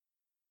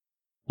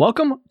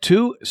Welcome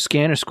to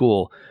Scanner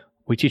School.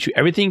 We teach you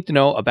everything to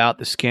know about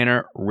the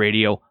scanner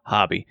radio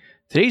hobby.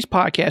 Today's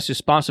podcast is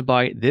sponsored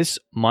by this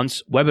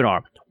month's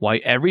webinar, Why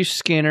Every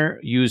Scanner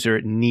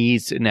User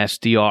Needs an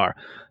SDR,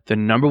 the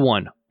number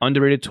one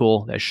underrated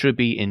tool that should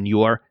be in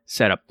your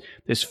setup.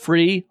 This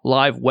free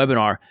live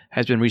webinar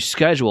has been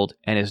rescheduled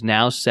and is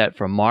now set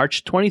for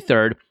March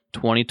 23rd,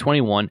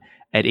 2021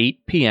 at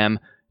 8 p.m.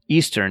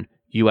 Eastern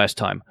U.S.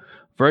 time.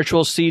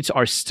 Virtual seats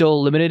are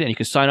still limited, and you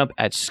can sign up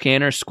at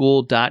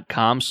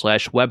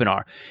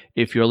scannerschool.com/webinar.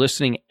 If you're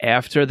listening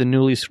after the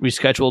newly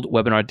rescheduled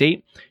webinar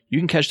date, you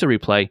can catch the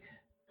replay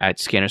at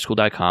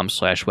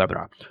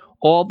scannerschool.com/webinar.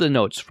 All the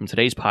notes from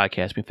today's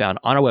podcast can be found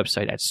on our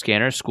website at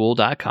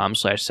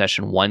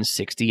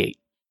scannerschool.com/session168.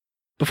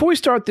 Before we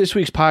start this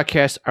week's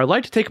podcast, I'd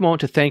like to take a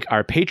moment to thank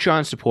our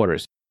Patreon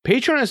supporters.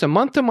 Patreon is a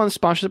month-to-month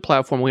sponsorship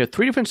platform. We have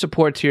 3 different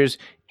support tiers,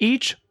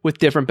 each with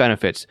different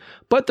benefits.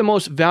 But the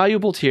most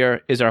valuable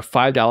tier is our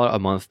 $5 a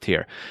month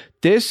tier.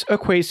 This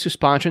equates to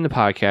sponsoring the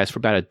podcast for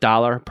about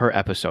 $1 per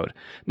episode.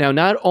 Now,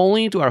 not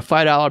only do our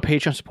 $5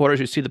 Patreon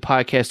supporters receive the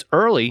podcast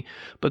early,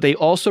 but they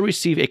also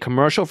receive a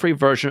commercial-free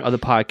version of the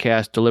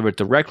podcast delivered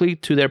directly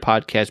to their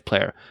podcast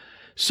player.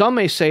 Some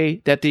may say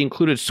that the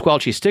included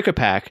Squelchy sticker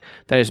pack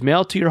that is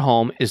mailed to your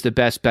home is the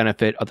best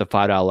benefit of the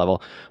 $5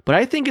 level, but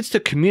I think it's the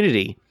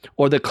community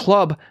or the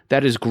club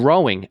that is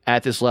growing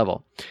at this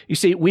level. You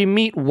see, we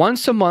meet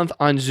once a month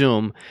on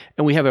Zoom,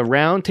 and we have a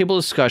roundtable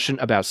discussion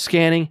about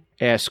scanning,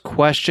 ask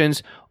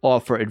questions,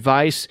 offer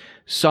advice.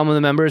 Some of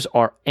the members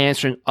are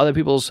answering other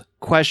people's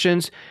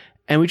questions,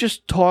 and we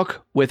just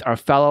talk with our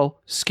fellow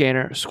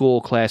Scanner School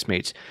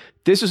classmates.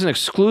 This is an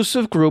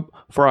exclusive group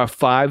for our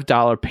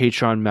 $5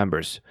 Patreon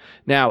members.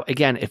 Now,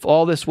 again, if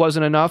all this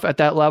wasn't enough at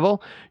that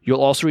level, you'll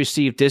also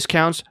receive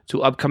discounts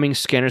to upcoming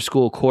Scanner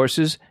School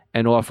courses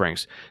and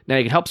offerings. Now,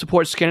 you can help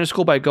support Scanner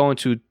School by going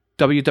to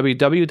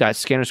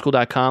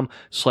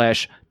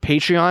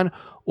www.scannerschool.com/Patreon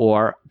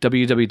or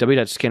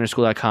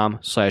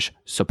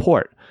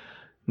www.scannerschool.com/support.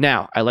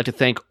 Now, I'd like to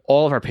thank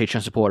all of our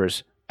Patreon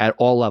supporters at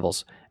all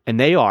levels, and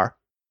they are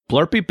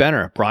Blurpy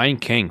Benner, Brian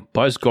King,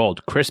 Buzz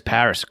Gold, Chris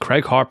Paris,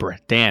 Craig Harper,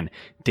 Dan,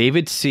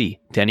 David C.,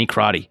 Denny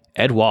Crotty,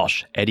 Ed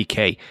Walsh, Eddie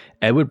K.,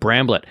 Edward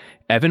Bramblett,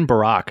 Evan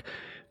Barak,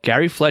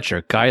 Gary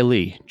Fletcher, Guy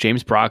Lee,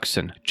 James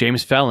Broxson,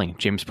 James Felling,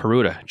 James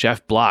Peruta,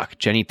 Jeff Block,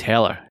 Jenny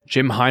Taylor,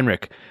 Jim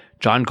Heinrich,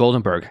 John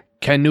Goldenberg,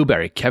 Ken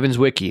Newberry, Kevin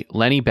Zwicky,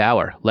 Lenny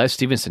Bauer, Les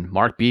Stevenson,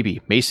 Mark Beebe,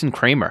 Mason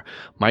Kramer,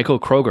 Michael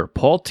Kroger,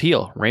 Paul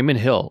Teal, Raymond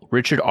Hill,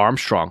 Richard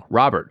Armstrong,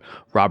 Robert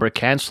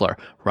Kanzler,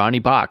 Ronnie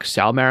Bach,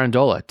 Sal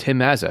Marandola, Tim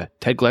Mazza,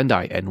 Ted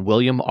Glendy, and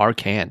William R.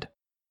 Cand.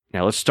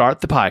 Now let's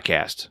start the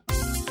podcast.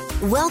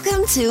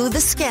 Welcome to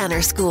The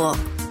Scanner School,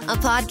 a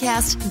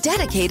podcast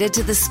dedicated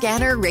to the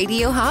scanner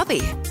radio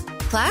hobby.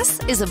 Class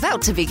is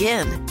about to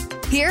begin.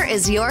 Here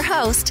is your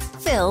host,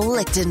 Phil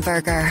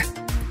Lichtenberger.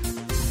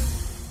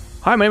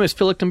 Hi, my name is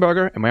Phil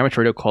Lichtenberger, and my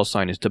amateur radio call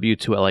sign is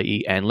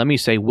W2LIE. And let me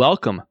say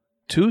welcome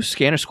to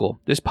Scanner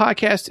School. This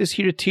podcast is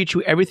here to teach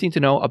you everything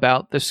to know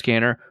about the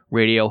scanner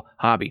radio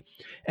hobby.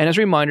 And as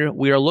a reminder,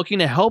 we are looking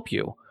to help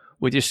you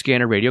with your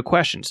scanner radio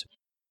questions.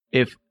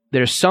 If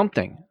there's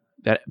something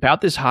that about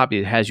this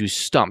hobby that has you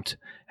stumped,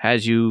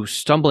 has you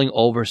stumbling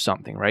over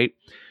something, right?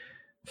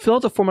 Fill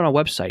out the form on our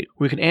website.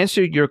 We can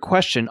answer your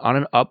question on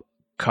an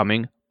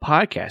upcoming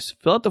podcast.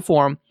 Fill out the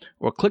form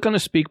or click on the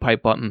speak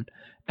pipe button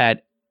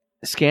at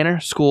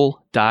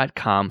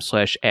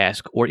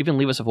scannerschool.com/ask, or even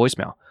leave us a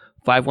voicemail,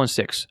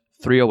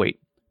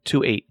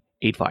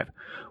 516-308-2885.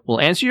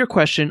 We'll answer your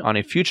question on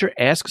a future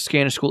Ask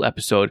Scanner School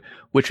episode,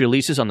 which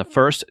releases on the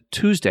first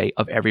Tuesday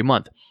of every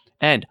month.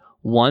 And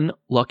one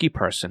lucky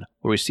person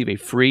will receive a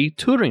free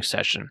tutoring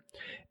session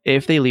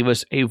if they leave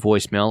us a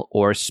voicemail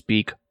or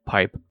speak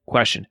pipe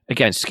question.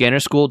 Again,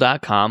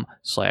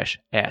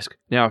 scannerschool.com/ask.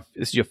 Now, if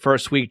this is your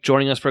first week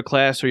joining us for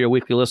class or your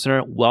weekly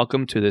listener,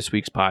 welcome to this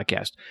week's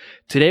podcast.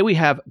 Today we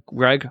have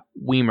Greg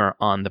Weimer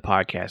on the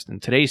podcast,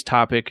 and today's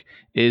topic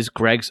is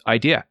Greg's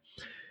idea.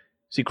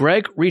 See,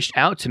 Greg reached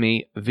out to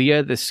me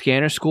via the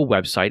Scanner School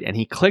website, and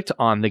he clicked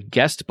on the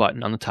guest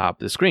button on the top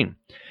of the screen.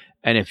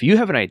 And if you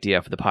have an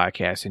idea for the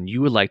podcast and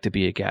you would like to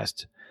be a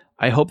guest,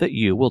 I hope that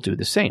you will do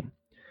the same.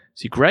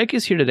 See, Greg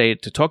is here today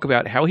to talk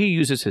about how he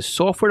uses his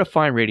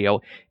software-defined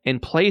radio in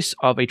place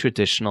of a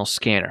traditional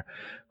scanner.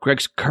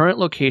 Greg's current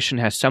location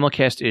has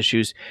simulcast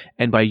issues,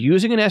 and by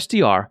using an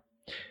SDR,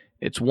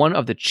 it's one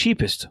of the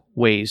cheapest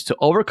ways to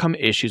overcome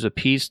issues of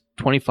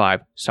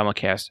P25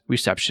 simulcast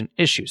reception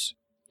issues.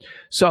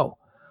 So,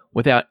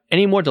 without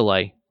any more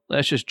delay,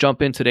 let's just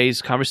jump into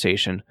today's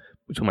conversation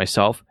between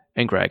myself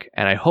and Greg,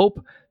 and I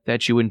hope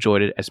that you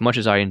enjoyed it as much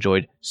as I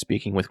enjoyed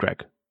speaking with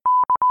Greg.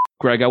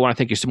 Greg, I want to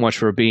thank you so much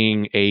for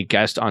being a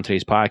guest on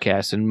today's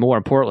podcast. And more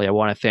importantly, I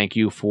want to thank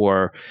you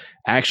for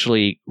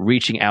actually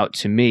reaching out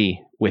to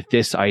me with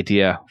this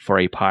idea for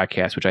a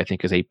podcast, which I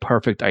think is a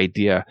perfect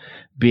idea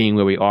being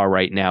where we are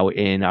right now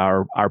in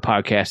our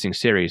podcasting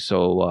series.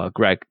 So,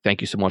 Greg,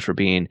 thank you so much for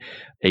being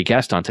a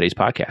guest on today's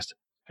podcast.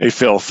 Hey,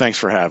 Phil, thanks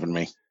for having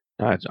me.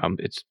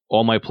 It's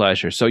all my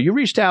pleasure. So you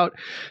reached out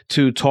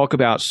to talk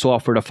about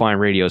software-defined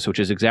radios, which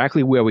is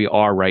exactly where we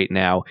are right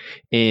now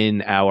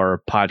in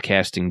our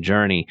podcasting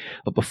journey.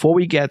 But before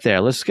we get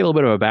there, let's get a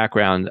little bit of a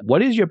background.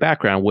 What is your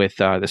background with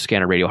the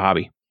scanner radio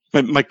hobby?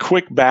 My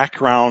quick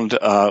background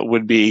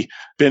would be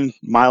been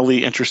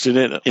mildly interested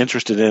in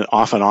it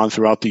off and on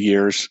throughout the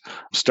years.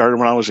 Started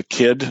when I was a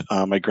kid.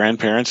 My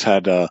grandparents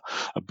had a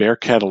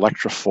Bearcat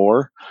Electra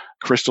 4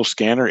 crystal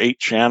scanner,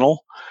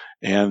 8-channel.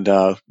 And,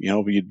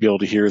 you'd be able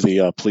to hear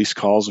the police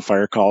calls and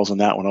fire calls on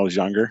that when I was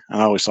younger.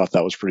 And I always thought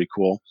that was pretty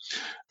cool.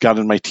 Got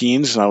in my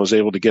teens and I was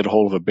able to get a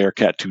hold of a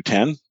Bearcat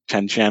 210,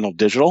 10-channel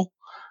digital.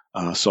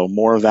 So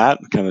more of that,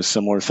 kind of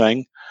similar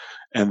thing.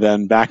 And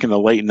then back in the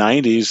late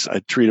 90s, I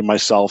treated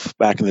myself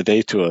back in the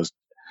day to a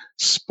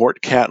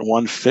Sport Cat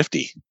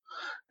 150.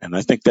 And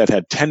I think that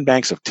had 10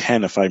 banks of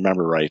 10, if I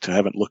remember right. I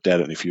haven't looked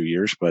at it in a few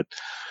years,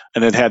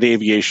 and it had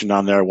aviation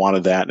on there. I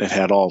wanted that. And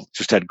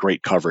it had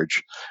great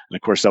coverage. And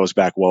of course, that was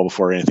back well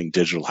before anything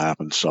digital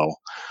happened. So,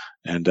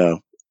 and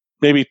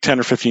maybe 10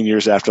 or 15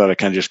 years after that, I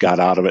kind of just got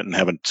out of it and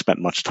haven't spent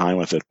much time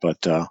with it.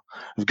 But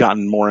I've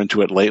gotten more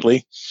into it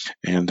lately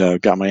and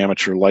got my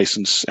amateur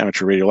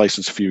radio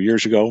license a few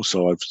years ago.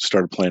 So I've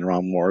started playing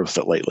around more with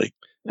it lately.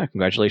 Yeah,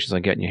 congratulations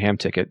on getting your ham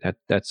ticket.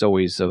 That's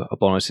always a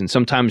bonus. And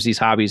sometimes these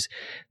hobbies,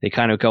 they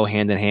kind of go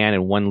hand in hand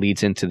and one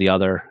leads into the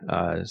other.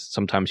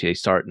 Sometimes they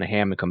start in the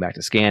ham and come back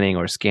to scanning,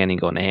 or scanning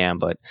go into ham,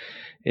 but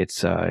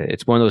it's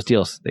one of those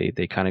deals.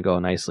 They kind of go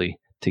nicely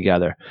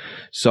together.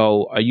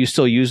 So are you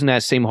still using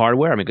that same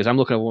hardware? I mean, because I'm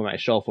looking over my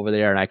shelf over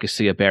there and I can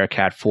see a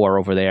Bearcat 4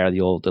 over there,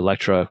 the old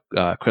Electra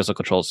crystal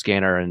control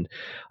scanner. And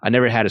I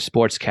never had a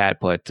Sports Cat,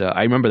 but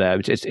I remember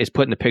that. It's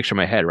putting the picture in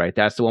my head, right?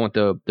 That's the one with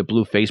the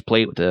blue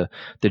faceplate with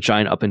the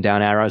giant up and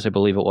down arrows, I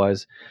believe it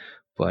was.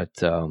 But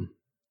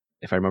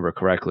if I remember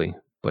correctly.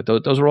 But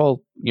those are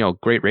all,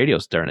 great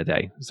radios during the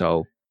day.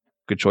 So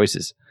good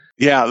choices.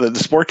 Yeah, the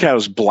Sport Cat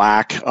was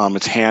black.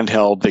 It's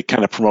handheld. They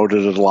kind of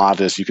promoted it a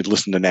lot as you could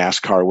listen to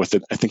NASCAR with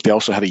it. I think they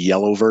also had a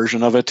yellow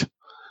version of it.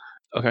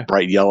 Okay.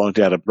 Bright yellow. It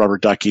had a rubber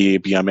ducky,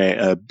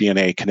 BNA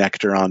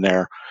connector on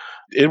there.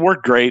 It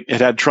worked great.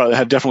 It had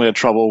definitely had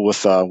trouble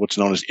with what's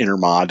known as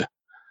intermod.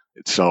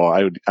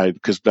 So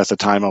because at the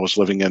time I was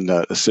living in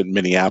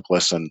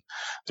Minneapolis, and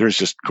there's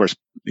just, of course,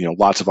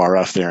 lots of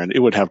RF there, and it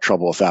would have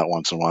trouble with that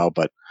once in a while.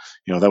 But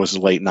that was the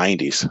late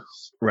 90s.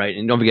 Right.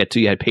 And don't forget, too,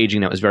 you had paging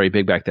that was very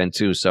big back then,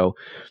 too. So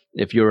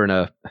if you were in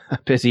a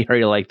busy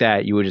area like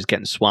that, you were just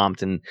getting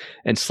swamped and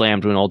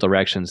slammed in all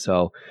directions.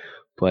 So,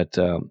 but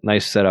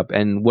nice setup.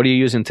 And what are you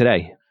using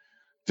today?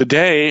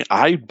 Today,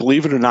 I,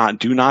 believe it or not,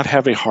 do not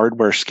have a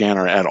hardware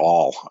scanner at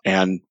all.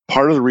 And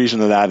part of the reason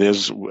of that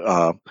is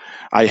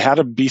I had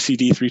a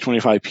BCD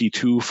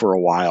 325P2 for a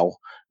while,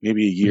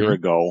 maybe a year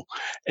ago,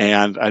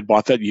 and I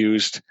bought that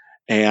used.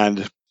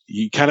 And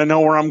you kind of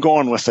know where I'm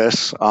going with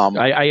this.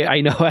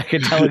 I know. I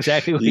can tell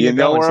exactly where you're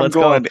going. Where I'm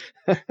going.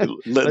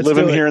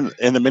 Living here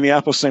in the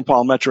Minneapolis-St.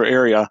 Paul metro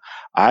area,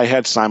 I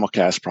had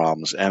simulcast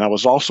problems. And I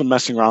was also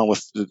messing around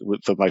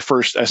with my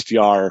first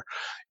SDR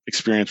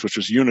experience, which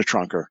was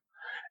Unitrunker.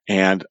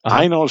 And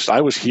I noticed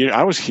I was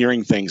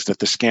hearing things that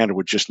the scanner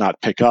would just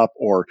not pick up,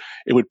 or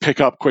it would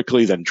pick up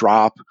quickly, then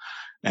drop.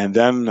 And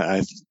then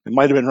it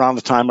might have been around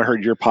the time I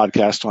heard your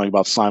podcast talking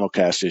about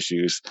simulcast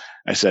issues.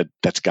 I said,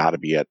 that's got to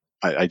be it.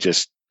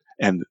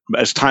 And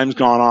as time's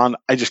gone on,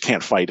 I just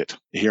can't fight it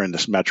here in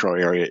this metro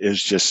area.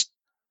 It's just,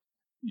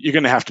 you're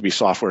going to have to be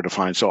software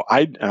defined. So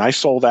I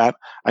sold that.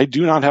 I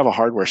do not have a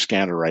hardware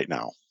scanner right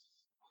now.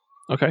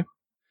 Okay.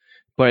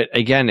 But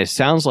again, it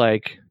sounds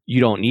like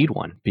you don't need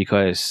one,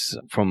 because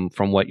from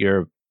what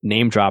you're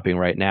name dropping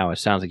right now, it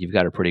sounds like you've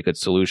got a pretty good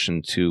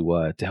solution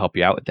to help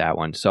you out with that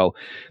one. So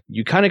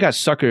you kind of got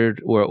sucked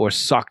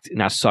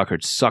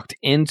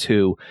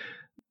into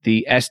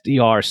the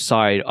SDR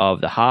side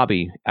of the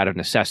hobby out of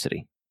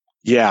necessity.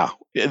 Yeah,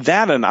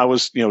 that, and I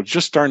was,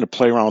 just starting to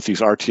play around with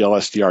these RTL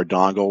SDR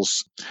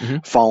dongles,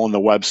 following the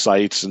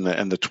websites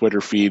and the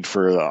Twitter feed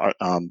for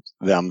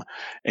them.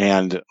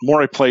 And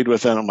more I played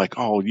with it, I'm like,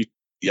 I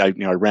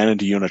ran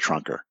into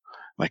Unitrunker.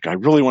 Like, I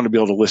really want to be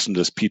able to listen to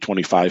this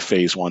P25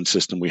 Phase 1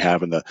 system we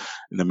have in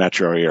the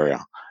metro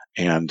area,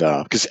 and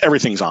because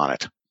everything's on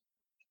it.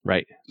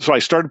 Right. So I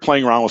started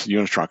playing around with the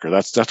Unitrunker.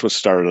 That's what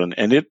started,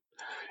 and it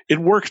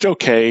worked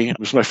okay. It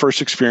was my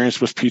first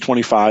experience with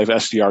P25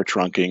 SDR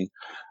trunking.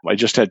 I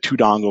just had 2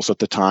 dongles at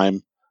the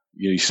time.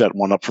 You set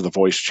one up for the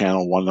voice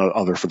channel, one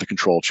other for the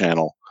control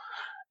channel.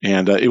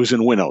 And it was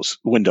in Windows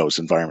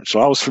environment. So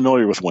I was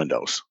familiar with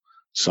Windows.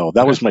 So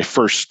that was my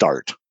first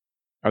start.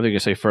 I was going to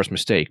say first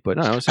mistake, but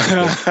no.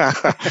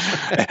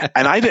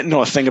 And I didn't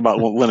know a thing about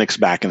Linux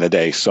back in the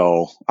day.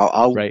 So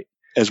I'll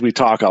as we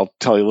talk, I'll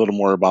tell you a little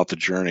more about the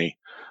journey.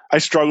 I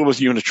struggled with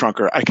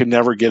Unitrunker. I could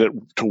never get it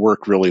to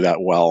work really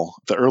that well.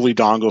 The early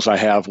dongles I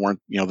have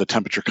weren't, the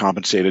temperature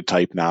compensated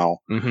type now.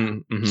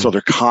 So they're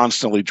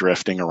constantly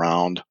drifting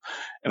around.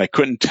 And I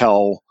couldn't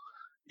tell,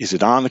 is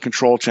it on the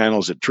control channel?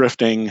 Is it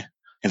drifting?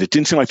 And it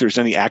didn't seem like there was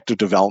any active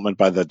development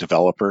by the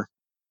developer.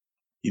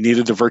 You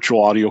needed the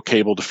virtual audio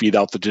cable to feed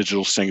out the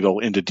digital signal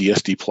into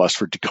DSD Plus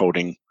for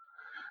decoding.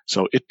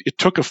 So it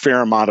took a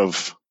fair amount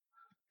of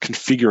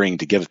configuring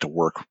to get it to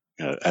work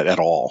at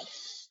all.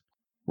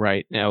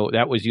 Right. Now,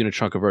 that was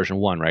Unitrunker version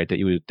 1, right, that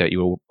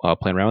you were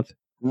playing around with?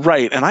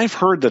 Right. And I've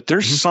heard that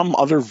there's some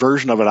other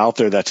version of it out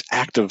there that's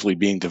actively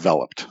being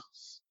developed.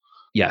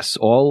 Yes.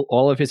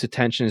 All of his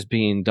attention is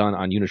being done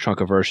on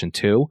Unitrunker version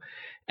 2.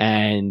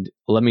 And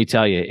let me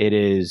tell you, it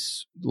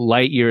is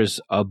light years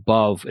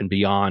above and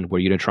beyond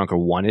where Unitrunker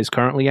 1 is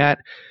currently at.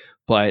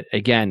 But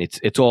again,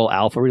 it's all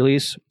alpha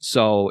release,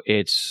 so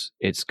it's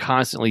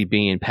constantly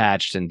being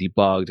patched and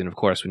debugged. And of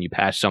course, when you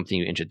patch something,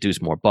 you introduce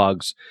more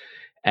bugs.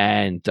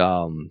 And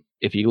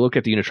if you look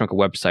at the Unitrunker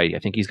website, I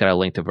think he's got a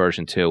link to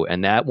version 2,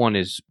 and that one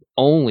is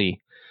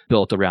only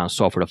built around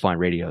software-defined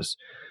radios.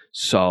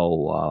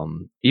 So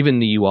even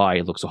the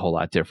UI looks a whole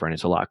lot different.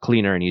 It's a lot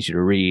cleaner and easier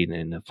to read,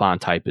 and the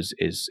font type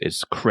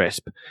is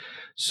crisp.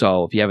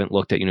 So if you haven't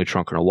looked at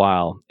Unitrunker in a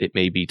while, it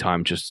may be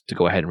time just to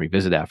go ahead and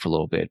revisit that for a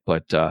little bit.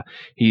 But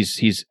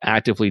he's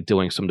actively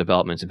doing some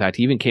developments. In fact,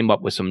 he even came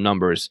up with some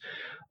numbers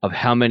of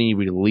how many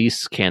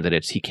release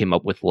candidates he came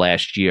up with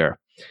last year.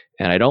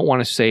 And I don't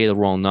want to say the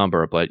wrong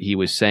number, but he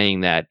was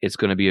saying that it's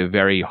going to be a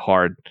very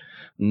hard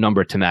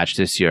number to match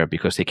this year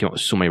because they came up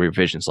with so many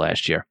revisions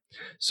last year.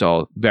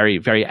 So very,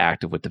 very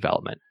active with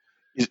development.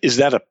 Is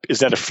that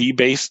a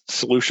fee-based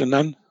solution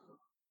then?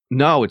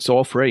 No, it's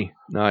all free.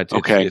 No, it's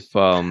okay.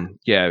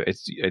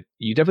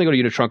 You definitely go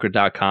to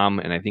unitrunker.com,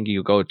 and I think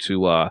you go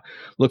to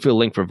look for the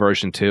link for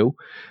version 2.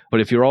 But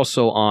if you're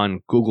also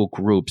on Google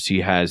Groups, he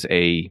has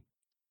a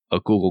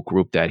Google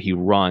group that he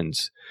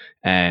runs,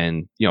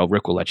 and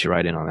Rick will let you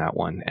right in on that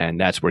one, and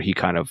that's where he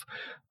kind of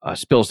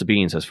spills the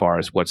beans as far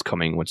as what's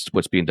coming, what's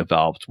being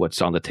developed,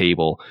 what's on the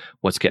table,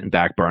 what's getting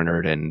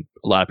backburnered. And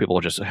a lot of people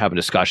are just having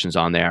discussions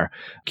on there,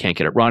 can't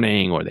get it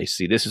running, or they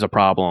see this is a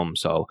problem.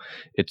 So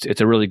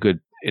it's a really good,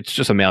 it's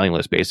just a mailing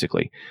list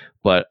basically.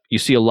 But you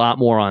see a lot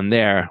more on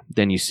there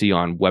than you see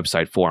on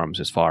website forums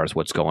as far as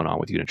what's going on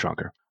with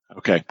Unitrunker.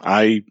 Okay.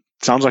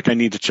 Sounds like I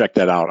need to check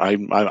that out.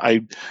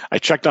 I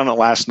checked on it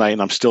last night,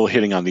 and I'm still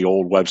hitting on the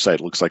old website.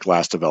 It looks like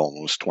last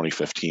development was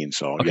 2015.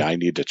 So okay. Yeah, I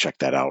need to check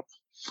that out.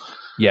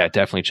 Yeah,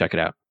 definitely check it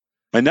out.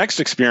 My next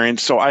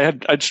experience, so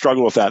I'd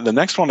struggle with that. The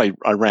next one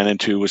I ran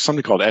into was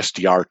something called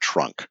SDR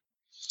Trunk.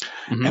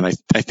 Mm-hmm. And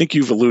I think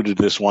you've alluded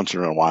to this once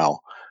in a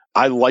while.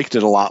 I liked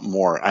it a lot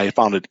more. I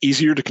found it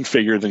easier to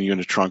configure than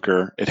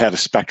Unitrunker. It had a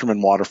spectrum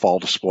and waterfall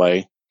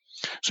display,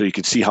 so you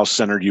could see how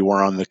centered you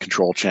were on the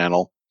control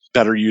channel.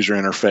 Better user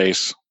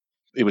interface.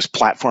 It was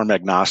platform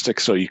agnostic,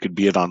 so you could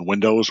be it on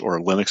Windows or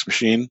a Linux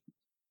machine.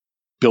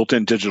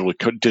 Built-in digital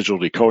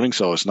decoding,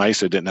 so it's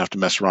nice. I didn't have to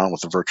mess around with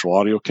the virtual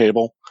audio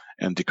cable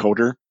and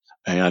decoder.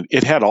 And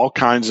it had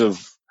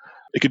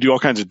it could do all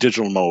kinds of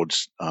digital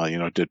modes.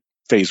 It did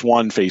phase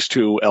 1, phase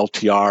 2,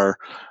 LTR,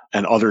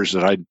 and others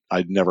that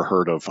I'd never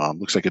heard of.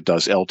 Looks like it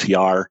does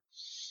LTR,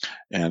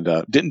 and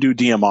didn't do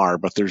DMR,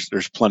 but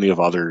there's plenty of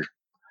other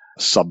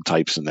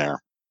subtypes in there.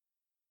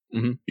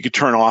 Mm-hmm. You could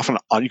turn off and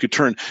on. You could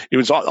turn. It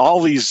was all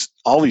these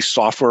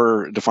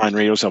software-defined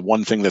radios have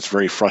one thing that's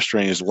very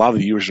frustrating: is a lot of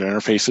the user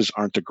interfaces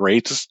aren't the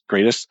greatest,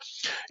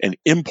 and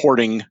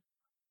importing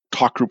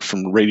talk groups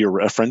from radio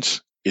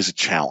reference is a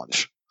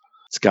challenge.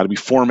 It's got to be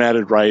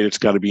formatted right. It's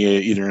got to be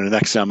either in an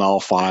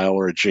XML file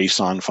or a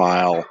JSON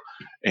file,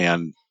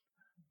 and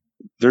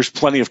there's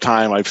plenty of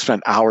time. I've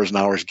spent hours and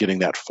hours getting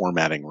that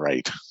formatting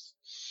right.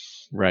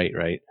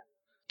 Right.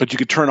 But you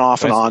could turn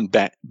off and on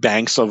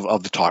banks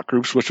of the talk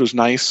groups, which was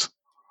nice.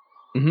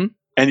 Mm-hmm.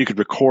 And you could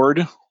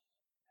record.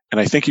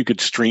 And I think you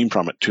could stream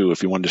from it, too,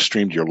 if you wanted to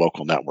stream to your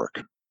local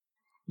network.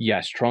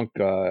 Yes, Trunk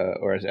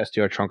or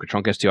SDR Trunk or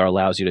Trunk SDR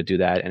allows you to do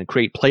that and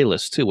create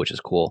playlists, too, which is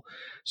cool.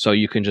 So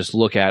you can just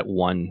look at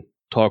one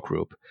talk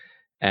group.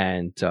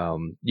 And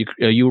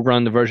you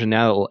run the version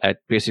now at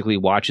basically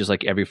watches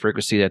like every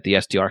frequency that the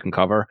SDR can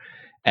cover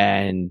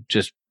and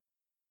just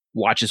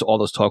watches all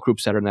those talk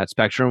groups that are in that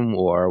spectrum,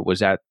 or was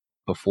that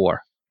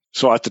before?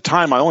 So at the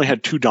time, I only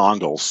had 2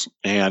 dongles,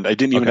 and I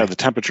didn't even have the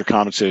temperature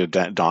compensated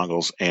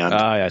dongles. And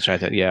that's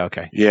right. Yeah,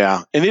 okay.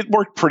 Yeah, and it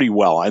worked pretty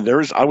well. I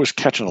was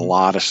catching a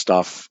lot of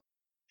stuff,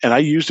 and I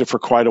used it for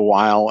quite a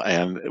while.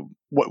 And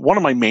one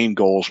of my main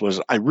goals was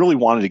I really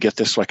wanted to get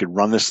this so I could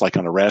run this like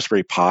on a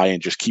Raspberry Pi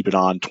and just keep it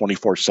on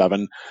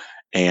 24/7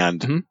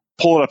 and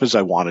pull it up as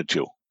I wanted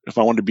to. If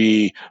I wanted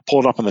to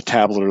pull it up on the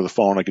tablet or the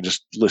phone, I could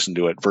just listen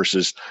to it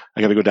versus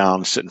I got to go down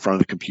and sit in front of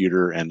the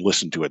computer and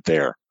listen to it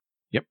there.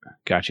 Yep.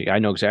 Gotcha. I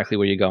know exactly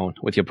where you're going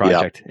with your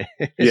project.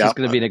 Yep. This is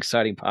going to be an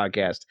exciting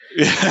podcast.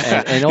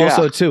 And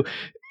also too,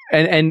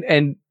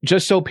 and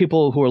just so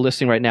people who are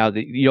listening right now,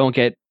 that you don't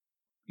get,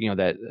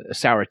 that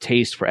sour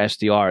taste for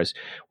SDRs.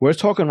 We're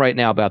talking right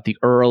now about the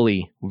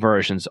early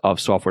versions of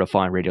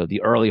software-defined radio,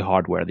 the early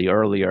hardware, the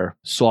earlier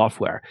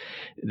software.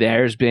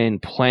 There's been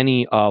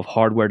plenty of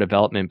hardware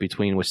development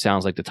between what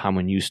sounds like the time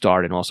when you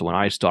started and also when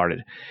I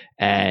started.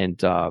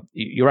 And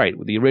you're right.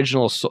 The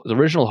original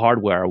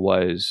hardware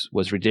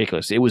was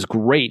ridiculous. It was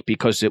great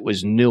because it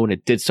was new and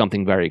it did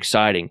something very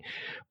exciting.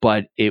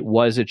 But it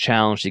was a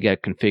challenge to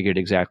get configured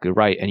exactly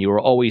right. And you were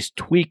always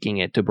tweaking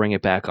it to bring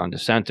it back onto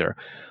center.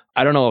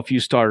 I don't know if you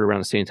started around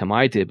the same time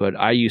I did, but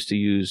I used to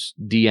use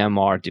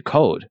DMR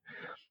decode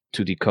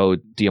to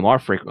decode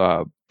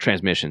DMR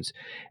transmissions.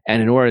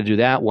 And in order to do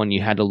that one,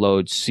 you had to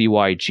load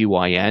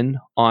CYGYN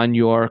on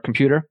your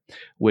computer,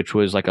 which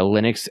was like a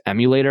Linux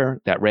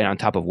emulator that ran on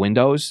top of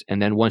Windows.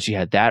 And then once you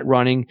had that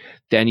running,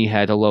 then you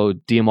had to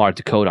load DMR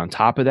decode on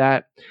top of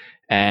that.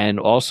 And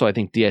also, I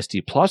think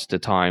DSD Plus at the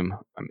time,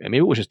 maybe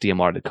it was just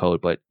DMR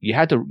decode, but you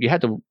had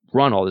to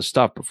run all this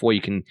stuff before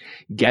you can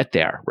get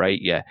there, right?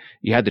 Yeah,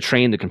 you had to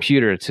train the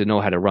computer to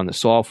know how to run the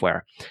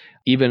software.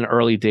 Even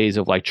early days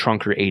of like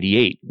Trunker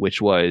 88,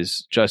 which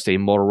was just a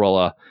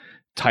Motorola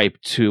Type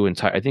 2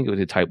 and I think it was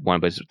a Type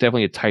 1, but it's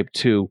definitely a Type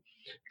 2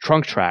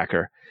 trunk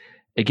tracker.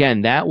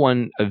 Again, that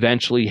one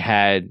eventually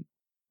had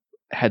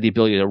the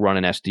ability to run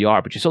an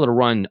SDR, but you still had to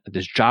run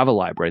this Java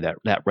library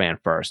that ran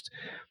first.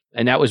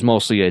 And that was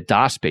mostly a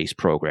DOS-based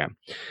program.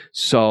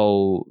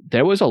 So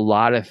there was a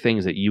lot of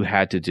things that you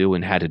had to do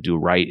and had to do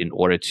right in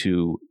order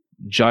to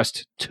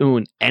just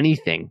tune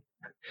anything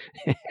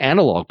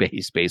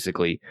analog-based,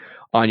 basically,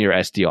 on your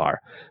SDR.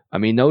 I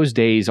mean, those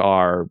days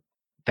are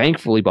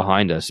thankfully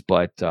behind us,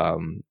 but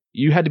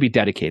you had to be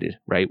dedicated,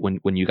 right,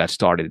 when you got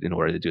started in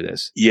order to do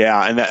this.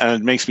 Yeah, and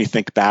it makes me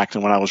think back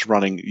to when I was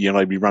running,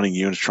 I'd be running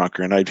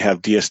Unitrunker, and I'd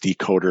have DSD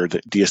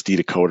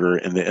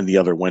decoder in the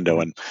other window,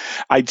 and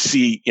I'd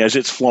see, as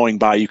it's flowing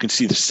by, you can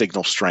see the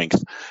signal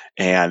strength,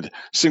 and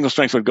signal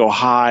strength would go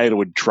high, it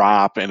would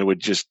drop, and it would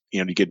just,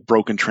 you get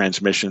broken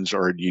transmissions,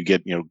 or you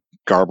get,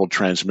 garbled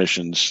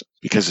transmissions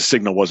because the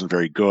signal wasn't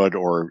very good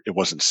or it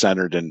wasn't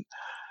centered, and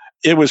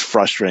it was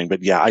frustrating.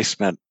 But yeah, I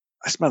spent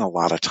a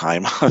lot of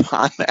time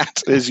on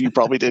that, as you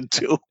probably did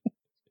too.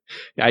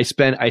 I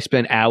spent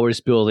hours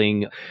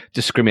building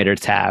discriminator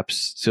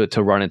taps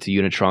to run into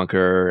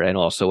Unitrunker, and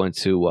also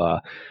into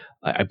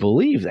I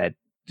believe that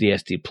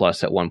DSD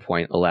Plus at one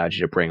point allowed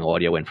you to bring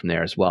audio in from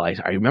there as well. I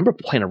remember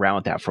playing around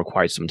with that for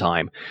quite some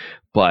time,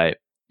 but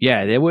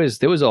yeah, there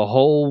was a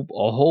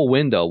whole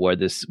window where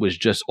this was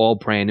just all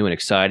brand new and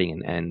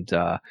exciting, and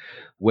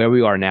where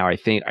we are now,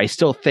 I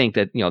still think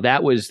that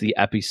that was the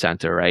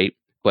epicenter, right?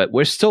 But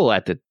we're still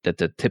at the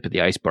tip of the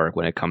iceberg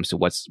when it comes to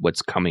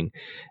what's coming,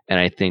 and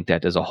I think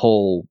that there's the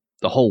whole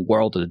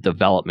world of the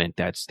development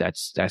that's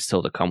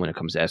still to come when it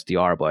comes to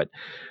SDR. But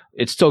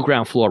it's still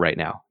ground floor right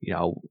now.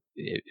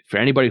 For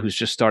anybody who's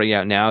just starting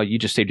out now, you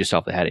just saved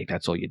yourself the headache.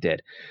 That's all you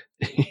did.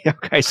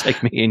 Guys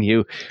like me and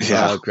you,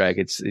 Greg.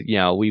 It's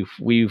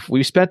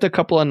we've spent a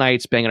couple of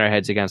nights banging our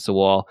heads against the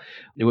wall.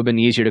 It would have been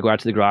easier to go out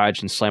to the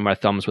garage and slam our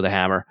thumbs with a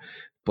hammer,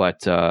 but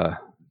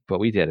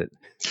we did it.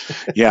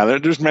 Yeah,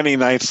 there's many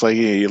nights like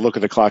you look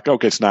at the clock.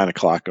 Okay, it's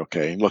 9:00.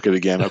 Okay, look at it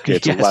again. Okay,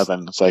 it's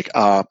 11. It's like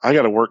I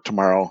got to work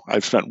tomorrow.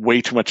 I've spent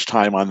way too much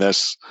time on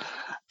this,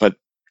 but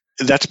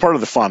that's part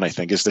of the fun. I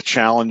think is the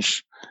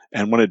challenge,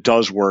 and when it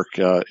does work,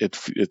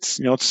 it's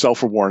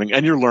self-rewarding,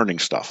 and you're learning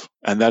stuff,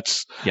 and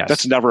that's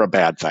never a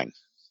bad thing.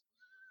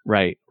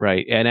 Right,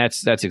 and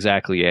that's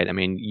exactly it. I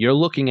mean, you're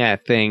looking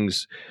at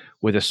things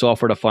with a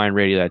software-defined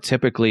radio that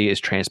typically is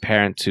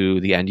transparent to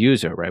the end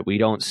user, right? We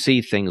don't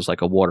see things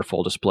like a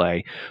waterfall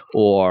display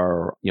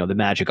or, the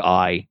Magic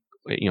Eye,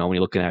 when you're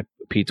looking at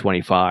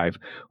P25,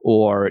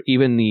 or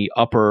even the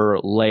upper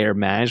layer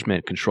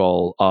management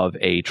control of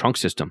a trunk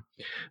system,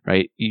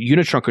 right?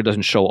 Unitrunker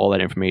doesn't show all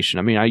that information.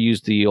 I mean, I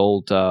used the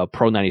old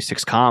Pro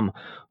 96 COM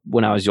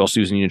when I was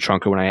also using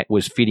Unitrunker when I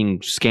was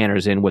feeding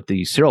scanners in with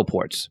the serial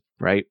ports,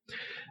 right?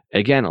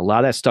 Again, a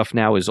lot of that stuff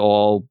now is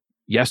all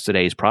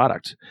yesterday's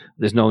product.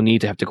 There's no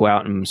need to have to go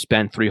out and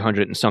spend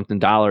 $300 and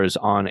something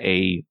on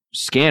a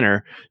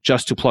scanner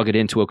just to plug it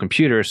into a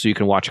computer so you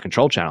can watch a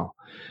control channel.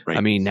 Right.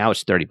 I mean, now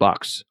it's $30.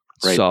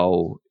 Right.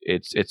 So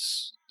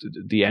it's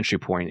the entry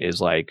point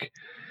is like,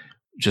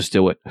 just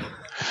do it.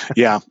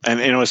 Yeah. And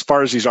as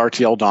far as these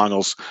RTL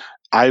dongles,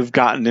 I've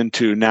gotten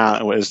into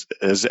now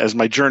as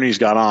my journey's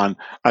got on,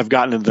 I've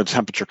gotten into the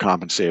temperature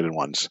compensated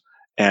ones.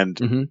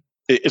 And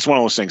it's one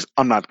of those things,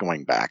 I'm not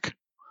going back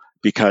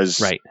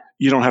because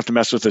you don't have to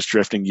mess with this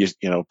drifting.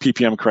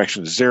 PPM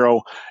correction is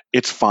 0.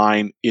 It's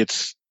fine.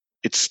 It's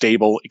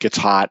stable. It gets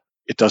hot.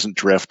 It doesn't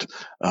drift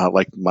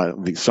like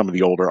some of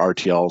the older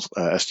RTLs,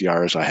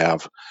 SDRs I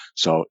have.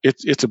 So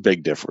it's a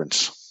big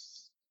difference.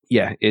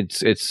 Yeah,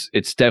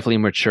 it's definitely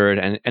matured,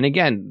 and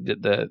again,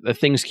 the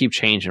things keep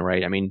changing,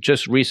 right? I mean,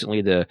 just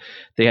recently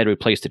they had to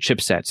replace the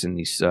chipsets in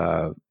these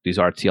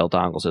RTL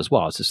dongles as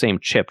well. It's the same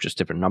chip, just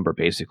different number,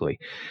 basically,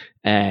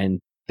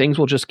 and things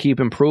will just keep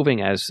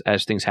improving as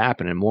things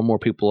happen, and more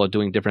people are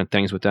doing different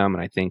things with them,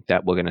 and I think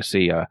that we're going to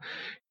see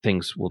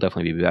things will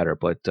definitely be better.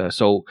 But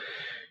so,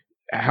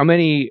 how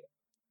many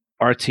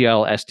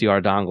RTL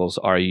SDR dongles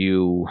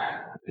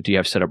do you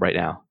have set up right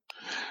now?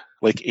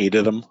 Like 8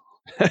 of them.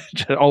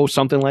 Oh,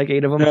 something like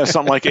 8 of them? Yeah,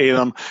 something like 8 of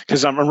them.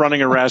 Because I'm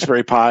running a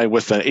Raspberry Pi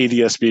with an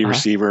ADSB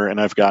receiver,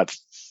 and I've got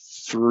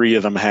 3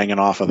 of them hanging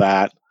off of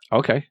that.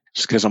 Okay.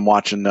 Just because I'm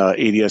watching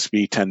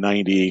ADSB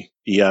 1090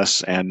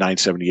 ES and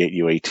 978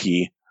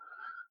 UAT.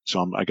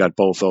 So I got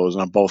both those,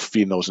 and I'm both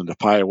feeding those into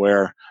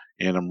PiAware,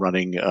 and I'm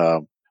running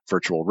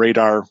Virtual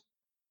Radar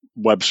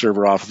web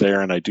server off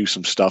there, and I do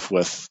some stuff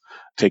with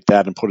take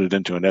that and put it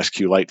into an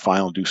SQLite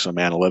file and do some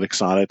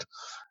analytics on it.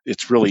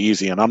 It's really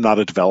easy, and I'm not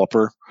a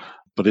developer,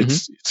 but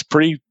it's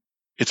pretty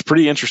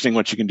interesting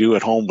what you can do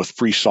at home with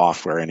free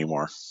software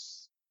anymore.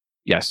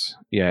 Yes,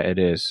 yeah, it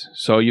is.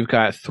 So you've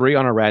got 3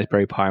 on a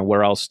Raspberry Pi.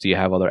 Where else do you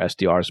have other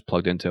SDRs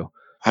plugged into?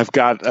 I've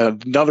got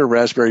another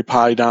Raspberry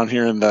Pi down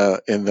here in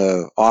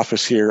the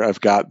office here.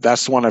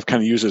 That's the one I've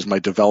kind of used as my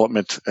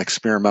development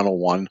experimental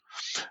one.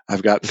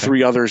 I've got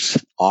 3 others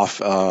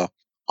off on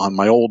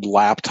my old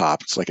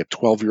laptop. It's like a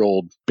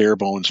 12-year-old bare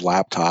bones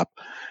laptop,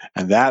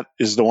 and that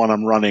is the one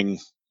I'm running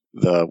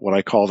what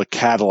I call the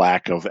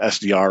Cadillac of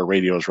SDR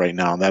radios right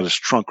now, and that is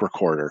Trunk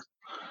Recorder.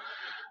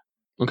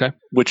 Okay.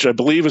 Which I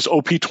believe is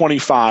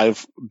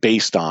OP25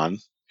 based on,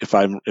 if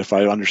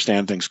I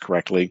understand things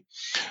correctly.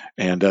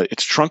 And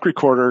it's Trunk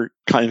Recorder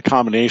in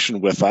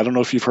combination with, I don't know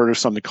if you've heard of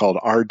something called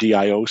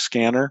RDIO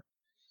scanner.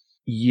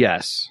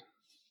 Yes.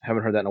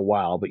 Haven't heard that in a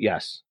while, but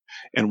yes.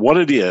 And what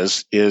it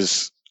is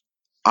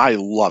I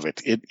love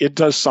it. It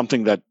does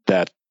something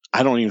that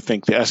I don't even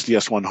think the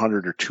SDS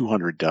 100 or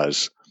 200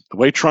 does. The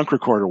way Trunk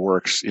Recorder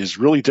works is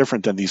really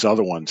different than these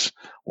other ones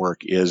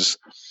work. Is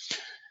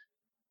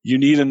you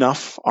need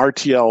enough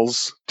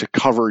RTLs to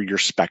cover your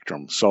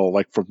spectrum. So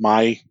like for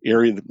my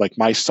area, like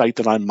my site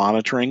that I'm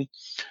monitoring,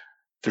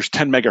 there's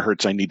 10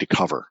 megahertz I need to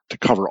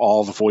cover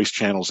all the voice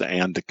channels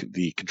and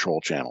the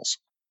control channels.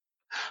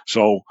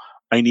 So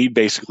I need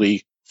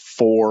basically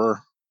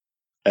 4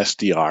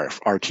 SDR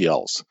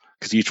RTLs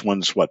because each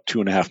one's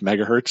 2.5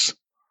 megahertz.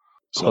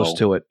 Close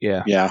to it.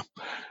 Yeah. Yeah.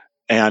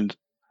 And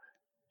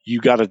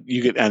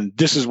and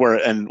this is where,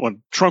 and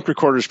when Trunk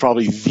Recorder is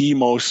probably the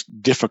most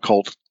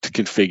difficult to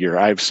configure.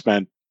 I've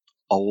spent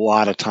a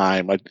lot of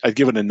time. I'd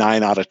give it a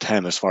 9 out of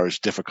 10 as far as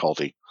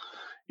difficulty.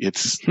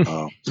 It's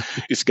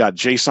got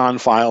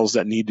JSON files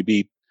that need to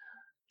be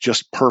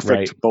just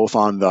perfect, both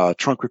on the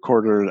Trunk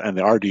Recorder and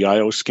the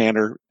RDIO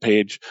scanner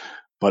page.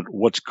 But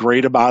what's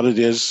great about it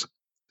is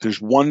there's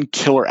one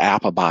killer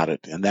app about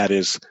it, and that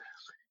is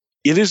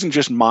it isn't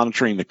just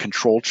monitoring the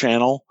control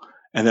channel.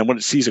 And then when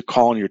it sees a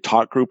call in your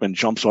talk group and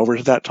jumps over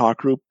to that talk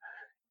group,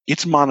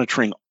 it's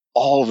monitoring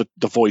all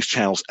the voice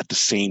channels at the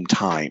same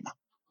time.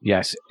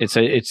 Yes,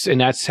 and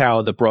that's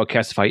how the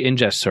Broadcastify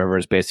ingest server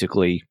is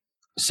basically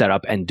set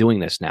up and doing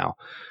this now.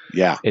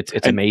 Yeah, it's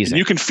amazing. And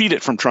you can feed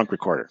it from Trunk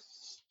Recorder.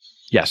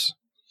 Yes.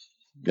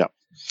 Yeah,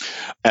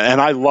 and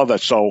I love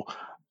that. So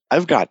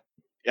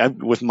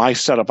with my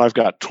setup, I've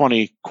got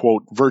 20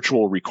 quote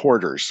virtual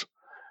recorders.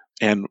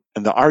 And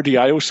the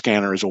RDIO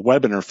scanner is a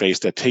web interface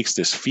that takes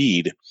this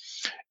feed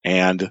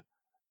and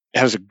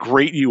has a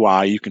great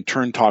UI. You can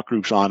turn talk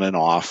groups on and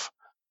off.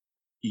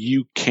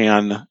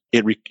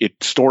 It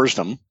stores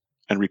them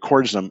and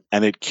records them,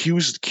 and it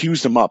queues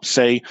them up.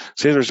 Say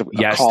there's a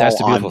yes, call that's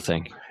the beautiful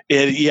thing.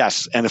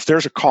 Yes, and if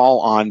there's a call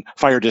on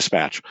fire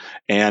dispatch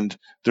and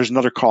there's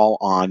another call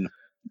on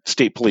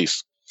state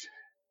police,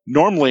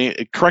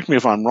 normally, correct me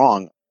if I'm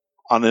wrong,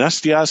 on an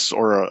SDS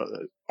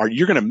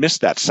you're going to miss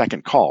that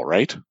second call,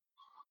 right?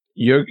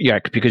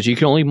 Because you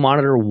can only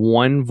monitor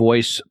one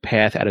voice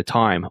path at a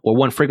time or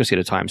one frequency at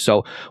a time.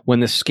 So when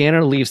the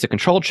scanner leaves the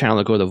control channel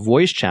to go to the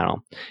voice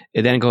channel,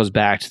 it then goes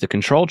back to the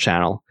control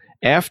channel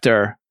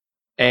after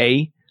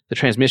A, the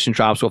transmission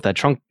drops off that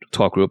trunk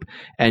talk group,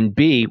 and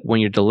B,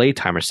 when your delay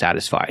timer is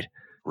satisfied.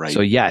 Right.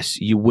 So yes,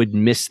 you would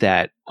miss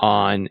that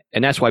and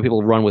that's why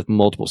people run with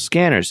multiple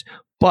scanners.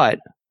 But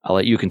I'll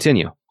let you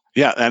continue.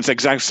 Yeah, that's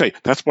exactly.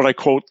 That's what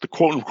the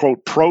quote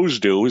unquote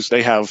pros do. Is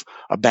they have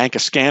a bank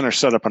of scanners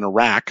set up in a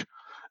rack,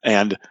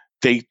 and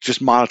they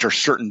just monitor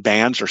certain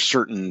bands or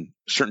certain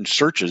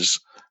searches,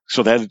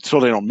 so they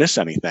don't miss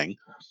anything.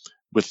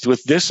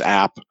 With this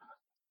app,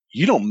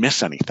 you don't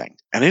miss anything,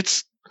 and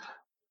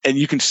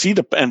you can see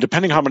and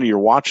depending how many you're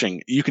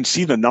watching, you can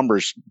see the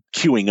numbers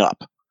queuing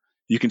up.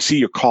 You can see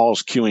your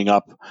calls queuing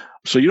up,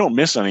 so you don't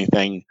miss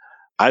anything.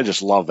 I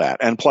just love that.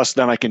 And plus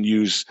then I can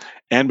use,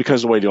 and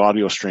because of the way the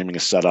audio streaming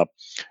is set up,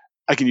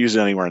 I can use it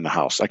anywhere in the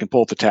house. I can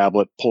pull up the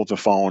tablet, pull up the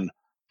phone.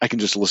 I can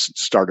just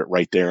start it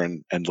right there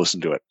and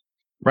listen to it.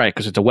 Right,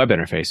 because it's a web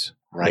interface.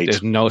 Right.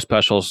 There's no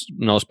special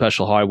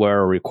hardware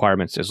or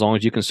requirements. As long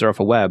as you can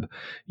surf a web,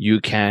 you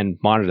can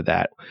monitor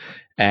that.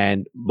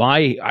 And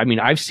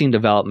I've seen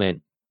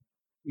development,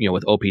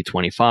 with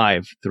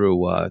OP25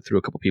 through a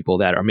couple people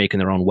that are making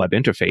their own web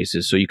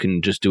interfaces, so you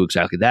can just do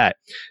exactly that.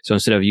 So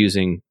instead of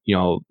using,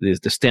 the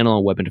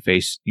standalone web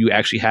interface, you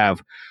actually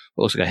have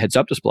what looks like a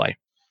heads-up display.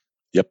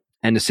 Yep.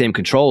 And the same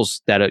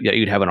controls that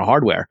you'd have on a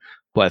hardware,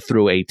 but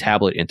through a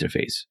tablet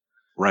interface.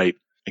 Right.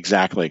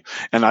 Exactly.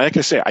 And like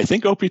I say, I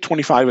think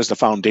OP25 is the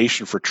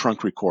foundation for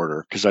Trunk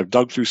Recorder because I've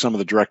dug through some of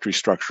the directory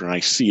structure and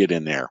I see it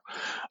in there.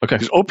 Okay.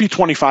 Because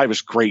OP25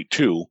 is great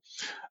too,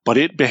 but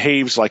it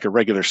behaves like a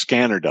regular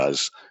scanner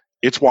does.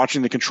 It's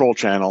watching the control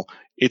channel.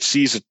 It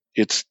sees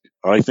it's,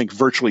 I think,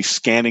 virtually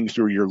scanning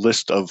through your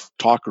list of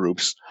talk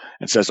groups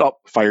and says, oh,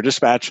 fire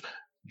dispatch,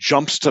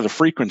 jumps to the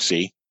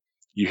frequency.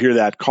 You hear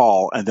that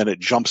call, and then it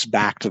jumps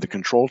back to the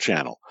control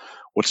channel.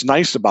 What's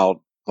nice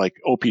about like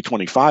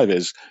OP25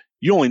 is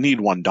you only need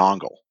one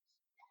dongle.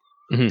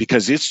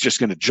 because it's just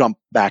going to jump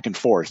back and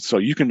forth. So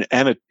you can,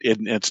 and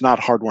it's not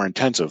hardware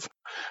intensive.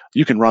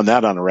 You can run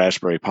that on a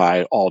Raspberry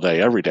Pi all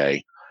day, every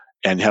day,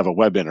 and have a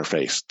web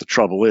interface. The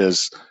trouble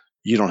is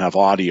you don't have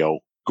audio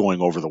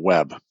going over the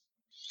web.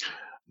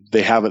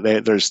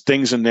 There's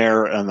things in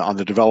there, and on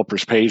the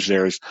developer's page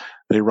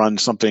they run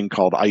something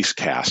called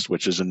Icecast,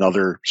 which is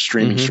another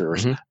streaming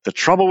service. The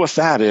trouble with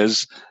that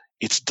is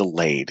it's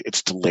delayed.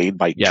 It's delayed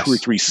by 2 or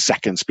 3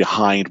 seconds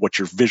behind what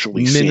you're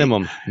visually seeing.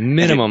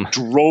 Minimum. It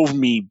drove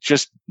me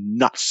just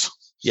nuts.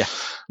 Yeah.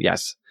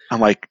 Yes. I'm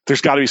like,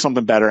 there's got to be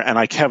something better.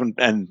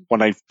 And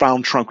when I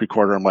found Trunk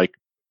Recorder, I'm like,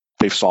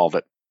 they've solved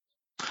it.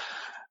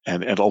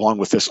 And along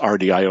with this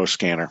RDIO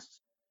scanner,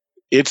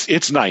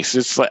 it's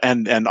nice.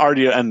 And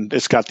RDIO, and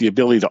it's got the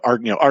ability to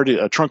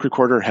a Trunk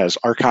Recorder has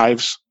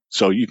archives,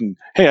 so I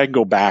can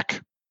go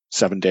back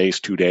 7 days,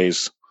 2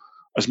 days,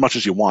 as much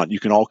as you want. You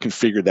can all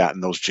configure that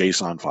in those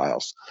JSON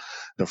files.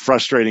 The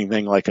frustrating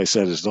thing, like I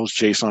said, is those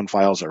JSON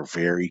files are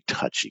very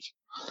touchy.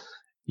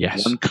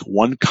 Yes.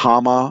 One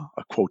comma,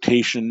 a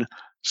quotation,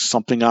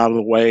 something out of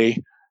the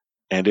way,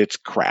 and it's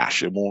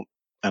crash. It won't.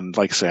 And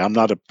like I say, I'm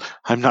not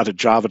a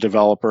Java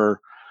developer.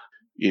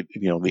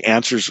 The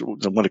answers,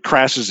 when it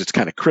crashes, it's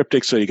kind of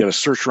cryptic. So you got to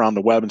search around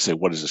the web and say,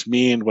 what does this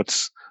mean?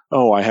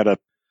 I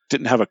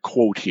didn't have a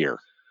quote here,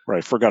 or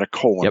I forgot a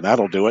colon. Yep.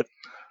 That'll do it.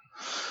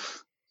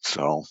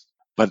 So,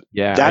 but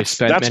yeah, that's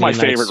my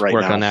favorite right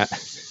now. On that.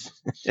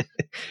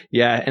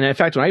 Yeah. And in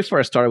fact, when I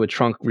first started with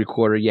Trunk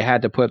Recorder, you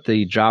had to put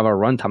the Java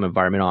runtime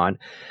environment on.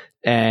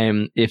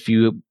 And if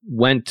you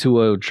went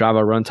to a Java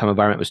runtime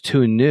environment that was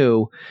too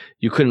new,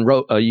 you couldn't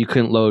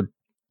load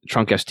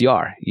Trunk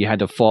SDR. You had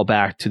to fall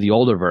back to the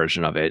older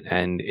version of it.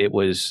 And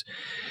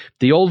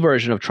the old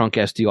version of Trunk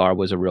SDR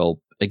was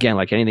again,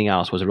 like anything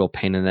else, was a real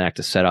pain in the neck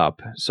to set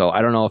up. So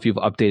I don't know if you've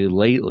updated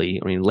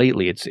lately. I mean,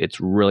 lately it's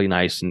really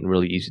nice and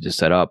really easy to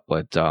set up,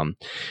 but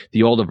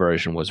the older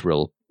version was a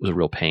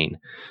real pain.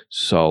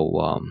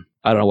 So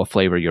I don't know what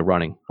flavor you're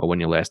running or when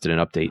you last did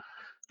an update.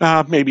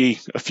 Maybe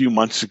a few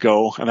months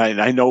ago, and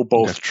I know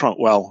both Trunk,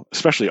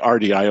 especially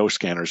RDIO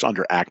scanners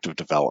under active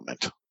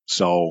development.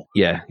 So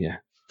yeah.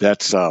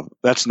 That's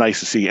nice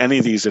to see. Any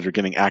of these that are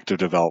getting active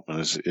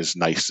development is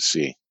nice to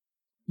see.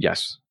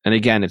 Yes, and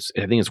again, I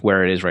think it's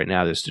where it is right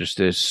now.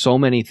 There's so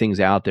many things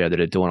out there that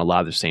are doing a lot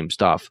of the same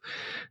stuff.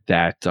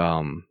 That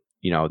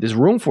there's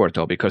room for it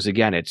though, because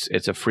again,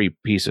 it's a free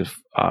piece of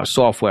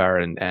software,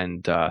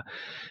 and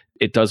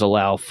it does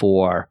allow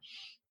for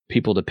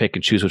people to pick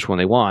and choose which one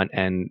they want,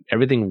 and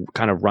everything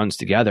kind of runs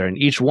together, and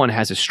each one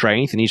has a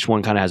strength and each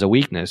one kind of has a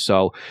weakness.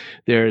 So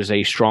there's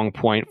a strong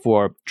point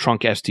for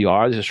Trunk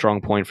SDR, there's a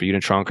strong point for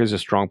Unitrunk, there's a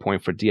strong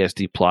point for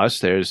DSD Plus,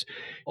 there's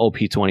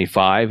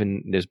OP25,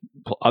 and there's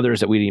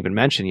others that we didn't even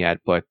mention yet,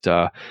 but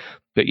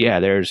yeah,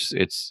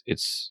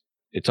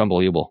 it's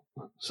unbelievable.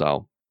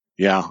 So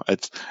yeah,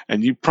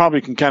 and you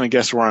probably can kind of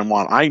guess where I'm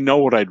on. I know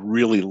what I'd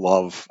really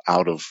love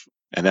out of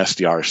an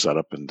SDR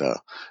setup, and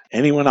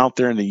anyone out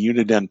there in the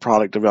Uniden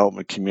product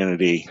development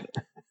community,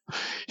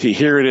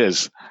 here it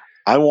is.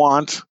 I've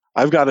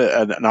got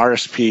an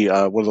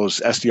RSP, one of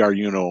those SDR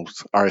Uno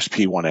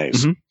RSP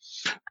 1As.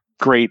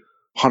 Great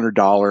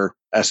 $100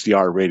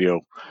 SDR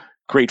radio,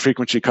 great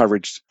frequency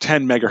coverage,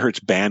 10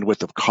 megahertz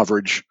bandwidth of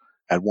coverage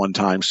at one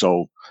time.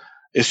 So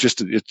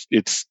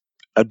it's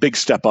a big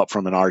step up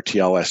from an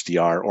RTL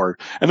SDR,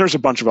 and there's a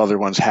bunch of other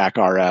ones, Hack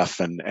RF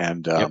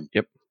and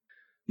Yep.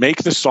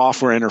 Make the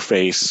software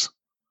interface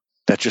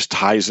that just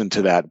ties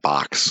into that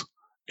box,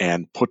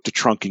 and put the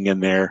trunking in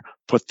there,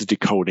 put the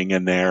decoding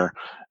in there.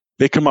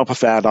 They come up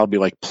with that, I'll be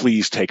like,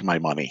 please take my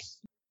money.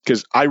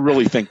 Because I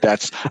really think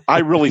that's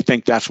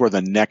where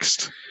the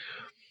next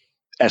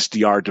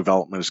SDR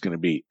development is going to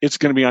be. It's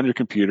going to be on your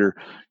computer.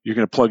 You're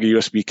going to plug a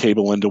USB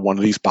cable into one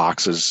of these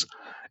boxes,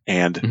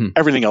 and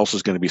everything else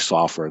is going to be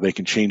software. They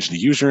can change the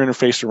user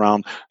interface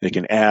around. They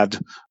can add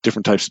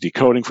different types of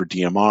decoding for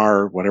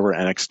DMR, whatever,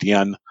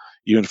 NXDN.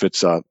 Even if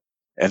it's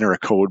enter a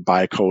code,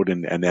 buy a code,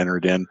 and enter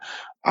it in.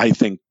 I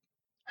think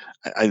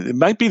it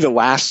might be the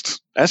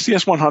last,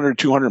 SDS 100,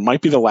 200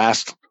 might be the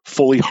last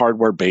fully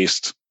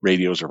hardware-based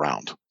radios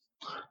around.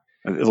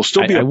 It'll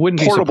still be a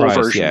portable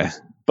version,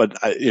 but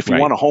if you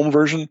want a home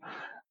version,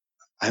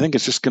 I think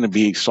it's just going to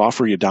be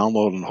software you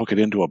download and hook it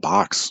into a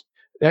box.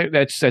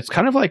 That's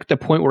kind of like the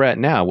point we're at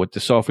now with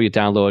the software you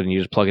download and you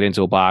just plug it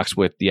into a box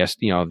with the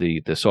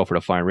software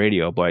defined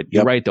radio. But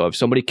you're right though. If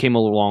somebody came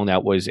along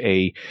that was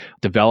a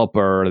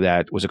developer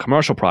that was a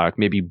commercial product,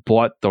 maybe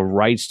bought the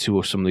rights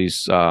to some of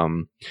these,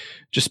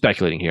 just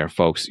speculating here,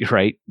 folks,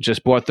 right?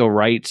 Just bought the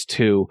rights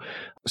to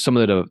some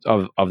of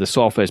the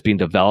software that's being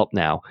developed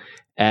now,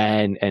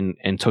 and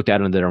took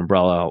that under their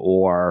umbrella,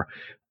 or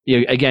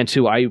again,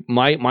 too,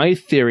 my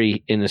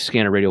theory in the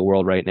scanner radio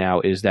world right now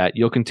is that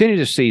you'll continue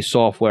to see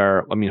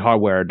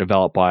hardware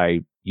developed by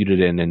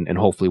Uniden and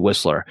hopefully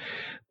Whistler,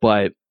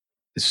 but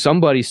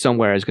somebody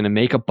somewhere is going to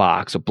make a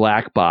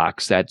black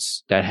box that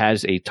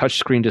has a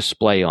touchscreen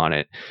display on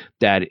it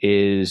that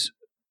is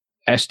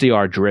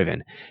SDR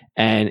driven.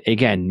 And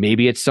again,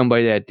 maybe it's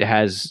somebody that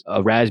has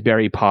a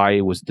Raspberry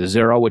Pi with the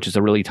Zero, which is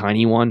a really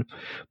tiny one,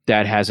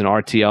 that has an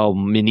RTL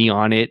Mini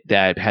on it,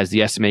 that has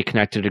the SMA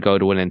connector to go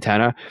to an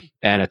antenna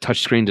and a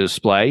touchscreen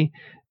display.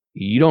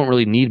 You don't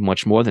really need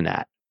much more than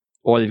that.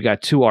 Or they've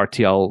got two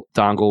RTL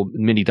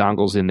mini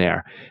dongles in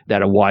there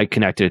that are wide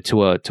connected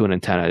to an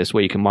antenna. This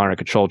way you can monitor a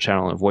control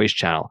channel and a voice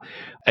channel.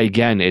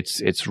 Again,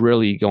 it's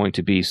really going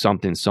to be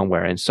something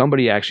somewhere. And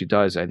somebody actually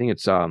does, I think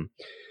it's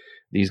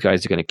these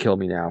guys are going to kill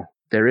me now.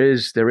 There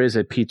is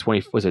a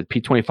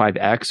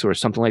P25X or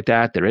something like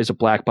that. There is a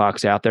black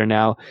box out there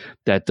now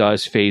that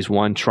does phase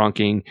 1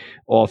 trunking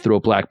all through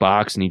a black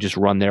box, and you just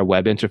run their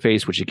web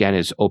interface, which again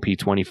is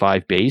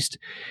OP25 based,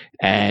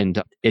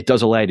 and it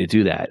does allow you to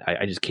do that.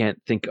 I just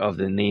can't think of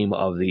the name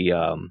of the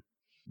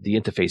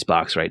interface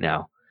box right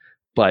now,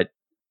 but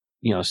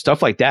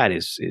stuff like that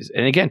is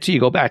and again too,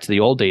 you go back to the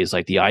old days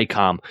like the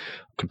ICOM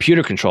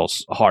computer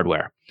controls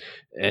hardware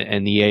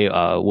and the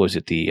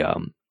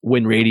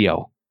Win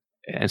Radio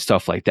and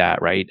stuff like that,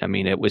 right? I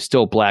mean, it was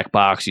still black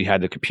box. You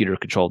had the computer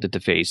controlled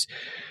interface,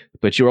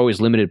 but you're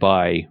always limited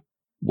by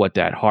what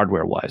that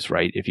hardware was,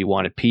 right? If you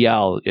wanted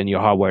PL and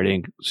your hardware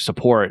didn't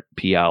support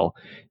PL,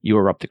 you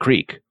were up the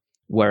creek.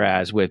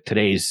 Whereas with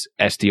today's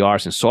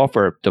SDRs and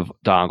software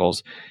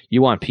dongles,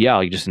 you want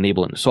PL, you just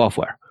enable it in the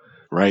software.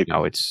 Right.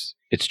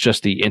 It's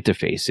just the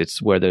interface.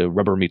 It's where the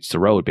rubber meets the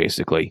road,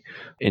 basically,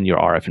 in your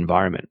RF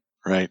environment.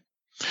 Right.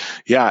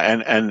 Yeah,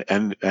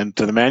 and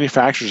to the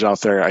manufacturers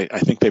out there, I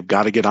think they've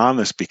got to get on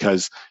this,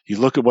 because you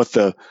look at what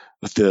the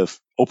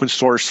open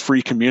source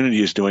free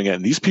community is doing it,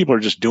 and these people are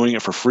just doing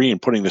it for free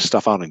and putting this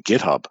stuff out on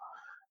GitHub.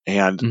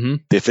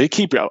 And if they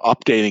keep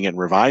updating it and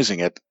revising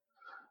it,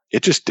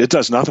 it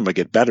does nothing but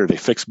get better. They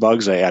fix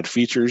bugs, they add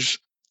features.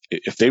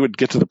 If they would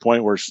get to the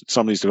point where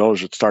some of these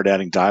developers would start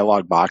adding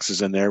dialog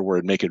boxes in there, where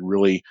it'd make it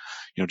really,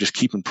 just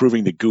keep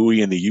improving the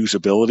GUI and the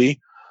usability,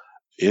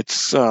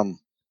 it's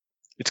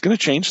going to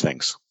change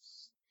things.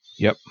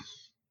 Yep.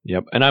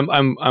 And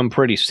I'm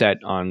pretty set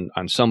on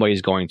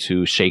somebody's going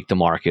to shake the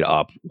market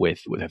up with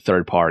a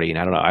third party. And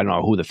I don't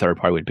know who the third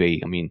party would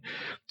be. I mean,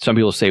 some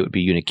people say it would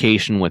be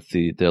Unication with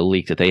the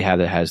leak that they have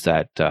that has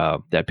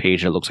that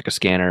page that looks like a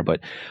scanner.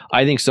 But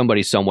I think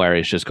somebody somewhere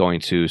is just going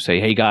to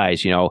say, hey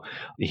guys,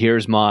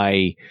 here's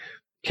my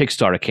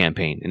Kickstarter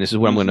campaign, and this is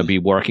what I'm going to be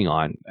working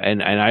on.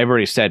 And I've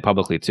already said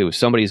publicly too, if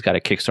somebody's got a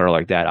Kickstarter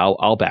like that,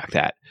 I'll back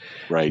that,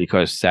 right?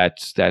 Because that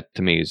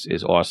to me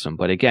is awesome.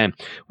 But again,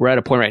 we're at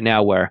a point right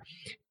now where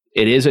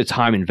it is a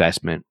time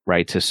investment,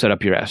 right, to set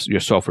up your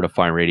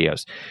software-defined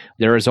radios.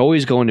 There is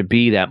always going to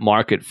be that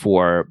market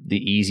for the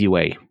easy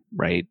way,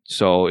 right?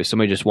 So if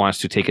somebody just wants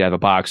to take it out of a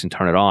box and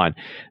turn it on,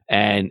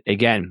 and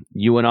again,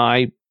 you and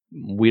I,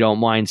 we don't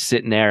mind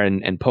sitting there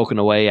and poking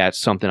away at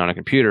something on a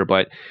computer,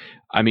 but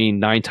I mean,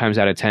 9 times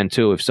out of 10,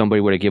 too, if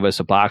somebody were to give us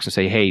a box and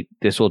say, hey,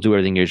 this will do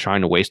everything you're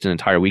trying to waste an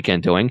entire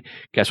weekend doing,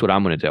 guess what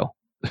I'm going to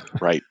do?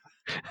 Right.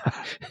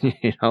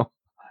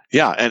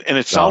 Yeah. And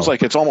it sounds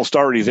like it's almost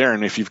already there.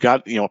 And if you've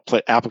got,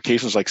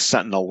 applications like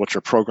Sentinel, which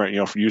are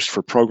used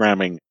for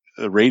programming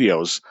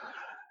radios,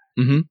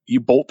 you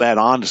bolt that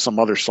on to some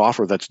other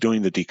software that's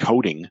doing the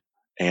decoding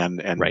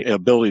and right.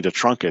 ability to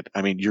trunk it.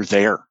 I mean, you're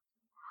there.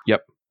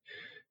 Yep.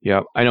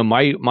 Yeah, I know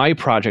my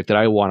project that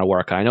I want to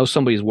work on. I know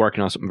somebody's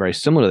working on something very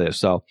similar to this.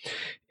 So,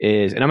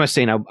 and I'm not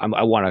saying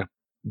I want to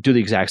do the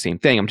exact same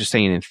thing. I'm just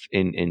saying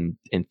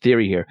in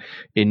theory here,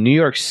 in New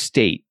York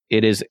State,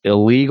 it is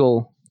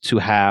illegal to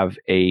have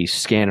a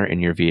scanner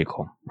in your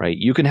vehicle. Right?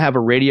 You can have a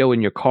radio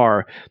in your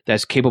car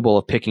that's capable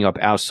of picking up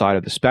outside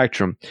of the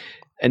spectrum,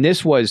 and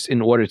this was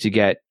in order to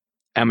get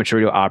amateur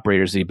radio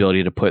operators the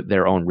ability to put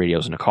their own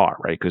radios in a car,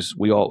 right? Because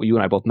you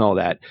and I both know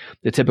that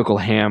the typical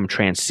ham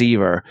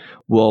transceiver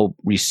will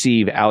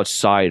receive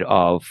outside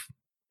of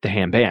the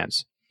ham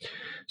bands.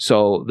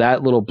 So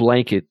that little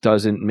blanket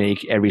doesn't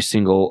make every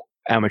single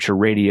amateur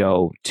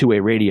radio,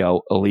 two-way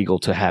radio, illegal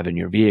to have in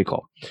your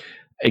vehicle.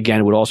 Again,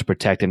 it would also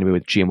protect anybody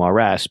with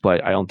GMRS,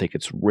 but I don't think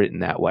it's written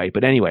that way.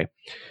 But anyway,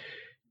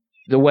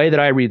 the way that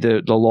I read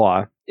the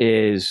law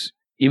is,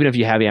 even if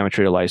you have the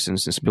amateur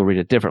license, and some people read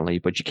it differently,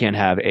 but you can't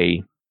have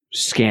a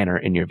scanner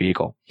in your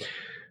vehicle.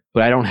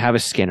 But I don't have a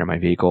scanner in my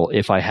vehicle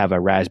if I have a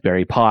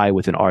Raspberry Pi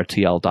with an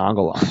RTL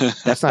dongle on.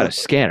 That's not a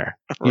scanner.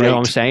 You know what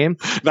I'm saying?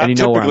 Not and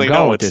you know where I'm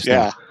going with this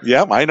thing.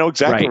 Yeah, I know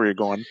exactly right. where you're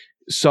going.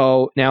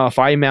 So now if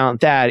I mount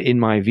that in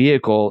my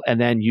vehicle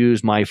and then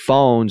use my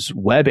phone's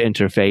web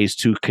interface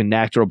to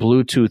connect or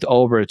Bluetooth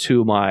over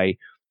to my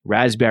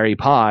Raspberry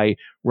Pi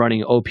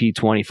running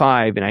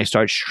OP25, and I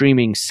start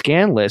streaming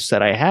scan lists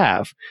that I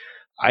have,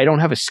 I don't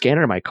have a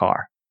scanner in my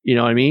car. You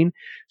know what I mean?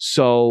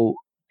 So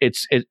it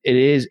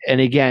is.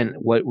 And again,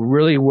 what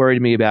really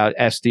worried me about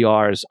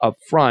SDRs up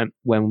front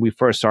when we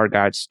first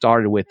got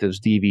started with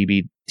those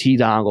DVB-T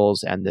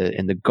dongles and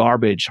the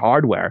garbage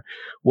hardware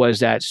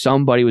was that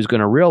somebody was going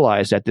to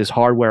realize that this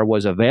hardware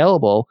was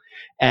available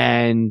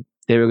and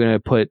they were going to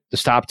put the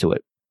stop to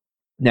it.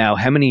 Now,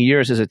 how many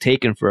years has it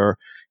taken for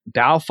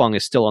Baofeng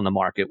is still on the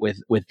market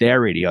with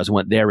their radios and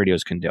what their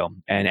radios can do.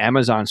 And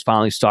Amazon's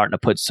finally starting to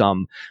put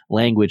some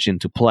language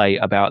into play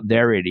about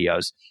their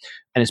radios.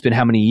 And it's been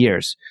how many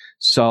years?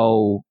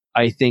 So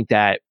I think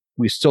that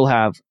we still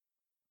have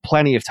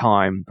plenty of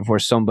time before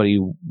somebody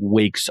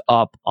wakes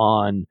up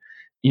on,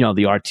 the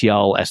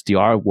RTL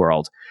SDR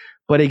world.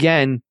 But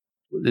again,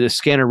 the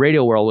scanner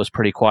radio world was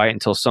pretty quiet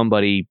until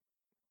somebody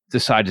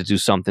decided to do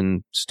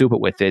something stupid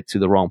with it to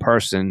the wrong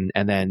person,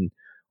 and then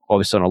all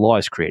of a sudden a law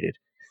is created.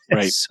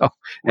 Right.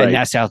 And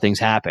that's how things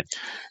happen.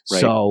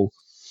 Right. So,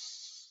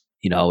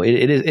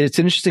 it's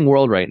an interesting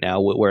world right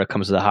now where it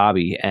comes to the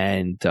hobby.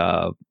 And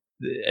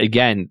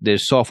again,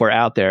 there's software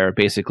out there.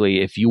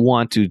 Basically, if you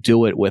want to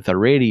do it with a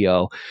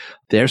radio,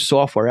 there's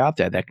software out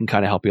there that can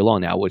kind of help you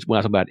along. Now, we're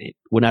not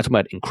talking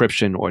about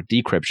encryption or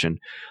decryption.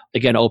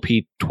 Again,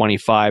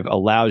 OP25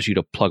 allows you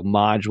to plug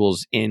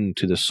modules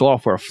into the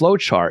software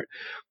flowchart,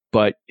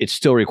 but it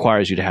still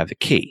requires you to have the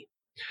key.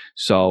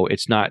 So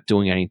it's not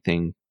doing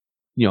anything,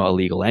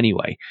 illegal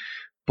anyway.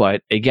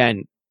 But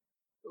again,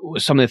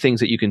 some of the things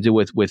that you can do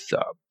with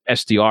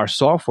SDR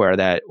software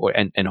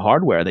and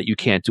hardware that you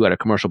can't do at a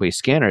commercial-based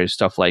scanner is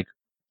stuff like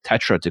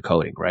tetra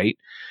decoding, right?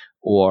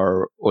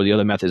 Or the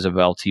other methods of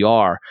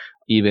LTR.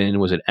 Even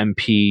was it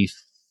MP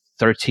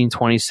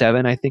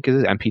 1327? I think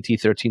is it MPT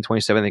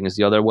 1327. I think is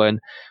the other one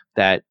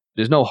that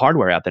there's no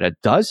hardware out there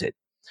that does it,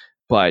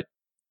 but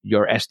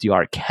your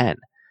SDR can.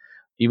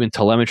 Even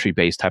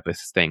telemetry-based type of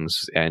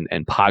things and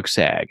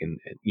POGSAG and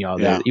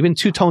even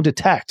two-tone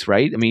detect,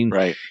 right? I mean,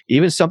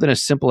 even something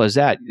as simple as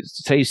that.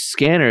 Today's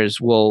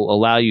scanners will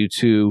allow you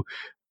to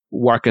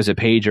work as a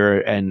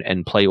pager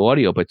and play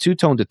audio, but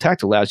two-tone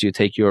detect allows you to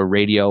take your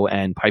radio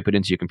and pipe it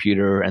into your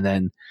computer and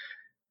then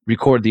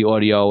record the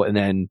audio, and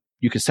then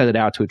you can send it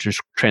out to a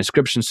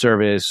transcription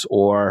service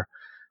or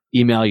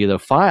email you the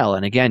file.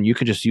 And again, you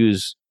can just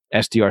use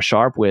SDR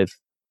Sharp with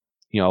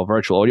a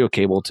virtual audio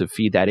cable to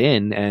feed that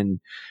in, and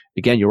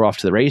again, you're off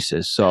to the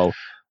races. So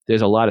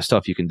there's a lot of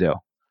stuff you can do.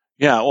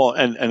 Yeah, well,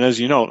 and as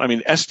you know, I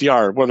mean,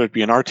 SDR, whether it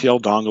be an RTL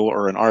dongle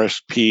or an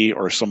RSP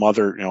or some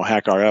other,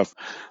 hack RF,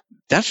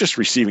 that's just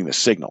receiving the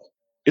signal.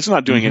 It's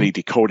not doing any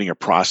decoding or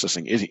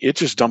processing. It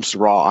just dumps the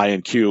raw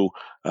INQ,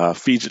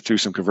 feeds it through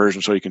some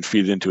conversion so you can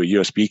feed it into a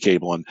USB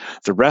cable, and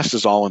the rest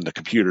is all in the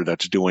computer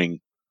that's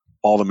doing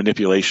all the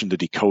manipulation, the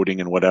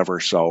decoding, and whatever.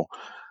 So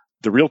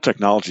the real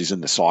technology is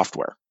in the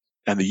software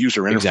and the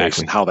user interface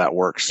and how that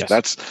works.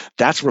 Yes.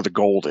 That's where the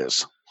gold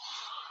is.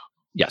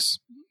 Yes.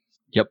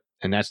 Yep.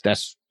 And that's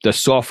the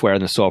software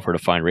and the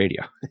software-defined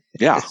radio.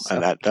 Yeah, so.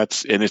 And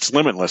and it's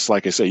limitless.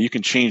 Like I say, you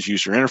can change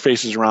user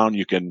interfaces around.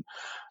 You can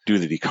do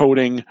the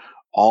decoding,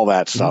 all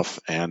that stuff,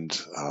 and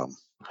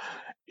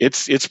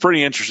it's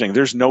pretty interesting.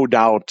 There's no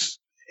doubt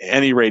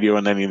any radio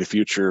in any of the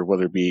future,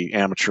 whether it be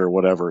amateur or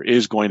whatever,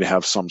 is going to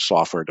have some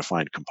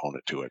software-defined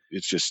component to it.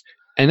 It's just.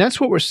 And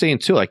that's what we're seeing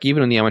too. Like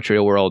even in the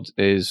amateur world,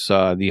 is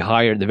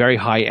the very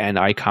high-end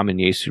ICOM and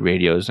Yaesu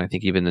radios. And I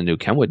think even the new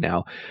Kenwood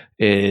now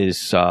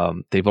is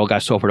they've all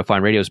got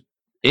software-defined radios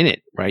in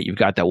it, right? You've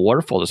got that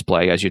waterfall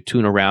display as you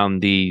tune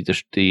around the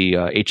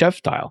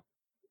HF dial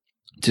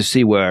to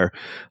see where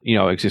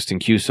existing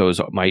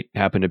QSOs might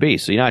happen to be.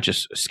 So you're not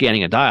just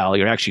scanning a dial;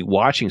 you're actually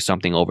watching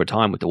something over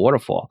time with the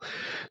waterfall.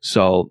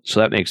 So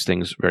that makes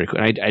things very cool.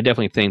 And I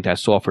definitely think that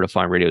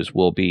software-defined radios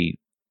will be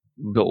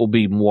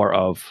more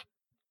of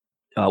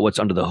what's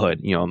under the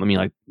hood. I mean,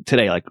 like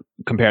today, like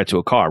compared to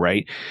a car,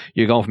 right?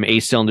 You're going from 8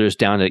 cylinders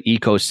down to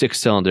Eco 6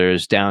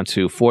 cylinders down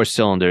to 4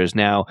 cylinders,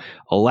 now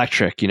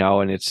electric,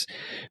 and it's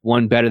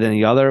one better than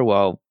the other.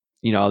 Well,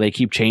 they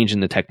keep changing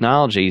the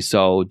technology.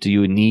 So do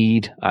you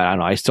need, I don't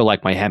know, I still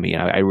like my Hemi.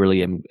 I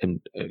really am going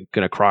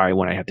to cry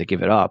when I have to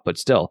give it up, but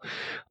still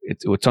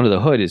what's under the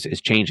hood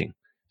is changing.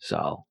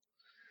 So.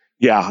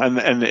 Yeah,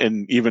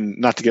 and even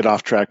not to get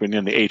off track, but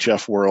in the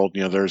HF world,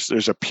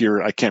 there's a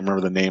pure, I can't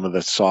remember the name of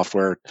the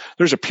software.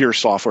 There's a pure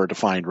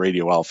software-defined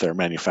radio out there,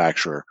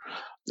 manufacturer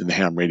in the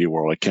ham radio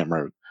world. I can't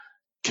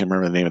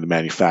remember the name of the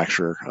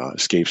manufacturer,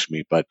 escapes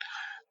me, but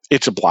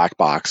it's a black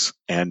box,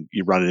 and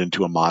you run it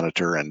into a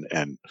monitor,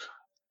 and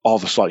all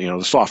the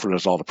software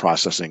does all the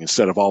processing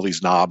instead of all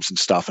these knobs and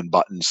stuff and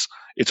buttons.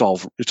 It's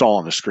all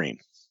on the screen.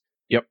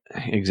 Yep,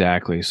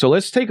 exactly. So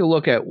let's take a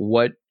look at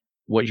what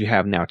you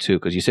have now too,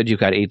 because you said you've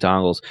got 8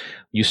 dongles.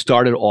 You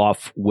started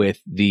off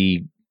with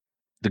the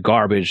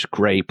garbage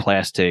gray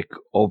plastic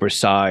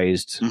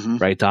oversized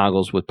right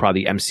dongles with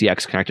probably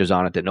MCX connectors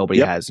on it that nobody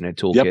has in their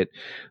toolkit,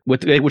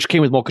 which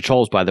came with more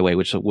controls, by the way,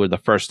 which were the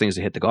first things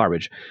to hit the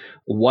garbage.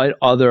 What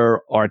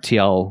other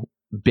RTL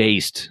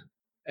based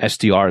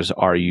SDRs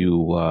are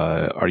you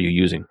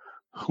using?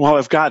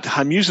 Well,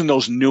 I'm using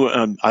those new.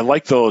 I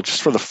like those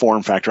just for the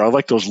form factor. I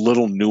like those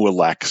little new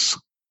Alex.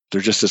 They're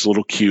just this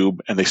little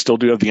cube, and they still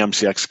do have the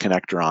MCX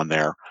connector on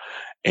there.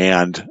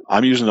 And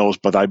I'm using those,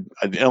 but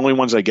the only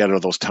ones I get are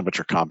those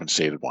temperature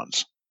compensated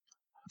ones,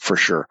 for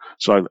sure.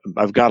 So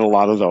I've got a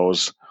lot of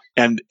those.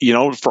 And,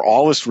 for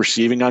all this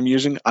receiving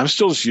I'm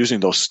still just using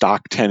those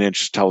stock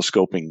 10-inch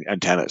telescoping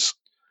antennas.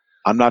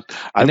 And that's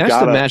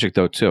the magic,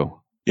 though,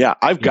 too. Yeah,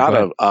 I've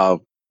got a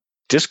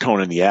disc cone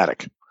in the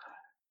attic.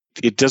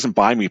 it doesn't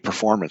buy me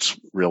performance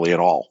really at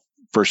all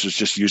versus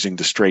just using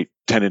the straight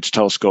 10-inch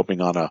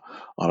telescoping on a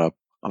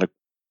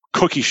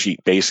cookie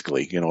sheet,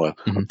 basically, a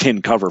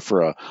tin cover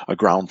for a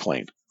ground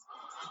plane.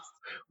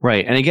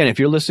 Right. And again, if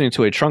you're listening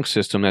to a trunk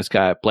system that's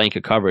got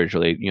blanket coverage, or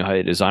they, how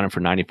they design it for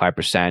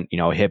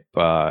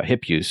 95%,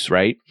 hip use,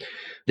 right?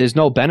 There's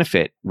no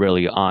benefit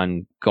really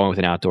on going with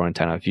an outdoor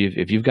antenna.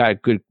 If you've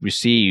got good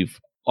receive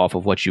off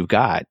of what you've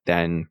got,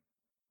 then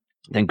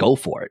go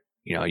for it.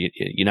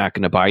 You're not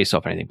going to buy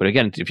yourself anything. But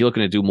again, if you're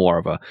looking to do more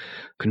of a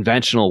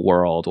conventional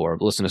world or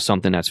listen to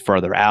something that's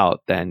further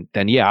out, then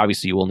yeah,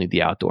 obviously you will need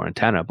the outdoor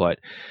antenna. But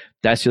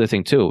that's the other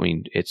thing too. I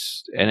mean,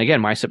 and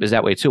again, my setup is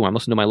that way too. When I'm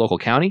listening to my local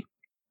county,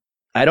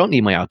 I don't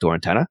need my outdoor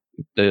antenna.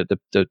 The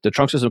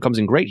trunk system comes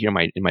in great here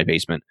in my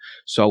basement.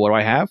 So what do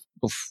I have?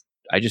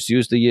 I just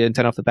use the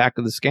antenna off the back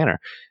of the scanner,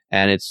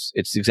 and it's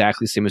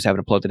exactly the same as having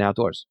it plugged in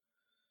outdoors.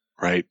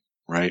 Right.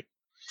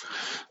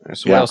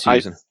 So what else are you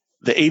using?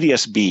 The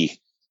ADS-B.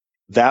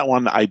 That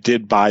one, I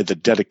did buy the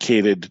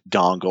dedicated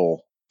dongle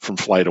from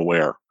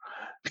FlightAware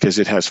because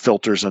it has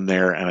filters in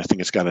there, and I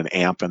think it's got an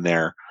amp in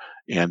there.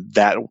 And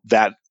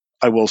that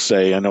I will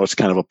say, I know it's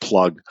kind of a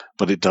plug,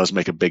 but it does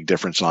make a big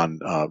difference on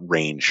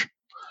range.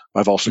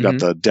 I've also got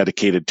the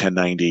dedicated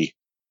 1090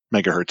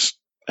 megahertz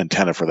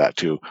antenna for that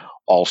too.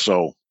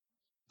 Also,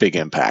 big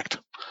impact.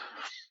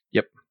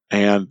 Yep.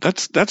 And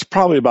that's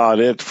probably about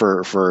it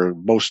for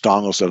most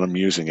dongles that I'm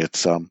using.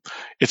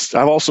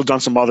 I've also done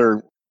some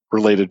other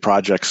related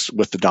projects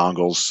with the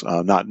dongles,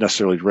 not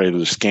necessarily related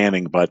to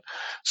scanning, but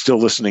still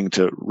listening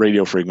to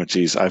radio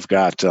frequencies. I've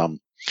got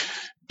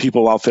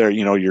people out there,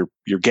 your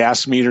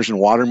gas meters and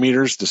water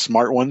meters, the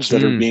smart ones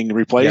that are being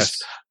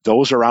replaced. Yes.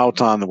 Those are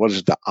out on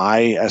the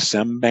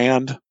ISM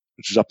band,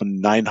 which is up in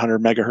 900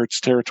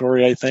 megahertz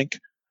territory, I think.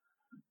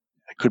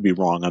 I could be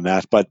wrong on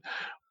that, but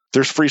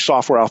there's free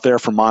software out there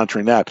for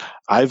monitoring that.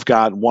 I've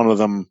got one of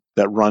them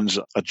that runs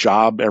a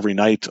job every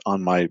night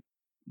on my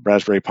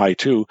Raspberry Pi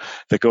 2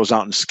 that goes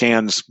out and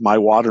scans my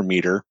water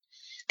meter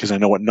because I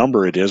know what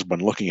number it is when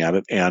looking at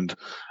it, and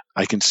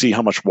I can see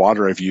how much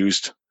water I've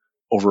used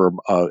over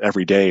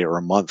every day or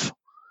a month.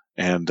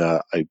 And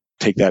I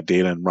take that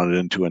data and run it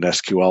into an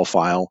SQL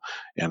file,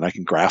 and I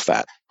can graph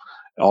that.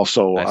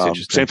 Also,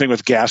 same thing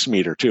with gas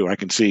meter too. I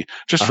can see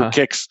just for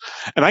kicks,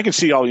 and I can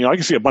see I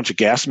can see a bunch of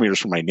gas meters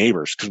from my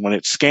neighbors because when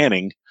it's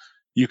scanning,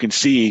 you can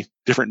see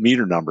different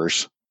meter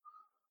numbers.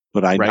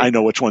 But I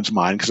know which one's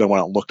mine because I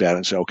went out and looked at it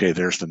and said, okay,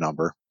 there's the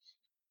number.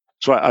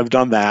 So I've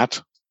done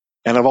that,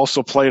 and I've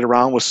also played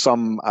around with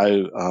some.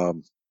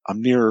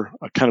 I'm near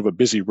a kind of a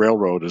busy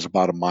railroad, is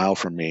about a mile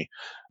from me.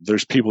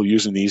 There's people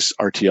using these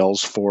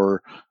RTLs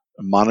for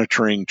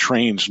monitoring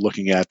trains,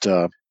 looking at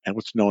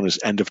what's known as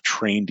end of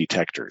train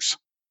detectors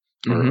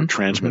or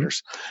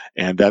transmitters.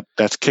 And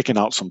that's kicking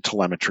out some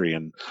telemetry.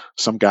 And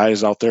some guy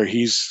is out there,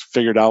 he's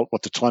figured out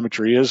what the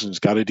telemetry is and has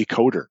got a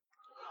decoder.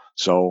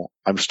 So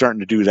I'm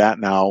starting to do that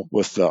now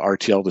with the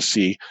RTL to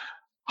see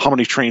how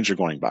many trains are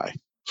going by.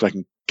 So I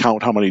can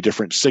count how many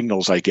different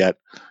signals I get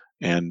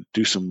and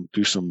do some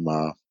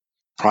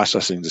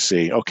processing to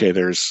see, okay,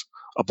 there's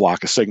a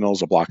block of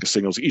signals.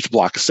 Each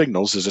block of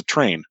signals is a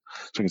train.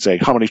 So I can say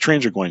how many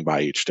trains are going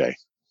by each day.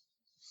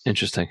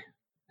 Interesting.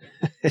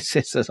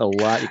 It's a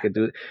lot you could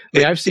do. I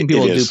mean, I've seen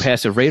people do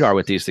passive radar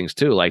with these things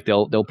too. Like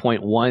they'll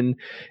point one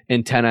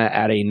antenna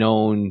at a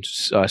known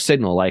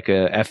signal, like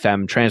a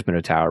FM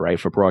transmitter tower, right,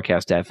 for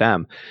broadcast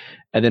FM,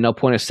 and then they'll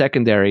point a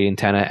secondary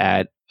antenna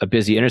at a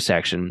busy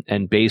intersection,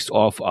 and based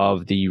off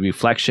of the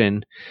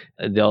reflection,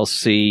 they'll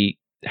see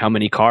how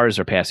many cars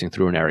are passing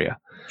through an area.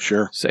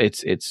 Sure. So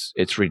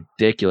it's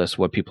ridiculous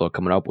what people are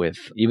coming up with,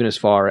 even as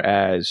far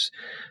as.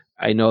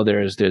 I know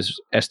there's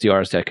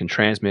SDRs that can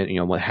transmit,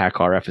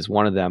 HackRF is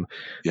one of them.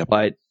 Yep.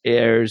 But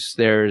there's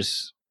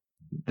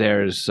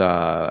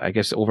I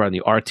guess over on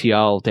the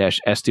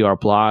RTL-SDR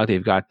blog,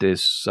 they've got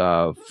this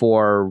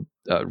for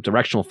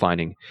directional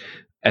finding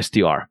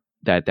SDR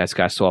that's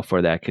got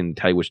software that can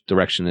tell you which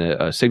direction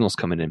a signal's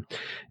coming in.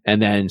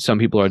 And then some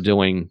people are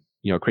doing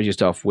crazy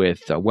stuff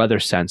with weather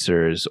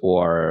sensors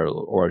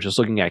or just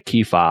looking at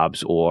key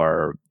fobs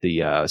or the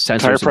sensors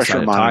tire pressure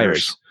inside the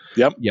monitors. tires.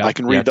 Yep. I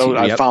can read those.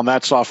 I found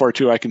that software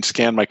too. I can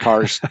scan my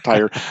car's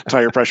tire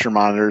pressure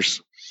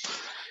monitors.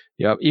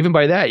 Yep. Even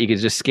by that, you can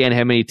just scan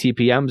how many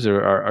TPMs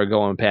are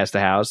going past the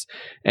house,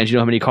 and you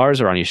know how many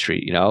cars are on your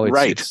street.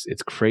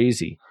 It's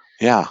crazy.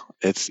 Yeah,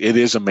 it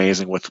is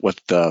amazing with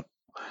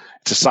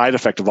it's a side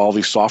effect of all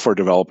these software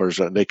developers.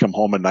 They come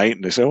home at night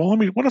and they say, well,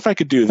 what if I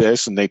could do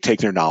this? And they take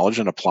their knowledge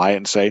and apply it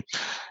and say,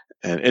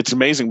 and it's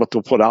amazing what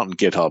they'll put out in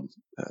GitHub.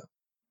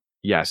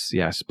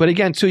 Yes. But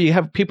again, too, you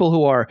have people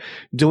who are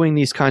doing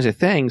these kinds of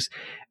things,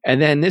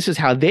 and then this is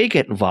how they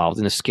get involved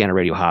in the scanner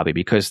radio hobby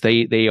because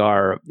they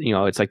are,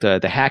 it's like the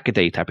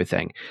Hackaday type of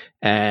thing.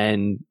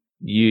 And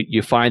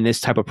you find this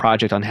type of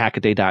project on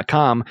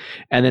hackaday.com,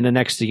 and then the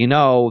next thing you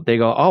know, they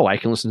go, oh, I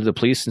can listen to the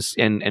police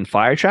and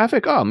fire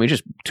traffic. Oh, let me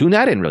just tune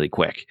that in really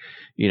quick.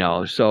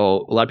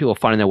 So a lot of people are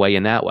finding their way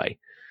in that way.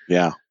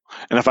 Yeah.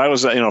 And if I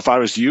was, if I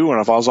was you,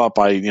 and if I was out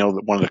by,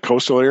 one of the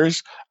coastal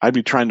areas, I'd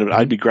be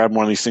grabbing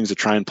one of these things to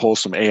try and pull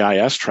some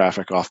AIS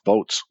traffic off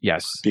boats.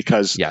 Yes.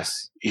 Because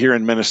here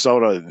in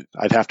Minnesota,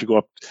 I'd have to go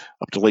up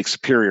to Lake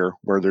Superior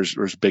where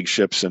there's big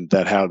ships and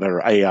that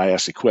are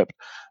AIS equipped.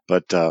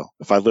 But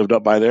if I lived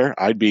up by there,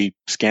 I'd be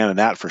scanning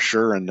that for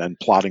sure and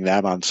plotting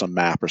that on some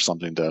map or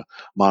something to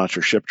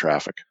monitor ship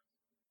traffic.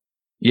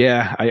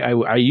 Yeah,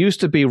 I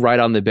used to be right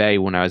on the bay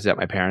when I was at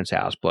my parents'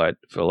 house, but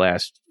for the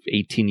last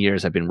 18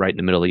 years, I've been right in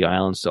the middle of the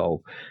island,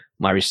 so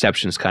my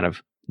reception's kind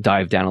of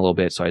dived down a little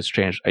bit. So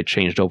I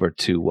changed over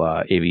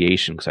to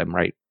aviation because I'm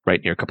right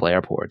near a couple of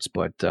airports.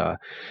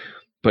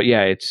 But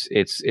yeah,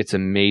 it's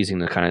amazing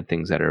the kind of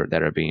things that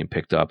are being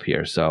picked up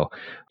here. So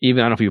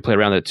even I don't know if you play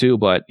around with it too,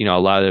 but a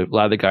lot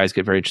of the guys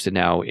get very interested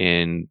now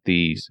in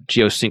these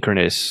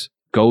geosynchronous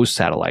GOES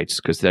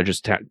satellites because they're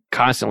just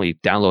constantly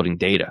downloading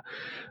data,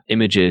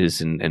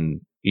 images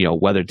and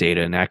weather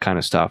data and that kind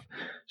of stuff.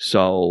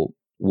 So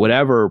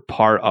whatever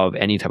part of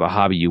any type of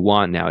hobby you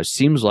want now, it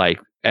seems like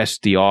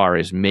SDR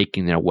is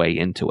making their way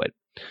into it.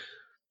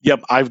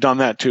 Yep, I've done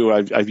that too.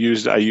 I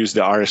used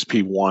the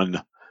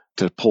RSP-1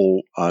 to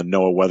pull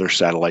NOAA weather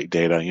satellite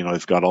data.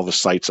 They've got all the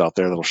sites out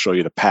there that'll show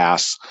you the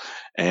pass,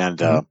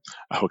 and I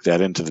hook that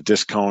into the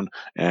disc cone.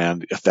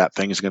 And if that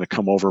thing is going to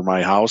come over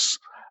my house,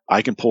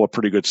 I can pull a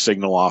pretty good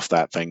signal off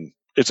that thing.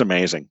 It's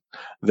amazing.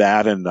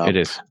 That and it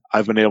is.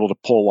 I've been able to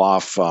pull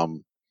off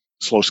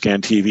slow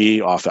scan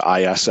TV off the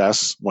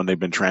ISS when they've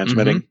been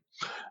transmitting.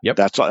 Mm-hmm. Yep,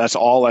 that's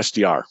all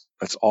SDR.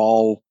 That's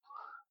all.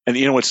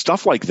 And with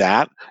stuff like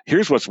that,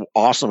 here's what's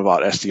awesome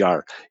about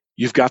SDR.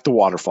 You've got the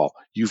waterfall.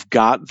 You've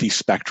got the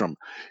spectrum.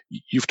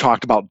 You've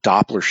talked about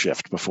Doppler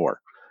shift before.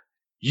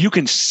 You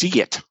can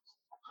see it.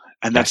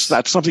 And that's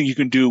something you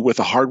can do with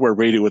a hardware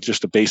radio with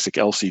just a basic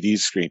LCD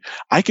screen.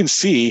 I can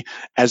see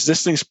as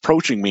this thing's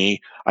approaching me,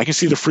 I can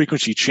see the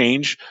frequency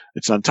change.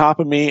 It's on top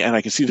of me, and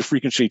I can see the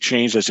frequency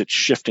change as it's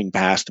shifting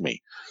past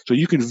me. So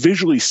you can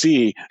visually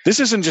see this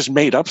isn't just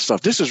made up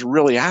stuff. This is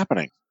really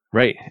happening.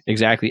 Right,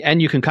 exactly.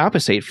 And you can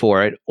compensate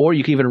for it, or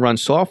you can even run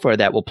software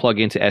that will plug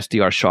into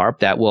SDR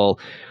Sharp that will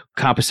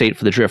compensate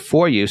for the drift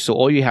for you. So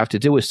all you have to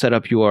do is set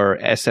up your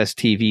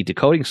SSTV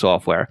decoding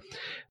software,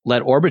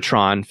 let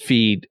Orbitron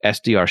feed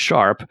SDR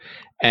Sharp,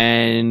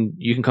 and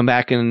you can come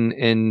back and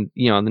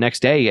the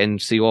next day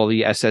and see all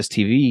the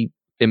SSTV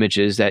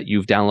images that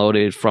you've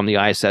downloaded from the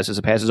ISS as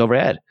it passes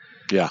overhead.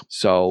 Yeah.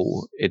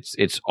 So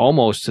it's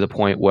almost to the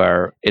point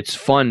where it's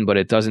fun, but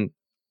it doesn't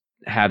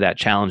have that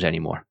challenge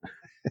anymore.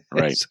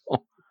 Right.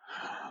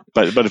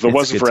 But if it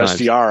wasn't for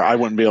SDR, I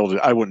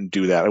wouldn't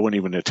do that. I wouldn't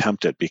even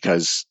attempt it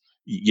because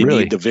you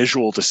need the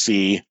visual to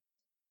see,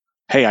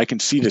 hey, I can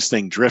see this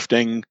thing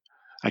drifting.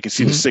 I can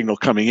see the signal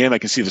coming in. I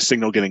can see the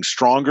signal getting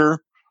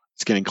stronger.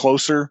 It's getting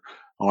closer.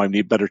 Oh, I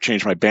need better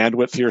change my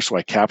bandwidth here so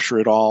I capture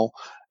it all.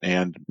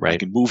 And I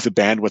can move the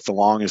bandwidth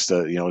along as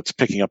it's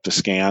picking up the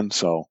scan.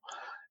 So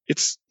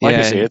it's like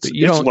I say, it's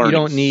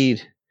learning.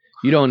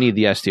 You don't need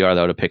the SDR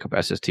though to pick up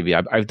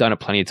SSTV. I've done it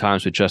plenty of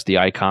times with just the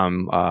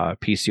ICOM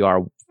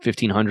PCR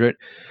 1500.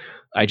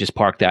 I just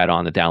park that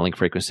on the downlink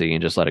frequency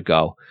and just let it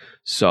go.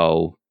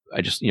 So I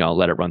just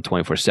let it run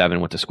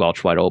 24/7 with the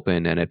squelch wide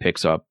open, and it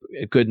picks up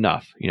good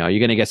enough. You're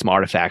going to get some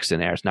artifacts in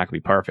there. It's not going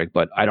to be perfect,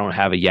 but I don't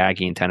have a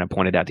Yagi antenna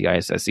pointed at the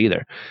ISS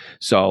either,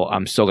 so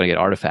I'm still going to get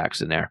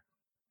artifacts in there.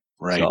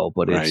 Right. So,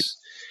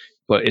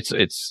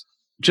 it's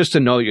just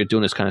to know you're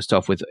doing this kind of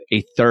stuff with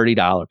a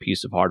 $30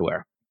 piece of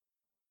hardware,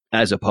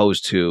 as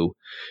opposed to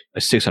a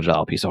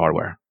 $600 piece of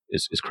hardware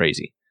is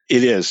crazy.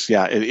 It is.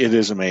 Yeah, it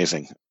is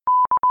amazing.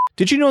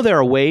 Did you know there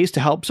are ways to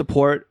help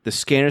support the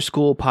Scanner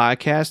School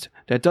podcast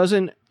that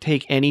doesn't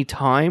take any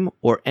time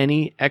or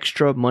any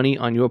extra money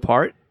on your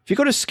part? If you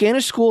go to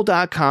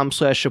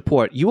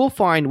scannerschool.com/support, you will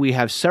find we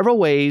have several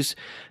ways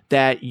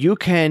that you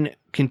can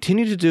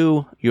continue to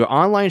do your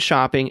online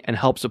shopping and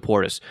help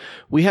support us.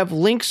 We have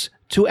links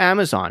to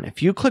Amazon.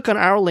 If you click on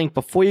our link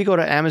before you go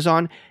to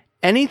Amazon,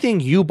 anything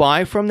you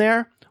buy from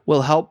there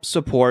will help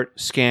support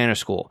Scanner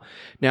School.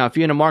 Now, if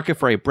you're in the market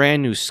for a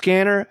brand new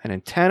scanner, an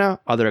antenna,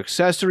 other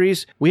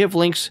accessories, we have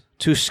links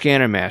to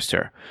Scanner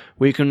Master,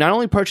 where you can not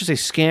only purchase a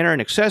scanner and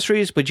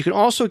accessories, but you can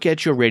also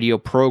get your radio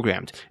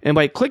programmed. And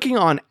by clicking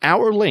on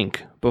our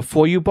link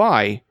before you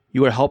buy,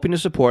 you are helping to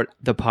support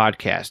the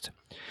podcast.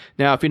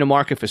 Now, if you're in the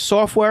market for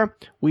software,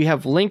 we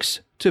have links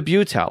to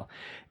Butel.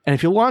 And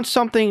if you want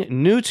something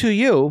new to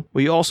you,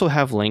 we also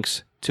have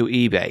links to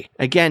eBay.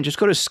 Again, just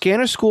go to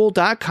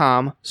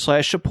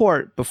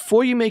scannerschool.com/support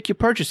before you make your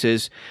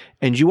purchases,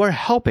 and you are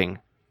helping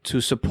to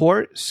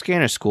support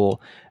Scanner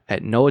School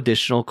at no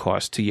additional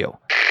cost to you.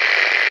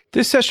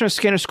 This session of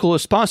Scanner School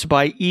is sponsored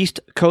by East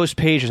Coast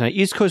Pagers. Now,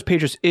 East Coast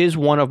Pagers is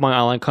one of my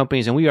online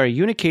companies, and we are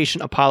Unication,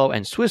 Apollo,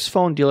 and Swiss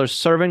phone dealers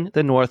serving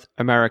the North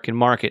American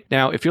market.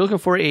 Now, if you're looking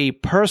for a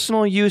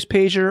personal use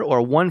pager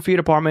or one for your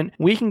department,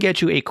 we can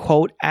get you a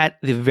quote at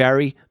the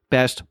very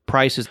best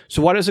prices.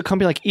 So why does a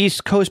company like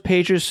East Coast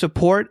Pagers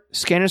support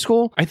Scanner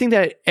School? I think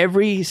that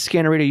every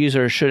scanner radio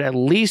user should at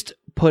least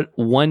put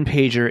one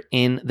pager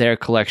in their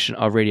collection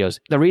of radios.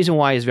 The reason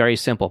why is very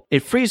simple.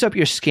 It frees up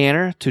your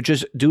scanner to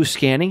just do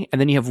scanning, and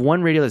then you have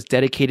one radio that's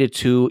dedicated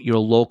to your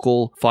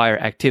local fire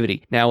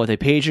activity. Now, with a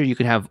pager, you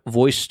can have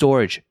voice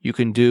storage. You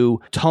can do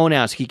tone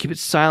outs. You can keep it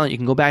silent. You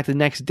can go back the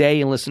next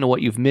day and listen to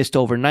what you've missed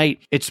overnight.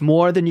 It's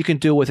more than you can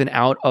do with an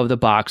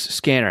out-of-the-box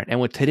scanner. And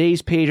with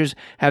today's pagers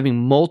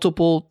having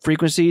multiple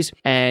frequencies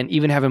and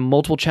even having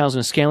multiple channels in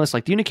a scan list,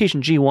 like the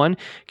Unication G1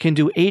 can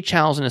do 8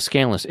 channels in a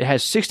scan list. It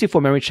has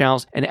 64 memory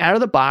channels, and out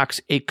of the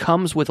box, it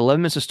comes with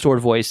 11 minutes of stored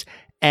voice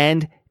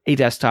and a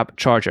desktop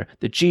charger.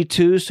 The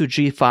G2s to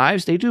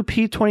G5s, they do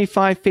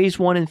P25 Phase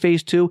 1 and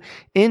Phase 2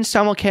 in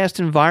simulcast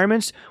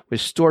environments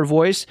with stored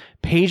voice,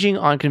 paging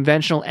on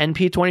conventional and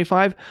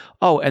P25.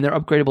 Oh, and they're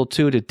upgradable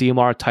too to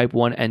DMR Type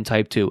 1 and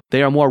Type 2.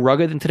 They are more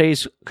rugged than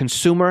today's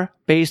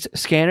consumer-based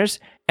scanners.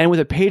 And with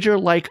a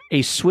pager like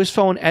a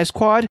Swissphone S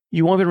Quad,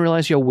 you won't even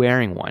realize you're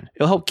wearing one.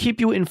 It'll help keep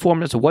you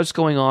informed as to what's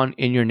going on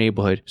in your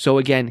neighborhood. So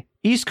again,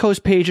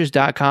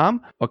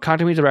 eastcoastpagers.com or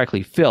contact me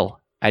directly,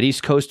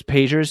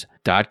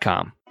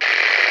 phil@eastcoastpagers.com.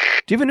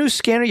 Do you have a new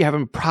scanner? You're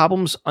having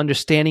problems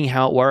understanding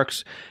how it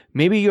works?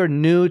 Maybe you're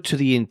new to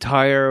the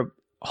entire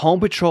Home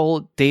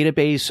Patrol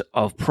database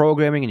of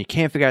programming and you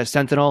can't figure out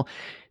Sentinel.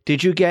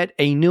 Did you get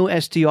a new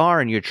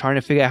SDR and you're trying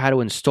to figure out how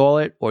to install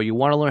it? Or you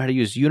want to learn how to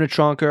use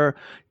Unitrunker,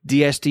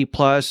 DSD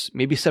Plus,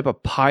 maybe set up a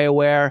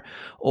PieAware,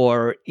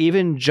 or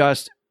even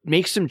just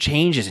make some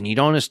changes and you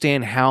don't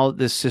understand how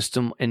the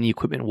system and the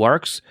equipment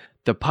works?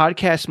 The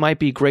podcast might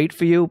be great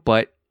for you,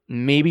 but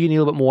maybe you need a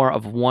little bit more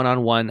of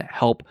one-on-one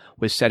help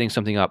with setting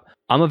something up.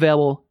 I'm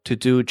available to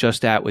do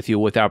just that with you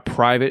with our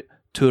private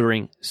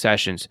tutoring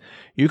sessions.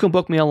 You can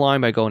book me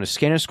online by going to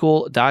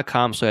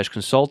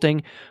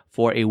scannerschool.com/consulting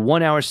for a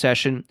 1-hour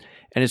session.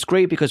 And it's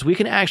great because we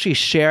can actually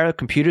share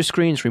computer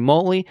screens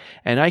remotely,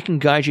 and I can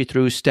guide you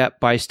through step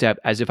by step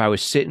as if I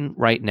was sitting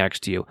right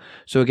next to you.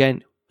 So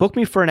again, book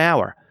me for an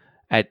hour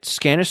at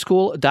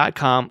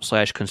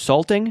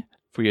scannerschool.com/consulting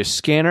for your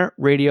scanner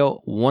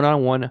radio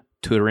one-on-one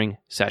tutoring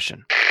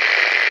session.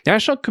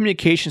 National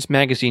Communications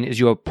Magazine is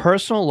your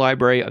personal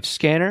library of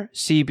scanner,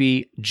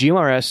 CB,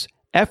 GMRS,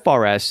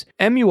 FRS,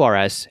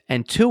 MURS,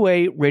 and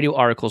two-way radio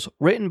articles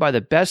written by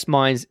the best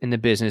minds in the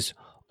business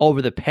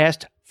over the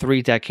past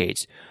 3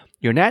 decades.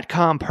 Your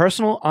NatCom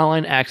personal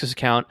online access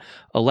account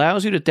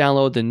allows you to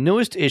download the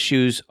newest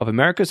issues of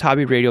America's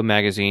Hobby Radio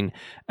magazine,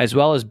 as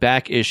well as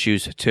back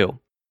issues too.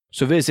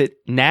 So visit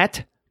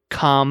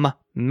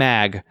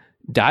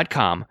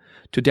natcommag.com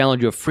to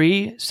download your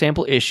free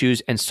sample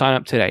issues and sign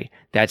up today.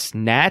 That's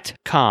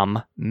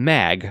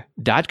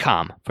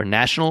natcommag.com for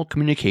National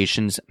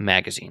Communications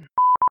Magazine.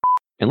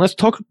 And let's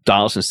talk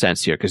dollars and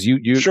cents here, because you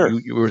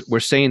were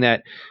saying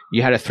that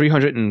you had a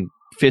 $350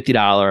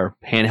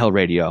 handheld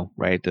radio,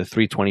 right? The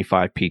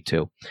 325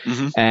 P2.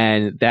 Mm-hmm.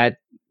 And that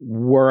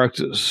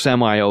worked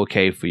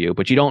semi-okay for you,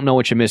 but you don't know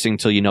what you're missing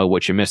until you know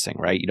what you're missing,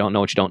 right? You don't know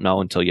what you don't know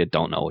until you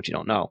don't know what you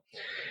don't know.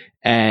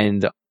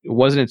 And it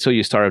wasn't until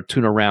you started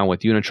tuning around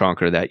with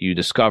Unitrunker that you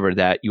discovered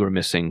that you were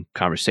missing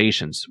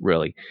conversations,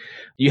 really.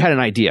 You had an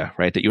idea,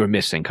 right, that you were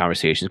missing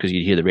conversations because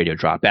you'd hear the radio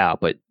drop out,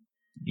 but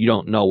you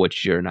don't know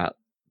what you're not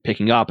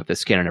picking up if the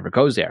scanner never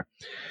goes there.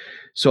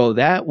 So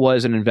that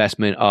was an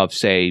investment of,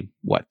 say,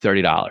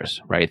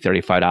 $30, right?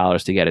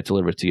 $35 to get it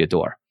delivered to your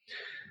door.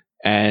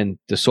 And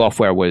the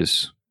software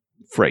was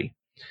free.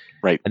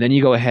 Right. And then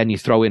you go ahead and you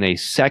throw in a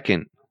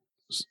second,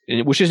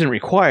 which isn't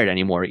required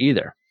anymore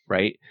either,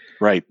 right?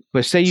 Right.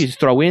 But say you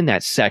throw in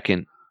that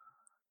second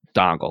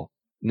dongle.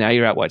 Now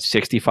you're at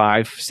 $65,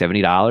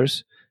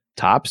 $70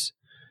 tops.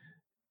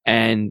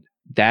 And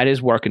that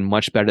is working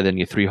much better than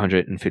your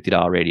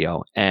 $350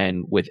 radio.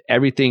 And with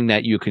everything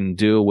that you can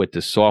do with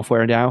the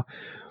software now,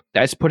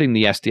 that's putting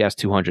the SDS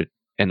 200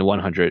 and the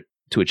 100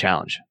 to a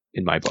challenge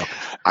in my book.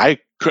 I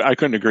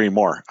couldn't agree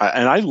more.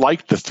 And I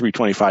liked the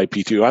 325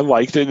 P2. I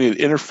liked it. The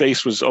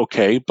interface was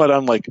okay, but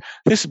I'm like,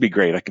 this would be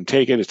great. I can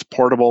take it. It's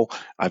portable.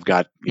 I've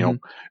got,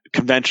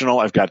 conventional.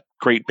 I've got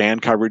great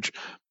band coverage.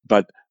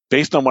 But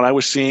based on what I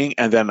was seeing,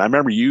 and then I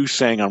remember you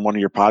saying on one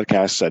of your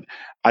podcasts that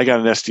I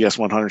got an SDS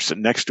 100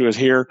 sitting next to it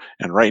here,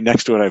 and right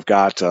next to it I've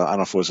got, I don't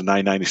know if it was a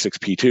 996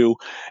 P2,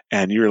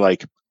 and you're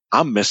like,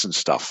 I'm missing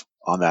stuff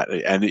on that.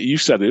 And you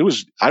said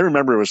I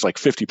remember it was like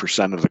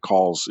 50% of the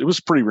calls. It was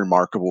pretty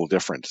remarkable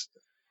difference.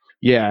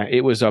 Yeah,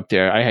 it was up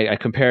there. I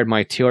compared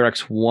my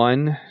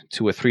TRX-1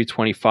 to a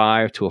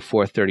 325 to a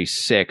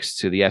 436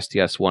 to the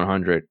SDS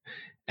 100.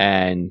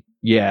 And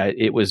yeah,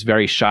 it was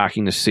very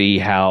shocking to see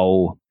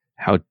how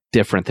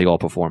different they all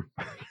perform.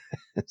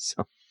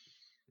 So,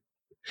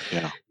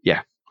 yeah.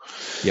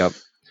 Yep.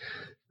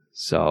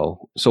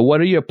 So what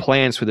are your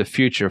plans for the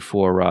future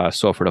for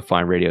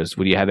software-defined radios?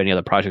 Would you have any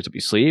other projects up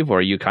your sleeve, or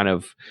are you kind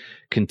of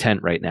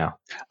content right now?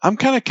 I'm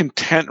kind of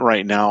content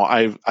right now.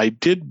 I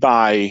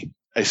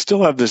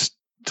still have this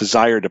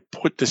desire to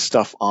put this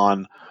stuff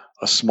on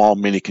a small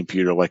mini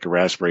computer like a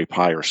Raspberry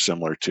Pi or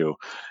similar to.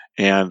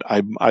 And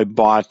I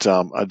bought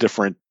a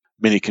different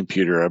mini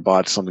computer. I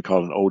bought something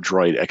called an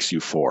Odroid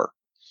XU4.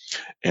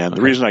 And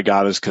the reason I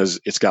got it is because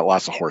it's got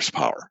lots of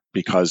horsepower.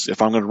 Because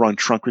if I'm going to run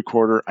Trunk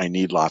Recorder, I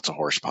need lots of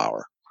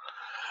horsepower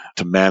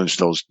to manage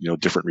those,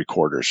 different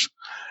recorders.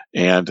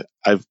 And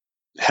I've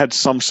had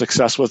some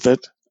success with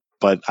it,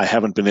 but I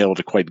haven't been able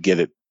to quite get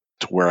it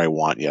to where I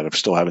want yet. I'm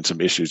still having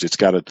some issues.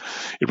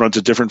 It runs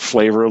a different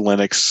flavor of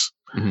Linux.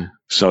 Mm-hmm.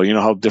 So you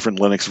know how different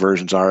Linux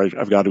versions are.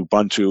 I've got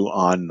Ubuntu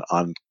on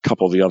a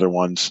couple of the other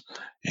ones,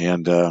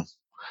 and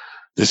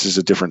this is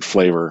a different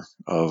flavor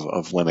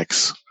of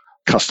Linux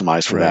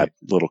customized for that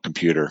little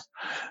computer.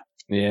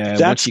 Yeah,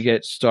 once you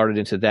get started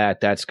into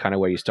that, that's kind of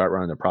where you start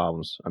running the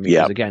problems. I mean,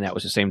 'cause again, that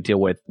was the same deal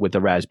with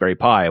the Raspberry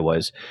Pi.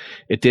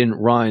 It didn't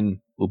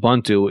run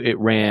Ubuntu; it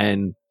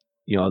ran,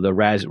 the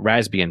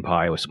Raspbian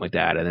Pi or something like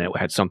that, and then it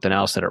had something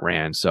else that it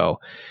ran. So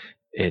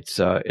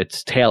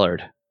it's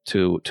tailored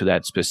to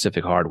that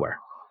specific hardware.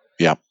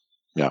 Yeah.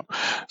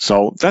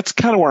 So that's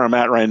kind of where I'm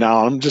at right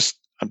now. I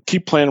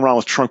keep playing around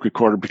with Trunk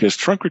Recorder because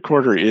Trunk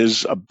Recorder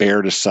is a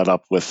bear to set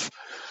up with.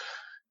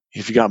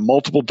 If you got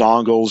multiple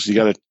dongles, you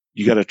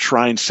got to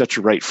try and set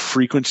your right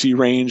frequency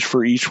range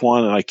for each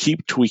one. And I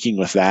keep tweaking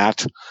with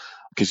that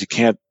because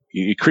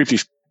you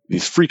create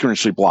these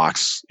frequency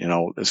blocks,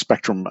 the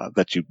spectrum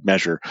that you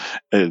measure,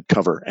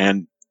 cover,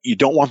 and you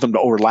don't want them to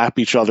overlap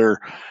each other.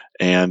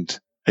 And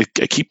I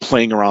keep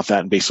playing around with that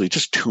and basically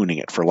just tuning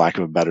it, for lack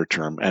of a better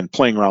term, and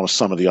playing around with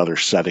some of the other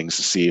settings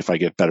to see if I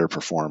get better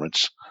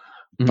performance.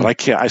 Mm-hmm.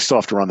 But I still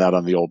have to run that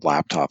on the old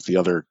laptop. The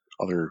other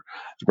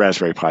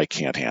Raspberry Pi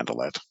can't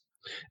handle it.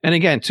 And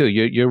again, too,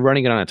 you're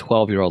running it on a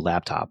 12-year-old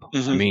laptop.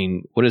 Mm-hmm. I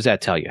mean, what does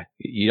that tell you?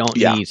 You don't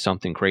need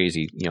something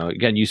crazy.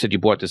 Again, you said you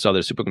bought this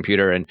other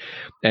supercomputer,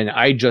 and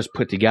I just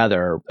put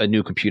together a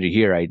new computer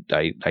here. I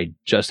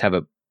just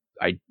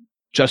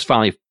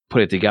finally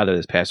put it together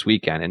this past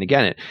weekend. And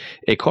again,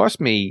 it cost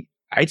me,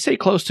 I'd say,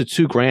 close to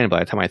 $2,000 by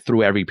the time I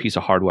threw every piece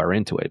of hardware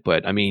into it.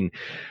 But I mean,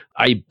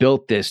 I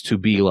built this to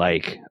be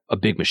like a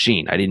big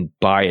machine. I didn't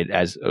buy it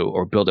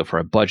or build it for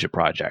a budget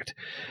project.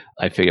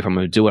 I figure if I'm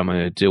going to do it, I'm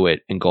going to do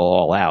it and go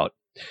all out.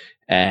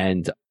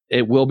 And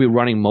it will be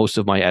running most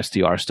of my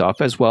SDR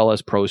stuff, as well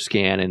as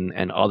ProScan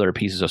and other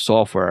pieces of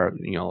software,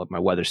 like my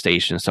weather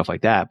station and stuff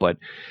like that. But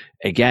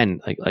again,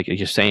 like you're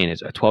just saying,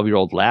 it's a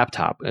 12-year-old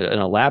laptop, and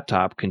a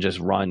laptop can just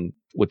run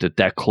with the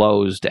deck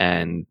closed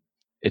and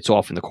it's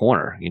off in the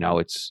corner.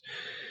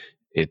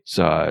 It's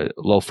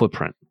low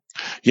footprint.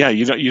 Yeah,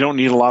 you don't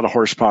need a lot of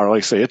horsepower. Like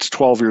I say, it's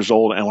 12 years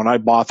old, and when I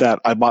bought that,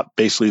 I bought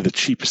basically the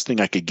cheapest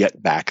thing I could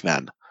get back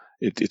then.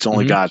 It's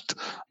only got,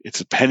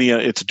 it's a penny,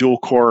 it's dual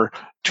core,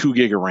 2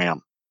 gig of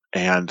RAM,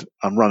 and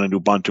I'm running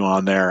Ubuntu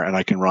on there, and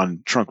I can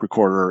run Trunk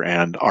Recorder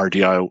and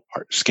RDI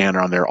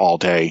scanner on there all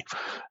day,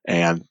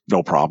 and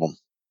no problem.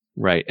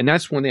 Right, and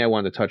that's one thing I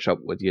wanted to touch up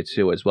with you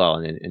too as well.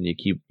 And you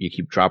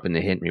keep dropping the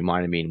hint,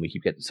 reminding me, and we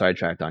keep getting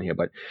sidetracked on here.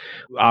 But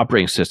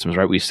operating systems,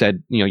 right? We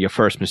said your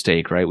first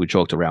mistake, right? We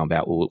joked around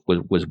about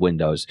was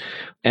Windows,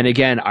 and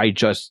again, I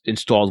just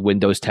installed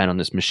Windows 10 on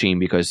this machine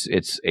because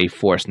it's a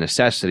forced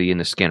necessity in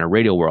the scanner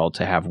radio world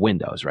to have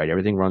Windows, right?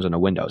 Everything runs on a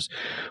Windows,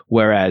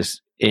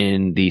 whereas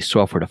in the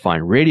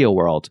software-defined radio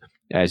world,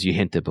 as you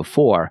hinted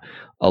before,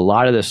 a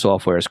lot of the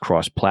software is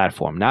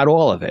cross-platform. Not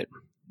all of it,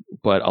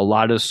 but a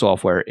lot of the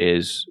software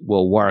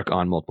will work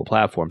on multiple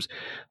platforms.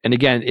 And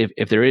again,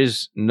 if there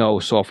is no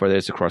software that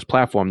is across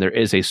platform, there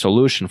is a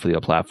solution for the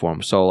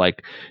platform. So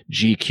like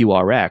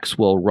GQRX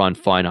will run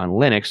fine on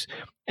Linux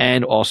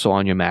and also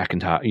on your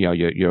Macintosh,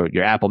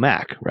 your Apple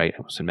Mac, right?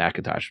 I was in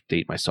Macintosh,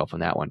 date myself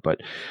on that one. But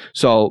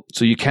so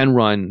you can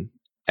run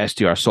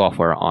SDR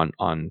software on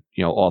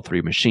all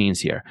three machines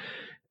here.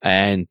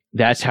 And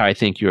that's how I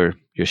think you're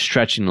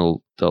stretching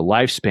the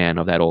lifespan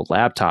of that old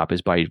laptop,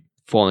 is by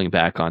falling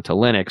back onto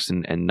Linux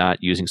and not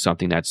using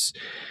something that's,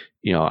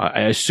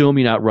 I assume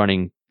you're not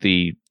running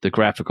the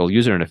graphical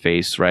user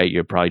interface, right?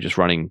 You're probably just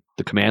running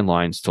the command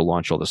lines to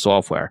launch all the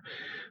software.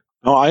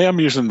 No, I am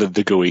using the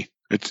GUI.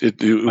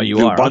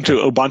 You are? Ubuntu.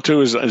 Okay.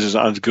 Ubuntu is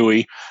on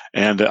GUI,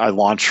 and I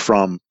launch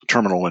from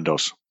terminal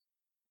windows.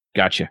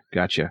 Gotcha.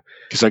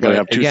 Because I got to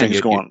have two things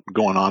going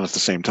on at the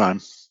same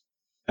time.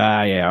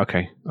 Yeah.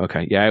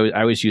 Okay. Yeah,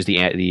 I always use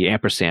the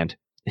ampersand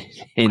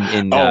in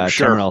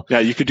sure. terminal. Yeah,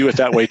 you could do it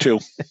that way too.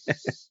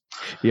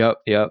 Yep.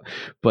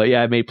 But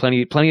yeah, I made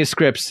plenty of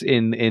scripts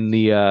in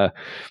the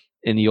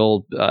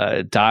old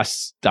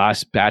DOS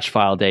batch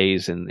file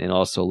days and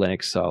also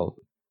Linux. So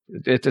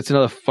it's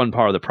another fun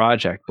part of the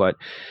project. But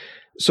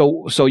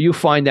so you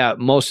find out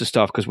most of the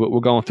stuff because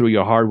we're going through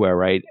your hardware,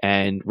 right?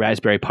 And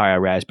Raspberry Pi,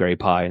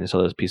 and this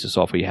other piece of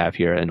software you have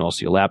here, and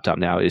also your laptop.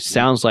 Now it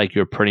sounds like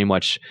you're pretty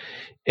much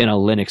in a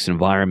Linux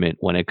environment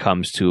when it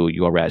comes to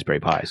your Raspberry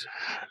Pis.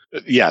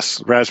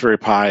 Yes, Raspberry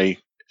Pi,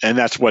 and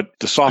that's what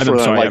the software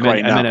right now.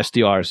 I meant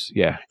SDRs,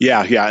 yeah.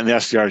 Yeah, and the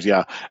SDRs,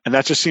 yeah. And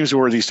that just seems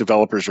where these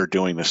developers are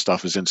doing this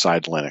stuff is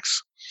inside Linux.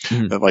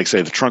 Mm-hmm. Like,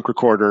 say, the Trunk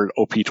Recorder,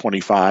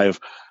 OP25.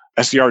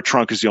 SDR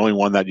Trunk is the only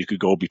one that you could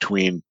go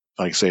between.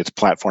 Like, say, it's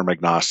platform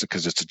agnostic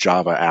because it's a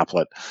Java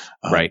applet.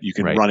 Right. You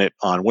can run it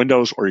on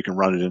Windows or you can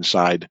run it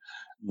inside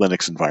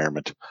Linux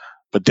environment.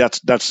 But that's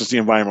just the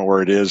environment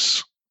where it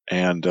is.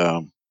 And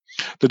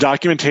The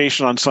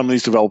documentation on some of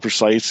these developer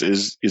sites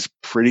is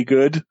pretty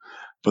good,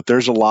 but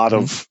there's a lot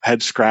of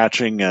head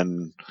scratching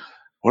and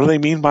what do they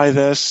mean by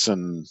this?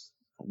 And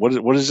what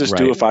does this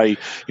do if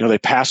they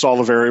pass all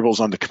the variables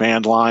on the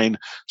command line?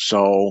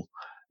 So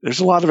there's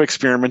a lot of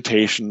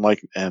experimentation,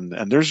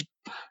 and there's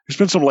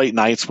been some late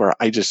nights where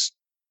I just,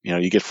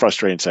 you get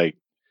frustrated and say,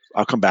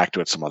 I'll come back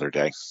to it some other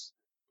day.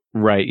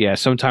 Right. Yeah.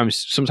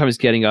 Sometimes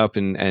getting up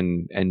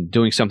and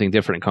doing something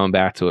different and coming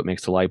back to it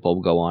makes the light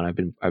bulb go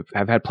on.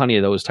 I've had plenty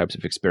of those types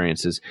of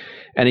experiences.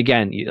 And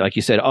again, like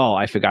you said,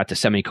 I forgot the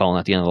semicolon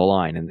at the end of the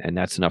line, and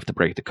that's enough to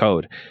break the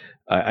code.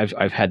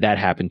 I've had that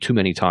happen too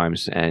many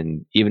times,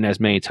 and even as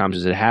many times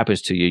as it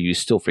happens to you, you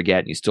still forget,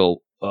 and you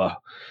still,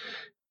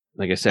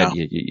 like I said,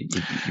 you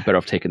better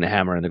off taking the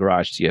hammer in the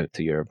garage to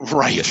your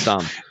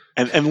thumb.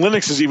 And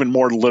Linux is even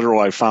more literal,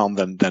 I've found,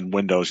 than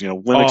Windows.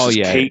 Linux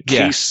is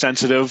case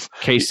sensitive.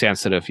 Case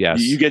sensitive, yes.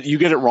 You get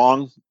it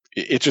wrong,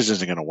 it just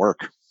isn't going to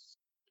work.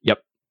 Yep.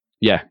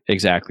 Yeah,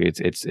 exactly. It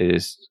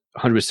is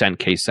 100%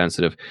 case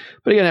sensitive.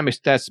 But again,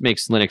 that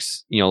makes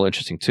Linux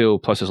interesting too.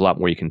 Plus, there's a lot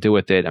more you can do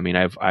with it. I mean,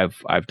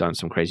 I've done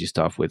some crazy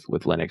stuff with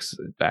Linux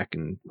back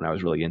when I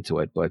was really into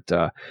it. But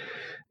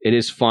it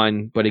is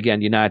fun. But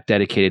again, you're not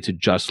dedicated to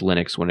just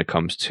Linux when it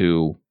comes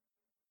to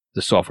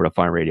the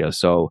software-defined radio.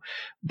 So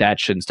that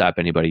shouldn't stop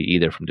anybody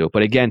either from doing it.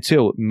 But again,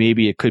 too,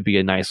 maybe it could be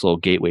a nice little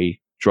gateway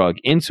drug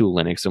into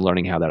Linux and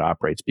learning how that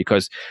operates,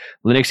 because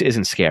Linux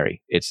isn't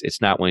scary.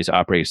 It's not one of these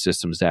operating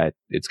systems that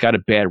it's got a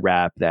bad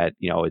rap that,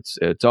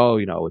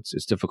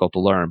 it's difficult to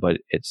learn, but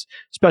it's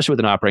especially with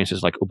an operating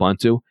system like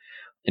Ubuntu,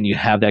 and you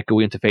have that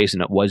GUI interface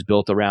and it was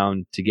built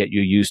around to get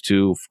you used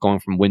to going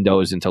from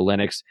Windows into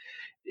Linux.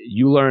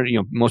 You learn,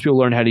 most people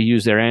learn how to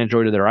use their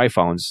Android or their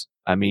iPhones.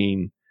 I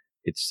mean,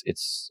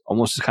 it's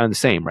almost kind of the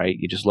same, right?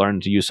 You just learn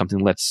to use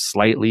something that's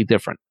slightly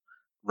different.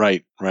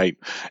 Right.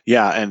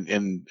 Yeah.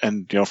 And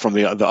from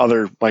the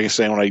other, like I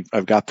say, when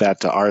I've got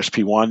that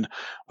RSP1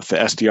 with the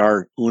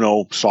SDR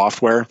Uno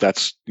software,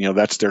 that's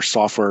their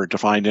software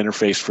defined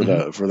interface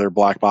for their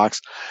black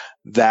box.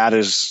 That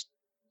is,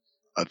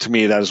 to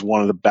me, that is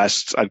one of the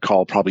best, I'd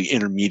call probably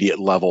intermediate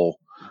level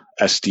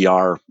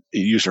SDR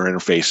user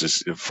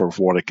interfaces for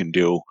what it can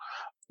do.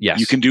 Yes.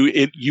 You can do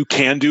it. You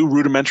can do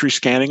rudimentary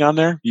scanning on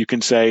there. You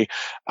can say,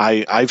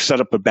 I've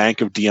set up a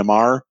bank of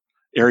DMR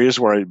areas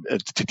where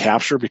to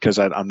capture, because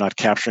I'm not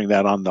capturing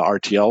that on the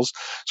RTLs.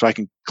 So I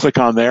can click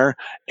on there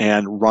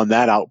and run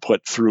that output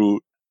through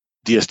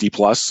DSD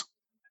Plus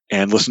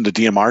and listen to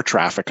DMR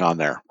traffic on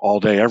there all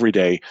day, every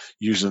day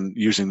using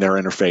their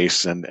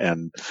interface.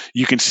 And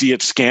you can see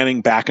it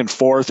scanning back and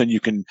forth, and you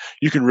can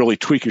really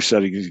tweak your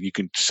settings. You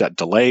can set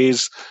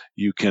delays.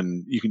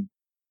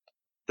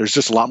 There's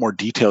just a lot more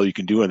detail you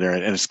can do in there,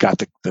 and it's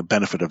got the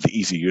benefit of the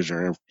easy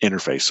user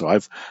interface. So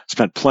I've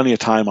spent plenty of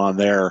time on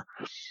there,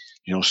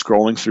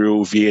 scrolling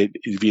through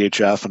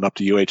VHF and up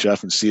to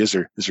UHF and see, is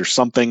there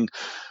something,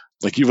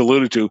 like you've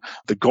alluded to,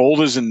 the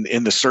gold is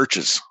in the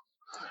searches.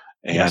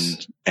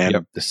 And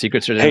the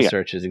secrets are in the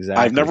searches.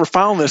 Exactly. I've never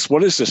found this.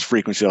 What is this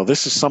frequency? Oh,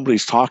 this is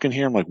somebody's talking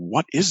here. I'm like,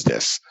 what is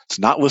this? It's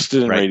not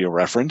listed in radio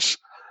reference.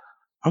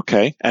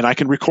 Okay. And I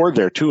can record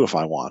there too if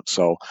I want.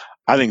 So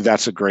I think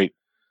that's a great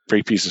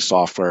piece of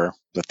software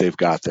that they've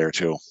got there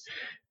too.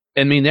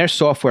 I mean, their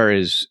software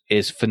is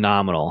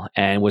phenomenal.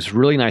 And what's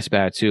really nice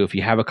about it too, if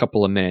you have a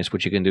couple of minutes,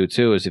 what you can do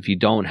too is, if you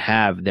don't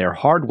have their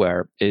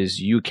hardware, is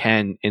you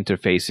can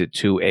interface it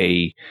to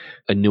a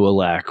New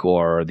Elec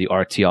or the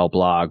RTL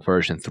blog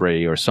version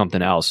 3 or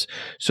something else,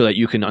 so that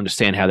you can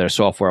understand how their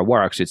software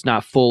works. It's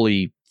not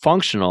fully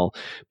functional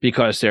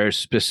because there's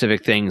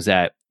specific things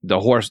that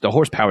the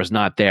horsepower is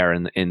not there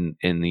in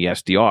the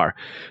SDR,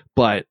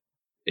 but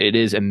it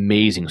is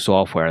amazing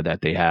software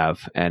that they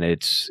have, and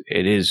it's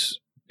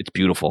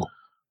beautiful.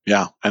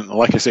 Yeah. And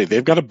like I say,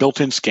 they've got a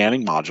built-in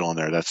scanning module in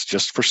there that's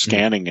just for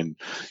scanning, and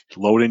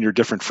load in your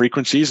different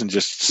frequencies and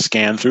just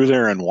scan through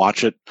there and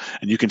watch it.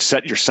 And you can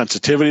set your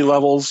sensitivity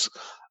levels.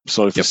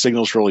 So if the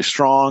signal's really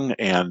strong,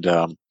 and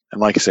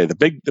like I say, the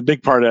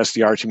big part of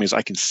SDR to me is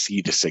I can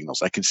see the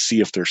signals. I can see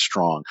if they're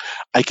strong.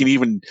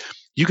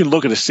 You can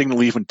look at a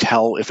signal, even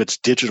tell if it's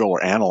digital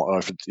or analog, or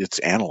if it's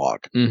analog.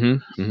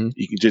 Mm-hmm. Mm-hmm.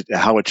 You can just,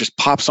 how it just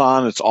pops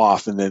on, it's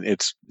off, and then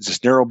is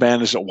this narrow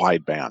band, is it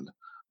wide band?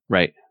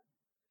 Right.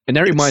 And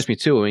that reminds me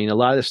too. I mean, a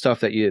lot of the stuff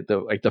that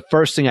the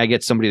first thing I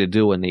get somebody to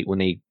do when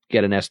they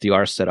get an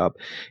SDR set up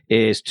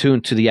is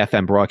tune to the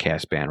FM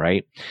broadcast band,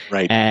 right?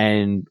 Right.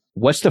 And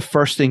what's the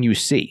first thing you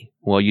see?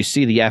 Well, you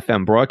see the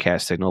FM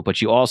broadcast signal,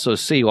 but you also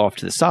see off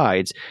to the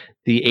sides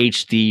the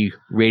HD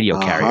radio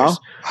carriers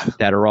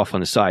that are off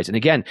on the sides. And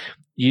again,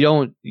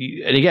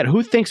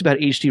 who thinks about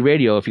HD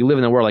radio if you live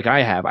in the world like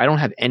I have? I don't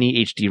have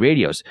any HD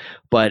radios.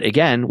 But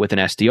again, with an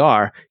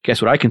SDR,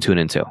 guess what I can tune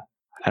into?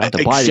 I don't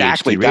have to buy the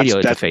HD radio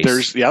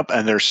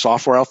interface. There's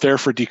software out there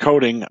for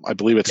decoding. I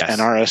believe it's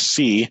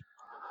NRSC.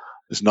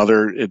 There's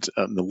another, it's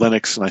the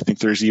Linux, and I think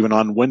there's even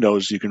on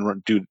Windows, you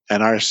can do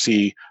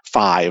NRSC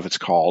 5, it's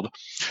called,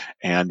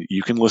 and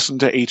you can listen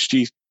to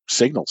HD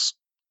signals.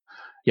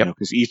 Yep.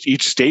 Because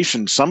each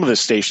station, some of the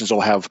stations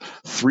will have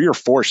 3 or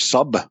 4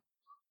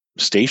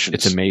 stations.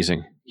 It's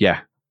amazing.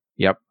 Yeah.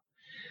 Yep.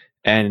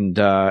 And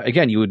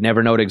again, you would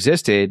never know it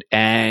existed.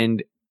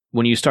 And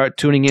when you start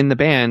tuning in the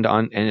band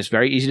on, and it's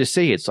very easy to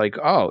see, it's like,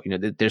 oh,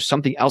 there's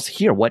something else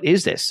here. What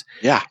is this?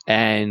 Yeah.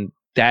 And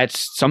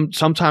that's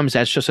sometimes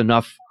that's just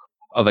enough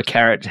of a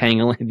carrot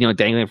hanging,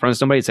 dangling in front of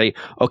somebody and say,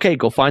 okay,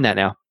 go find that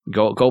now.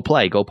 Go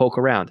play, go poke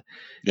around.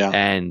 Yeah.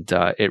 And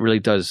it really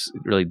does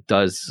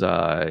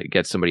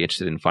get somebody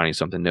interested in finding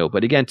something new.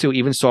 But again, too,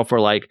 even software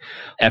like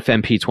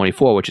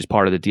FMP24, which is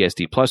part of the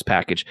DSD Plus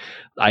package,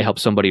 I helped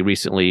somebody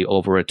recently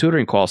over a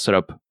tutoring call set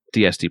up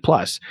DSD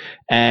Plus.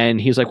 And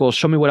he's like, well,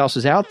 show me what else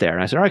is out there.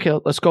 And I said, all right,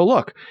 okay, let's go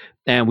look.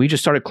 And we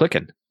just started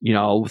clicking,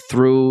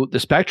 through the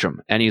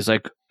spectrum. And he's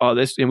like, oh,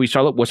 this, and we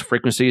started, what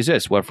frequency is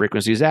this? What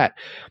frequency is that?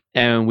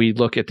 And we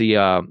look at the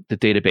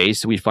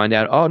database and we find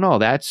out, oh no,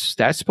 that's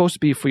supposed to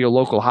be for your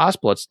local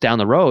hospital. It's down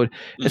the road.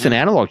 Mm-hmm. It's an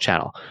analog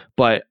channel,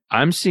 but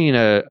I'm seeing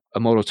a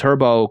Moto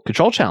Turbo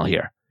control channel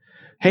here.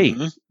 Hey,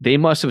 They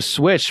must have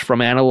switched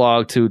from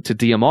analog to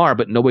DMR,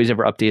 but nobody's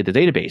ever updated the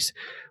database.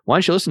 Why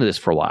don't you listen to this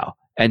for a while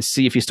and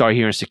see if you start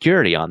hearing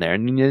security on there,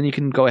 and then you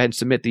can go ahead and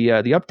submit the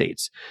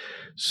updates.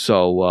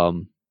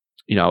 So,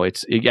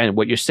 it's, again,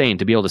 what you're saying,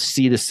 to be able to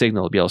see the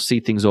signal, to be able to see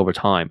things over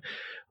time.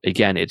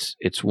 Again,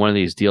 it's one of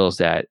these deals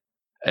that,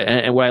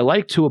 and what I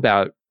like too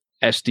about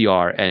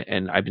SDR,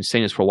 and I've been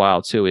saying this for a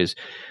while too, is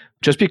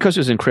just because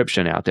there's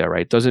encryption out there,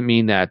 right, doesn't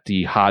mean that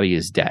the hobby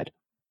is dead.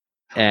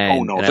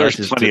 And,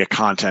 there's plenty of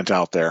content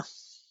out there.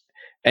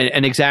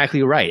 And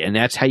exactly right. And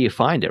that's how you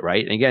find it,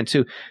 right? And again,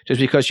 too, just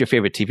because your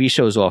favorite TV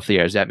show is off the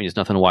air, does that mean there's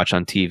nothing to watch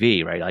on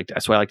TV, right? Like,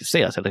 that's what I like to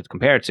say. That's what I like to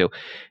compare it to.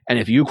 And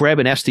if you grab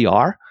an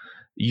SDR,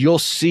 you'll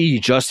see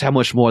just how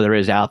much more there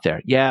is out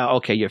there. Yeah,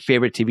 okay, your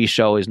favorite TV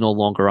show is no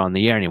longer on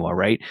the air anymore,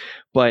 right?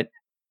 But,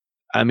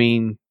 I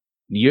mean,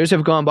 years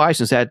have gone by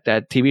since that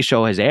TV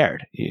show has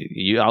aired.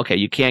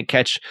 You can't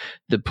catch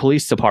the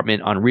police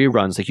department on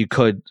reruns like you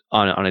could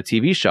on a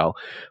TV show,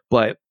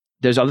 but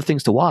there's other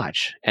things to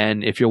watch.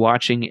 And if you're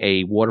watching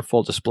a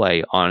waterfall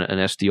display on an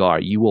SDR,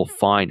 you will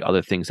find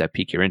other things that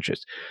pique your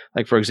interest.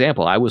 Like, for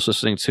example, I was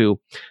listening to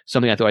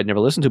something I thought I'd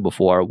never listened to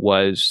before,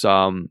 was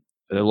the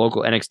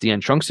local NXDN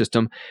trunk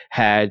system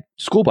had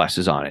school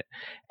buses on it.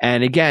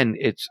 And again,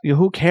 it's,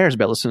 who cares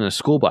about listening to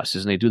school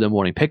buses, and they do their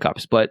morning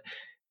pickups, but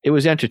it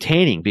was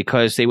entertaining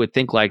because they would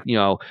think like,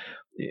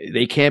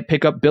 they can't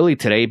pick up Billy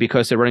today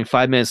because they're running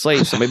 5 minutes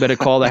late. Somebody better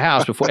call the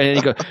house before. And then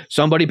you go,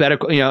 somebody better,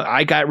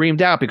 I got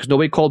reamed out because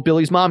nobody called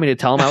Billy's mommy to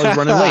tell him I was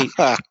running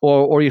late.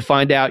 Or you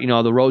find out,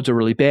 the roads are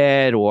really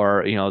bad,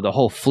 or, the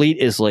whole fleet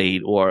is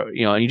late, or,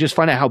 and you just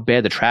find out how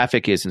bad the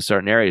traffic is in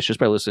certain areas just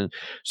by listening.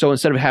 So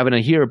instead of having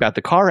to hear about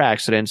the car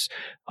accidents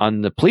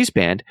on the police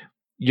band,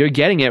 you're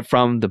getting it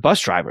from the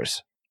bus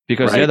drivers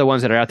because they're the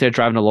ones that are out there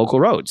driving the local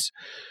roads.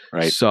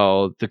 Right.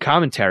 So the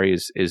commentary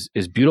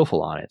is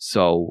beautiful on it.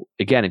 So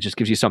again, it just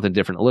gives you something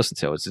different to listen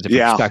to. It's a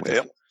different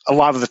perspective. A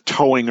lot of the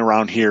towing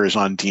around here is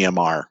on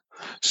DMR.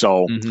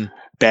 So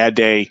bad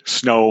day,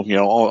 snow,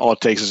 all it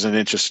takes is an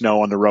inch of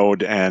snow on the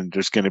road, and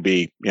there's going to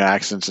be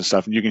accidents and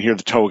stuff. And you can hear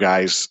the tow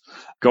guys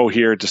go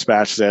here,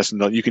 dispatch this,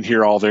 and you can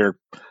hear all their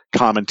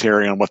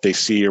commentary on what they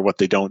see or what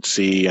they don't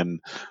see. And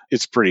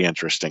it's pretty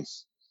interesting.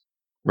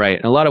 Right.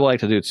 And a lot of what I like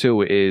to do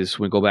too is,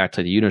 when we go back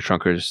to the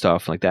Unitrunkers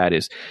stuff like that,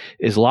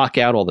 is lock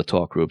out all the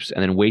talk groups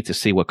and then wait to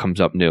see what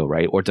comes up new,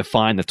 right? Or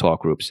define the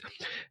talk groups.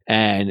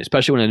 And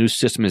especially when a new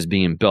system is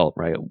being built,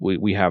 right?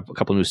 We have a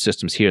couple of new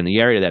systems here in the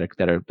area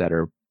that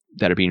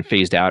are being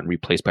phased out and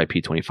replaced by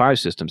P25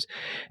 systems.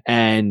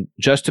 And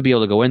just to be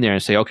able to go in there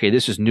and say, okay,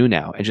 this is new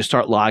now, and just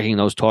start logging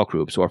those talk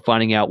groups, or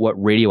finding out what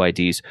radio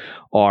IDs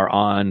are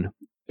on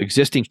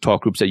existing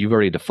talk groups that you've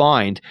already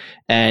defined,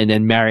 and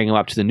then marrying them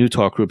up to the new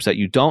talk groups that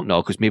you don't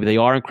know, because maybe they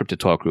are encrypted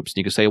talk groups. And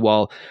you can say,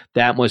 well,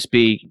 that must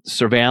be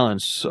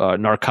surveillance,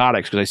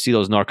 narcotics, because I see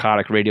those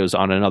narcotic radios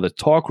on another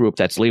talk group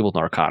that's labeled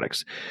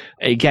narcotics.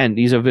 Again,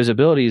 these are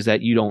visibilities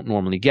that you don't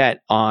normally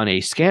get on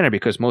a scanner,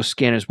 because most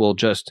scanners will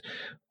just,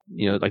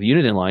 like the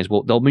Uniden lines,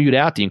 they'll mute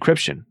out the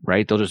encryption,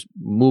 right? They'll just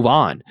move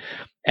on.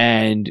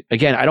 And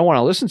again, I don't want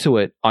to listen to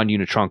it on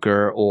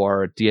Unitrunker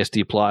or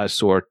DSD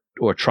Plus or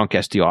Trunk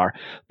SDR,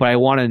 but I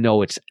want to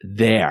know it's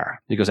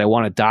there, because I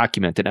want to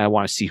document it and I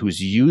want to see who's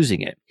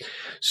using it.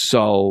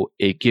 So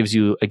it gives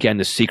you, again,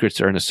 the secrets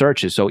are in the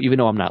searches. So even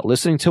though I'm not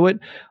listening to it,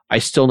 I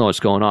still know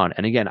what's going on.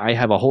 And again, I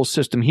have a whole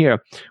system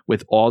here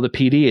with all the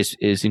PD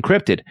is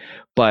encrypted,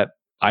 but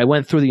I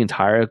went through the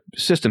entire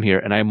system here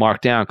and I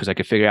marked down, because I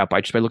could figure out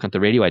by looking at the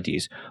radio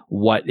IDs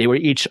what they were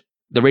each.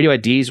 The radio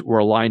IDs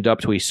were lined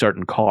up to a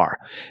certain car.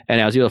 And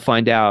I was able to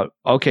find out,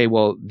 okay,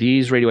 well,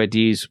 these radio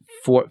IDs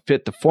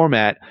fit the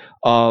format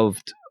of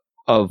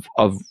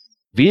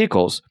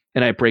vehicles.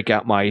 And I break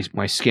out my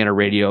scanner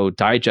radio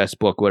digest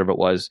book, whatever it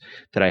was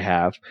that I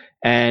have.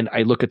 And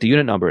I look at the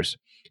unit numbers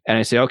and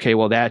I say, okay,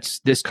 well, that's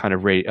this kind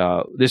of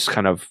radio,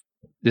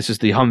 this is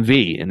the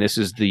Humvee, and this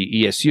is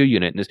the ESU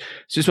unit. And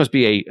this must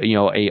be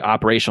a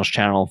operations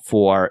channel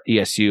for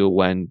ESU,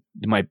 when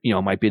it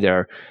might be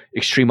their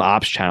extreme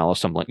ops channel or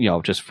something,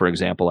 just for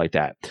example like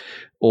that.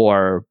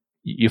 Or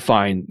you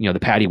find, the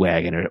paddy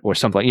wagon or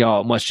something,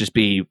 it must just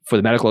be for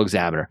the medical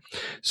examiner.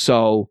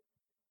 So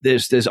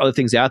there's other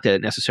things out there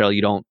that necessarily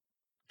you don't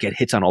get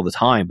hits on all the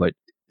time, but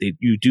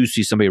you do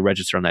see somebody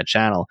register on that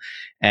channel.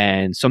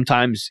 And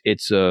sometimes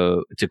it's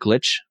a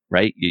glitch,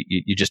 right?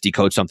 You just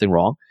decode something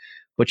wrong,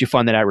 but you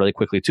find that out really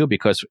quickly too,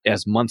 because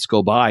as months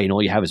go by,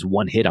 all you have is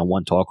one hit on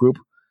one talk group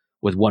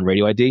with one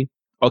radio ID.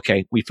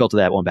 Okay, we filter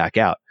that one back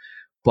out.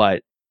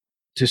 But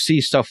to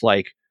see stuff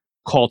like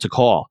call to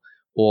call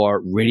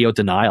or radio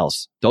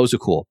denials, those are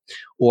cool.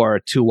 Or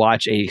to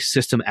watch a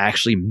system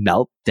actually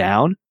melt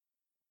down,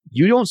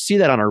 you don't see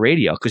that on a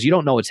radio because you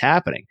don't know what's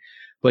happening.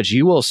 But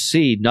you will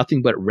see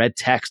nothing but red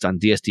text on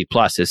DSD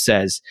Plus that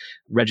says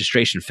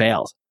registration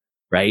failed,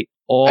 right?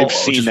 I've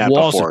seen that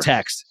walls before. Of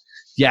text.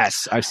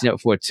 Yes, I've seen it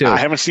before too. I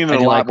haven't seen it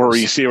a lot where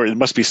you see where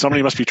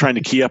somebody must be trying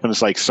to key up and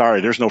it's like,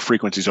 sorry, there's no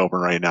frequencies open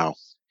right now.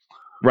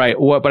 Right.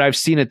 But I've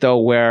seen it though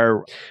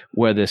where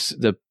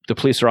the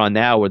police are on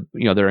now, where,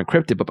 they're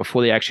encrypted, but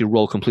before they actually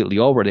roll completely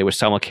over, they were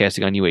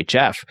simulcasting on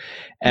UHF,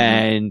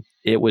 and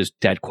it was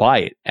dead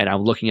quiet. And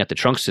I'm looking at the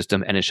trunk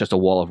system, and it's just a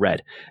wall of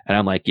red. And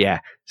I'm like, yeah,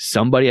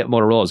 somebody at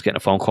Motorola is getting a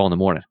phone call in the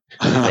morning.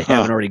 They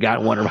haven't already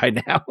gotten one right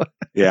now.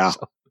 Yeah.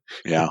 So.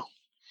 Yeah.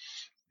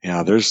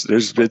 Yeah, there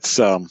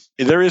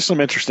is some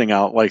interesting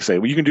out, like say,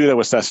 you can do that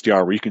with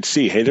SDR where you can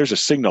see, hey, there's a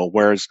signal.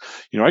 Whereas,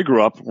 I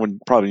grew up when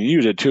probably you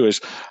did too, is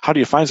how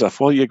do you find stuff?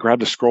 Well, you grab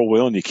the scroll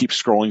wheel and you keep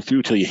scrolling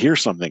through till you hear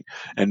something,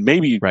 and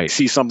maybe you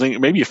see something,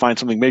 maybe you find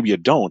something, maybe you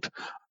don't.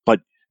 But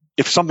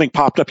if something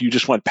popped up, you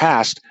just went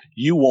past,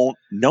 you won't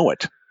know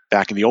it.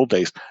 Back in the old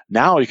days,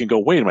 now you can go,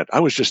 wait a minute, I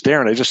was just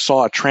there and I just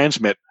saw a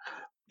transmit,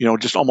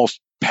 just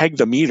almost peg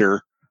the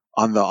meter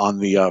on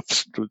the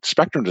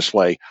spectrum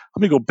display.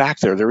 Let me go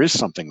back there. There is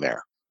something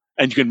there.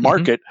 And you can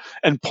mark it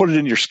and put it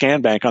in your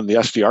scan bank on the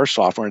SDR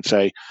software and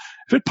say,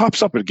 if it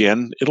pops up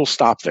again, it'll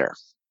stop there.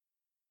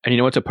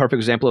 And what's a perfect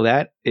example of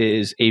that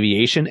is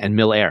aviation and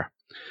mil-air,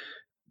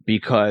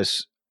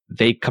 because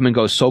they come and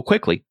go so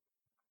quickly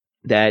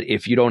that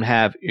if you don't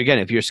have, again,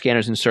 if your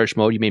scanner's in search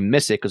mode, you may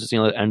miss it because it's the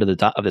other end of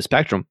the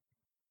spectrum.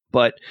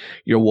 But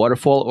your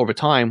waterfall over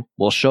time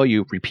will show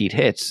you repeat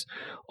hits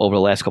over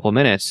the last couple of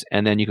minutes,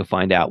 and then you can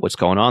find out what's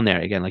going on there.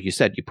 Again, like you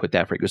said, you put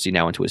that frequency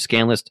now into a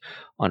scan list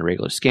on a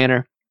regular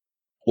scanner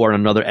or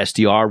another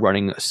SDR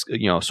running,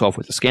 software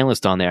with a scan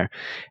list on there,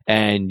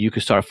 and you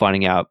can start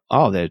finding out,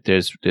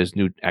 there's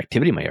new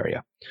activity in my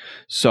area.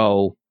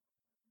 So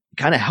it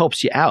kind of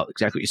helps you out.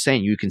 Exactly what you're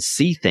saying. You can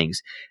see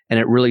things, and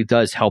it really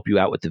does help you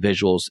out with the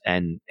visuals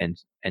and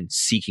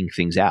seeking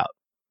things out.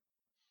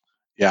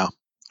 Yeah.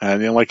 And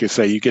then, like you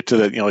say, you get to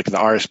the, like the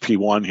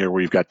RSP1 here,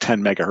 where you've got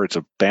 10 megahertz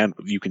of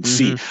bandwidth. You can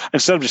see,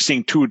 instead of just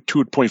seeing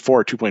 2.4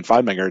 or 2.5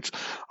 megahertz,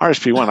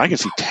 RSP1, I can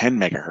see 10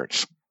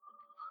 megahertz.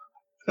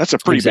 That's a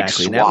pretty big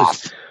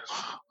swath.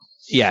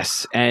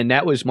 Yes. And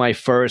that was my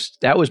first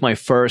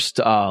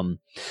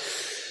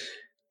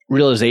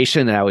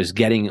realization that I was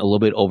getting a little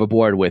bit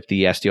overboard with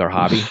the SDR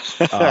hobby.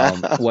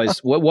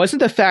 Wasn't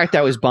the fact that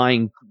I was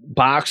buying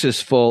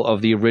boxes full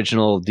of the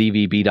original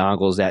DVB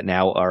dongles that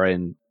now are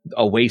in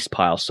a waste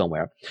pile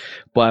somewhere.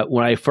 But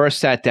when I first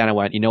sat down, I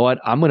went, you know what?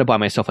 I'm going to buy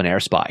myself an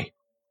AirSpy.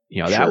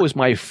 That was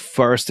my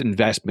first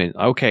investment.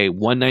 Okay,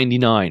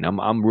 $199.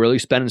 I'm really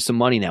spending some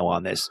money now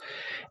on this.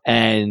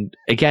 And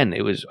again,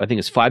 I think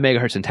it's 5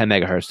 megahertz and 10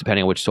 megahertz,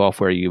 depending on which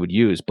software you would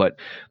use. But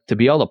to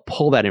be able to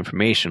pull that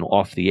information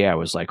off the air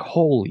was like,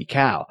 holy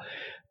cow.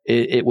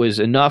 It was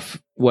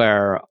enough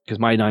where, because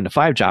my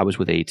 9-to-5 job was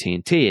with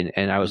AT&T,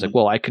 and I was like,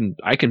 well, I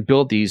can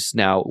build these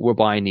now. We're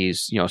buying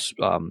these,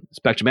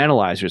 spectrum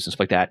analyzers and stuff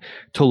like that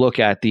to look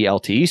at the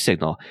LTE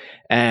signal.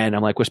 And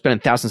I'm like, we're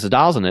spending thousands of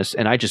dollars on this,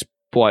 and I just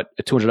bought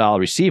a $200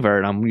 receiver,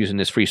 and I'm using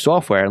this free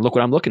software, and look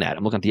what I'm looking at.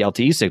 I'm looking at the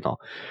LTE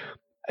signal.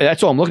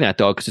 That's all I'm looking at,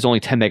 though, because it's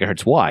only 10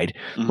 megahertz wide.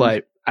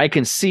 But I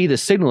can see the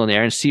signal in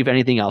there and see if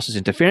anything else is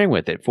interfering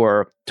with it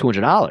for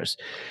 $200.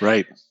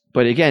 Right.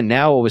 But again,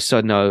 now all of a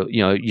sudden,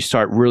 you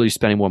start really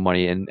spending more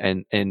money,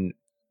 and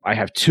I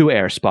have 2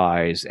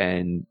 AirSpys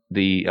and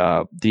the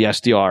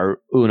SDR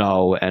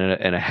Uno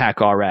and a Hack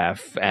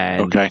RF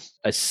and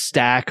a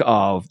stack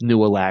of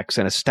New Alex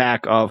and a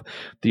stack of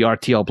the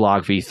RTL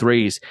Blog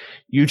V3s.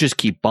 You just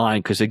keep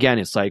buying, because again,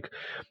 it's like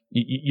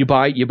you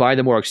buy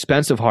the more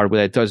expensive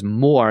hardware that does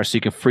more, so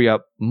you can free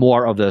up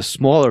more of the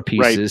smaller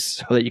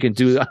pieces so that you can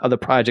do other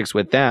projects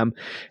with them.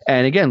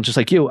 And again, just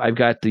like you, I've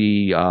got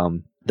the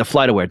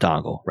FlightAware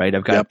dongle, right?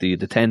 I've got the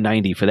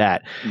 1090 for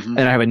that. And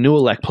I have a New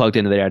Elect plugged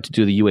into there to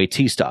do the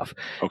UAT stuff.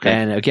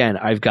 And again,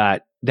 I've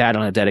got that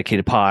on a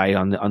dedicated Pi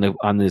on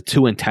the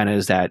 2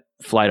 antennas that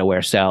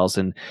FlightAware sells.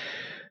 And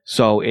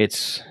so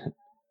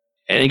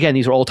and again,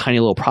 these are all tiny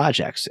little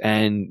projects,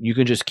 and you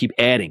can just keep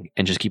adding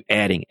and just keep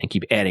adding and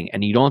keep adding,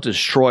 and you don't have to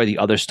destroy the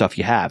other stuff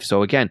you have.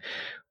 So again,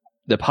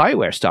 the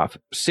PiWare stuff,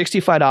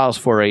 $65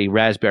 for a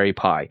Raspberry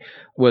Pi.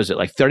 Was it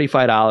like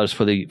 $35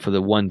 for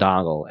the one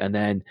dongle? And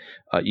then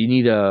you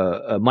need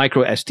a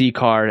micro SD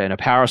card and a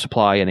power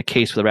supply and a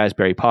case for the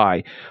Raspberry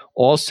Pi.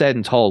 All said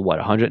and told, what,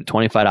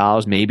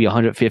 $125, maybe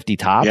 $150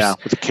 tops? Yeah,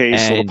 with a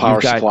case, and a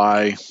power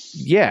supply.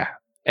 Yeah.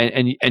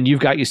 and you've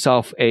got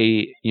yourself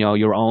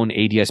your own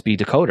ADSB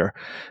decoder,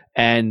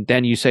 and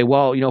then you say,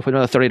 well, for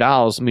another $30,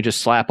 let me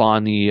just slap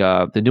on the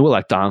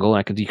Newelect dongle and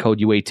I can decode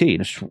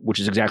UAT, which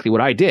is exactly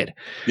what I did.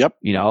 Yep.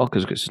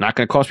 Because it's not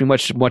going to cost me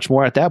much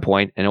more at that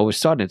point. And all of a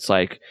sudden, it's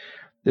like,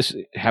 this.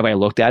 Have I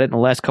looked at it in the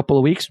last couple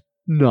of weeks?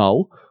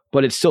 No,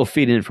 but it's still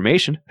feeding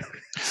information.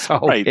 So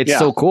it's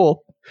so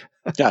cool.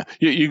 Yeah,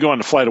 you go on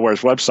the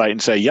FlightAware's website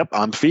and say, "Yep,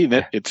 I'm feeding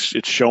it.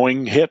 It's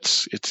showing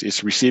hits.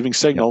 It's receiving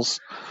signals."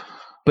 Yep.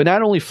 But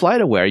not only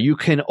FlightAware, you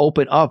can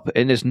open up,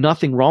 and there's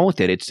nothing wrong with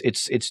it.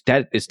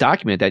 It's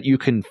documented that you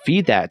can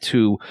feed that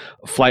to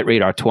Flight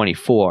Radar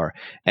 24,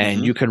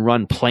 and you can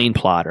run Plane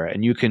Plotter,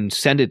 and you can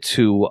send it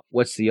to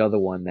what's the other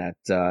one that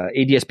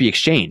ADSB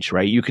Exchange,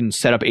 right? You can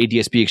set up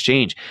ADSB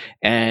Exchange,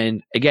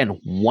 and again,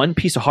 one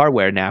piece of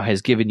hardware now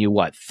has given you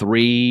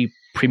 3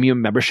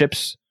 premium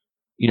memberships,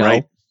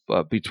 right.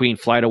 Between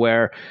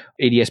FlightAware,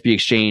 ADSB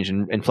Exchange,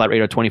 and Flight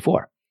Radar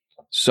 24.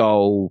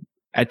 So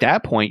at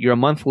that point, your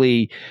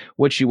monthly,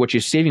 what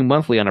you're saving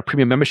monthly on a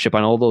premium membership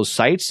on all those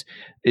sites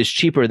is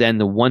cheaper than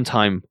the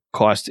one-time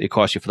cost it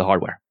costs you for the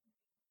hardware.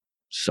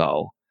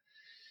 So,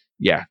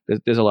 yeah,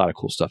 there's a lot of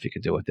cool stuff you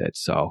can do with it.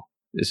 So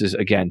this is,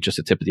 again, just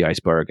the tip of the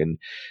iceberg. And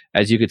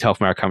as you can tell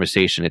from our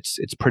conversation, it's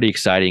pretty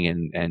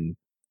exciting. And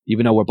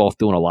even though we're both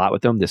doing a lot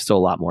with them, there's still a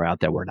lot more out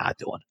there we're not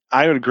doing.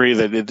 I would agree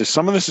that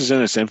some of this is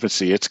in its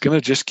infancy. It's going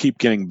to just keep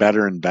getting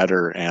better and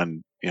better.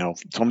 And,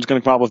 someone's going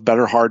to come out with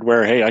better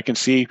hardware. Hey, I can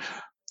see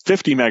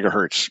 50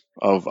 megahertz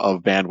of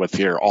bandwidth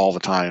here all the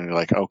time. And you're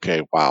like,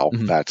 okay, wow,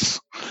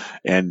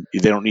 and they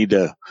don't need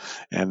to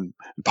and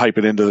pipe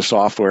it into the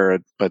software,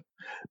 but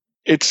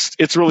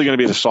it's really going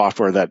to be the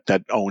software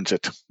that owns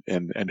it.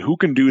 And who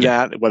can do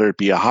that, whether it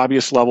be a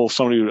hobbyist level,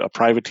 somebody, a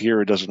privateer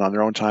who does it on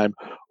their own time,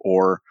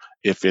 or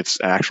if it's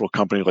an actual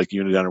company like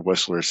Uniden or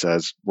Whistler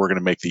says, we're going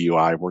to make the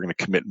UI, we're going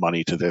to commit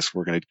money to this,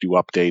 we're going to do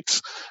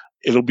updates.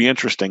 It'll be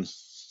interesting.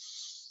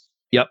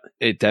 Yep,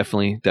 it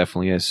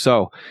definitely is.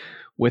 So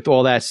with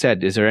all that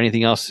said, is there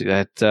anything else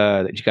that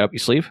you got up your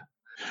sleeve?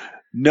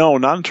 No,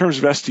 not in terms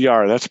of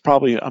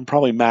SDR. I'm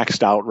probably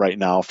maxed out right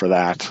now for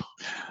that,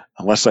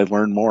 unless I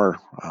learn more.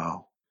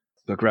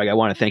 But Greg, I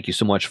want to thank you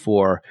so much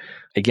for,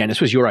 again, this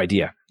was your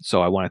idea.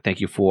 So I want to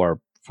thank you for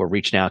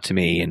reaching out to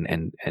me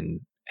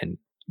and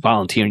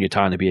volunteering your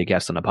time to be a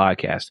guest on the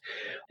podcast.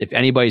 If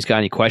anybody's got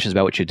any questions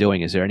about what you're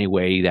doing, is there any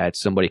way that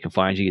somebody can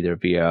find you, either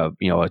via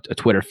a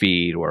Twitter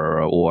feed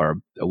or a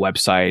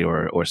website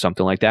or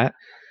something like that?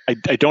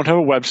 I don't have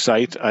a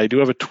website. I do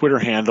have a Twitter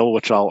handle,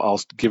 which I'll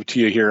give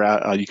to you here.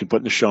 You can put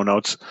in the show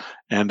notes,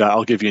 and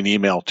I'll give you an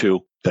email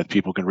too that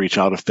people can reach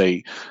out if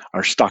they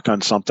are stuck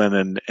on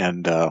something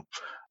and or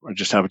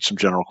just have some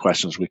general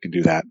questions. We can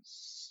do that.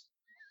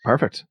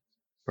 Perfect.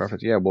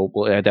 Yeah,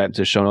 we'll add that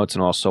into the show notes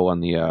and also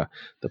on the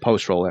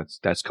post roll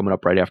that's coming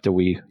up right after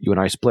you and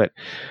I split.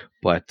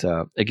 But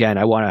again,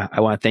 I want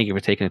to thank you for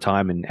taking the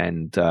time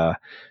and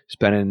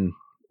spending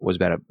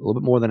about a little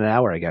bit more than an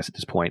hour, I guess, at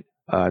this point,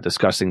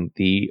 discussing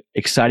the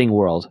exciting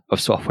world of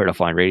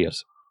software-defined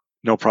radios.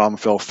 No problem,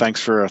 Phil.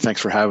 Thanks for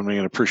having me,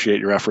 and appreciate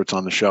your efforts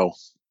on the show.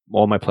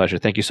 All my pleasure.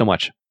 Thank you so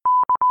much.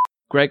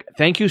 Greg,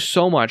 thank you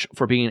so much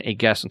for being a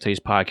guest on today's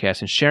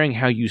podcast and sharing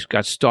how you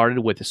got started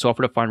with the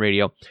software-defined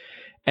radio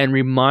and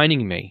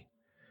reminding me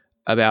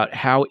about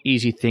how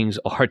easy things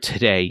are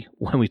today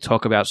when we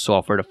talk about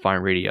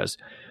software-defined radios.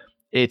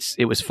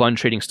 It was fun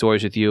trading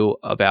stories with you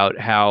about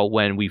how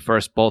when we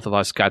first, both of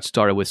us, got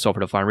started with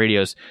software-defined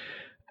radios,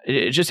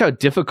 just how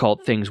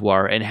difficult things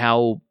were and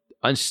how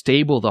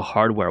unstable the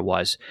hardware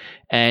was.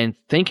 And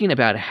thinking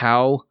about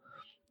how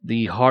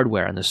the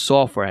hardware and the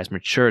software has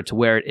matured to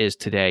where it is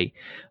today,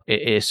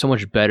 it is so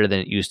much better than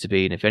it used to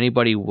be. And if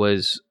anybody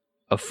was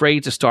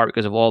afraid to start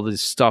because of all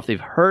this stuff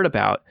they've heard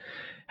about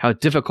how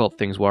difficult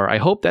things were, I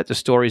hope that the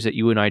stories that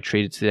you and I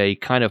traded today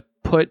kind of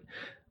put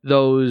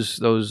those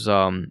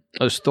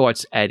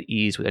thoughts at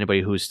ease with anybody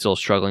who's still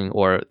struggling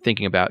or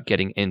thinking about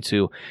getting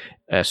into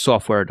a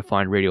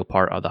software-defined radio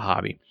part of the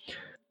hobby.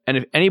 And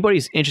if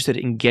anybody's interested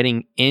in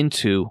getting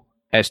into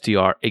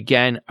SDR,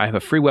 again, I have a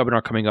free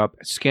webinar coming up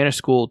at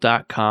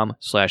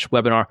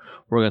scannerschool.com/webinar.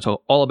 We're going to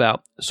talk all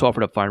about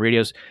software-defined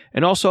radios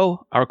and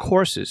also our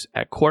courses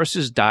at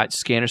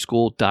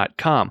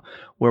courses.scannerschool.com,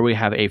 where we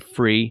have a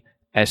free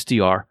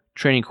SDR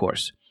training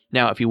course.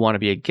 Now, if you want to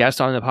be a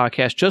guest on the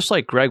podcast, just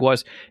like Greg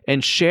was,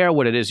 and share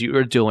what it is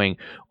you're doing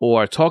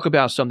or talk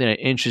about something that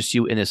interests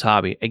you in this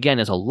hobby. Again,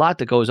 there's a lot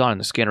that goes on in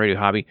the scanner radio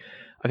hobby.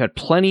 I've had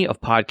plenty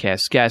of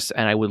podcast guests,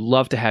 and I would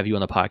love to have you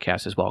on the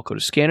podcast as well. Go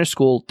to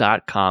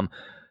scannerschool.com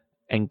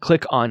and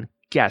click on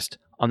guest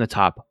on the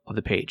top of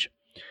the page.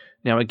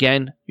 Now,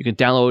 again, you can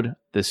download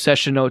the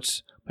session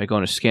notes by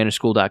going to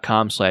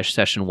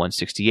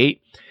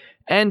scannerschool.com/session168.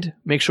 And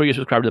make sure you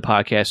subscribe to the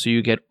podcast so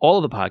you get all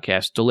of the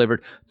podcasts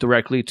delivered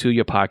directly to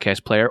your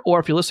podcast player. Or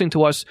if you're listening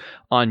to us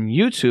on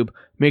YouTube,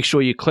 make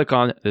sure you click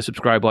on the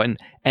subscribe button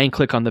and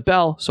click on the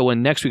bell so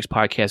when next week's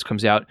podcast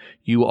comes out,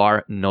 you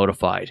are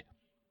notified.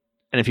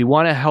 And if you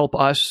want to help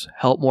us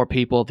help more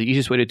people, the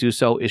easiest way to do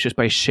so is just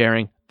by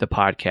sharing the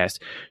podcast.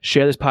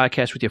 Share this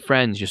podcast with your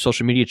friends, your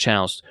social media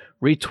channels.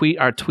 Retweet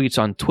our tweets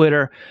on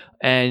Twitter,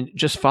 and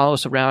just follow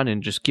us around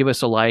and just give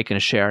us a like and a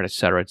share, et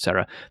cetera, et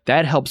cetera.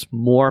 That helps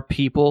more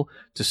people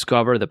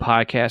discover the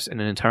podcast, and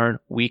in turn,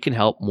 we can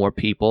help more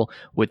people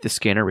with the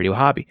Scanner Radio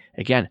hobby.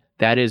 Again,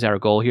 that is our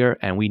goal here,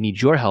 and we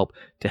need your help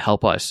to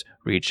help us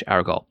reach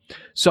our goal.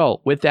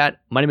 So with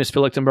that, my name is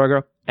Phil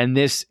Lichtenberger, and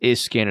this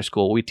is Scanner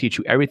School. We teach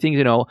you everything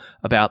to know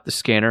about the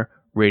Scanner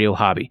Radio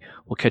hobby.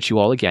 We'll catch you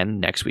all again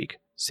next week.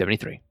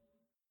 73.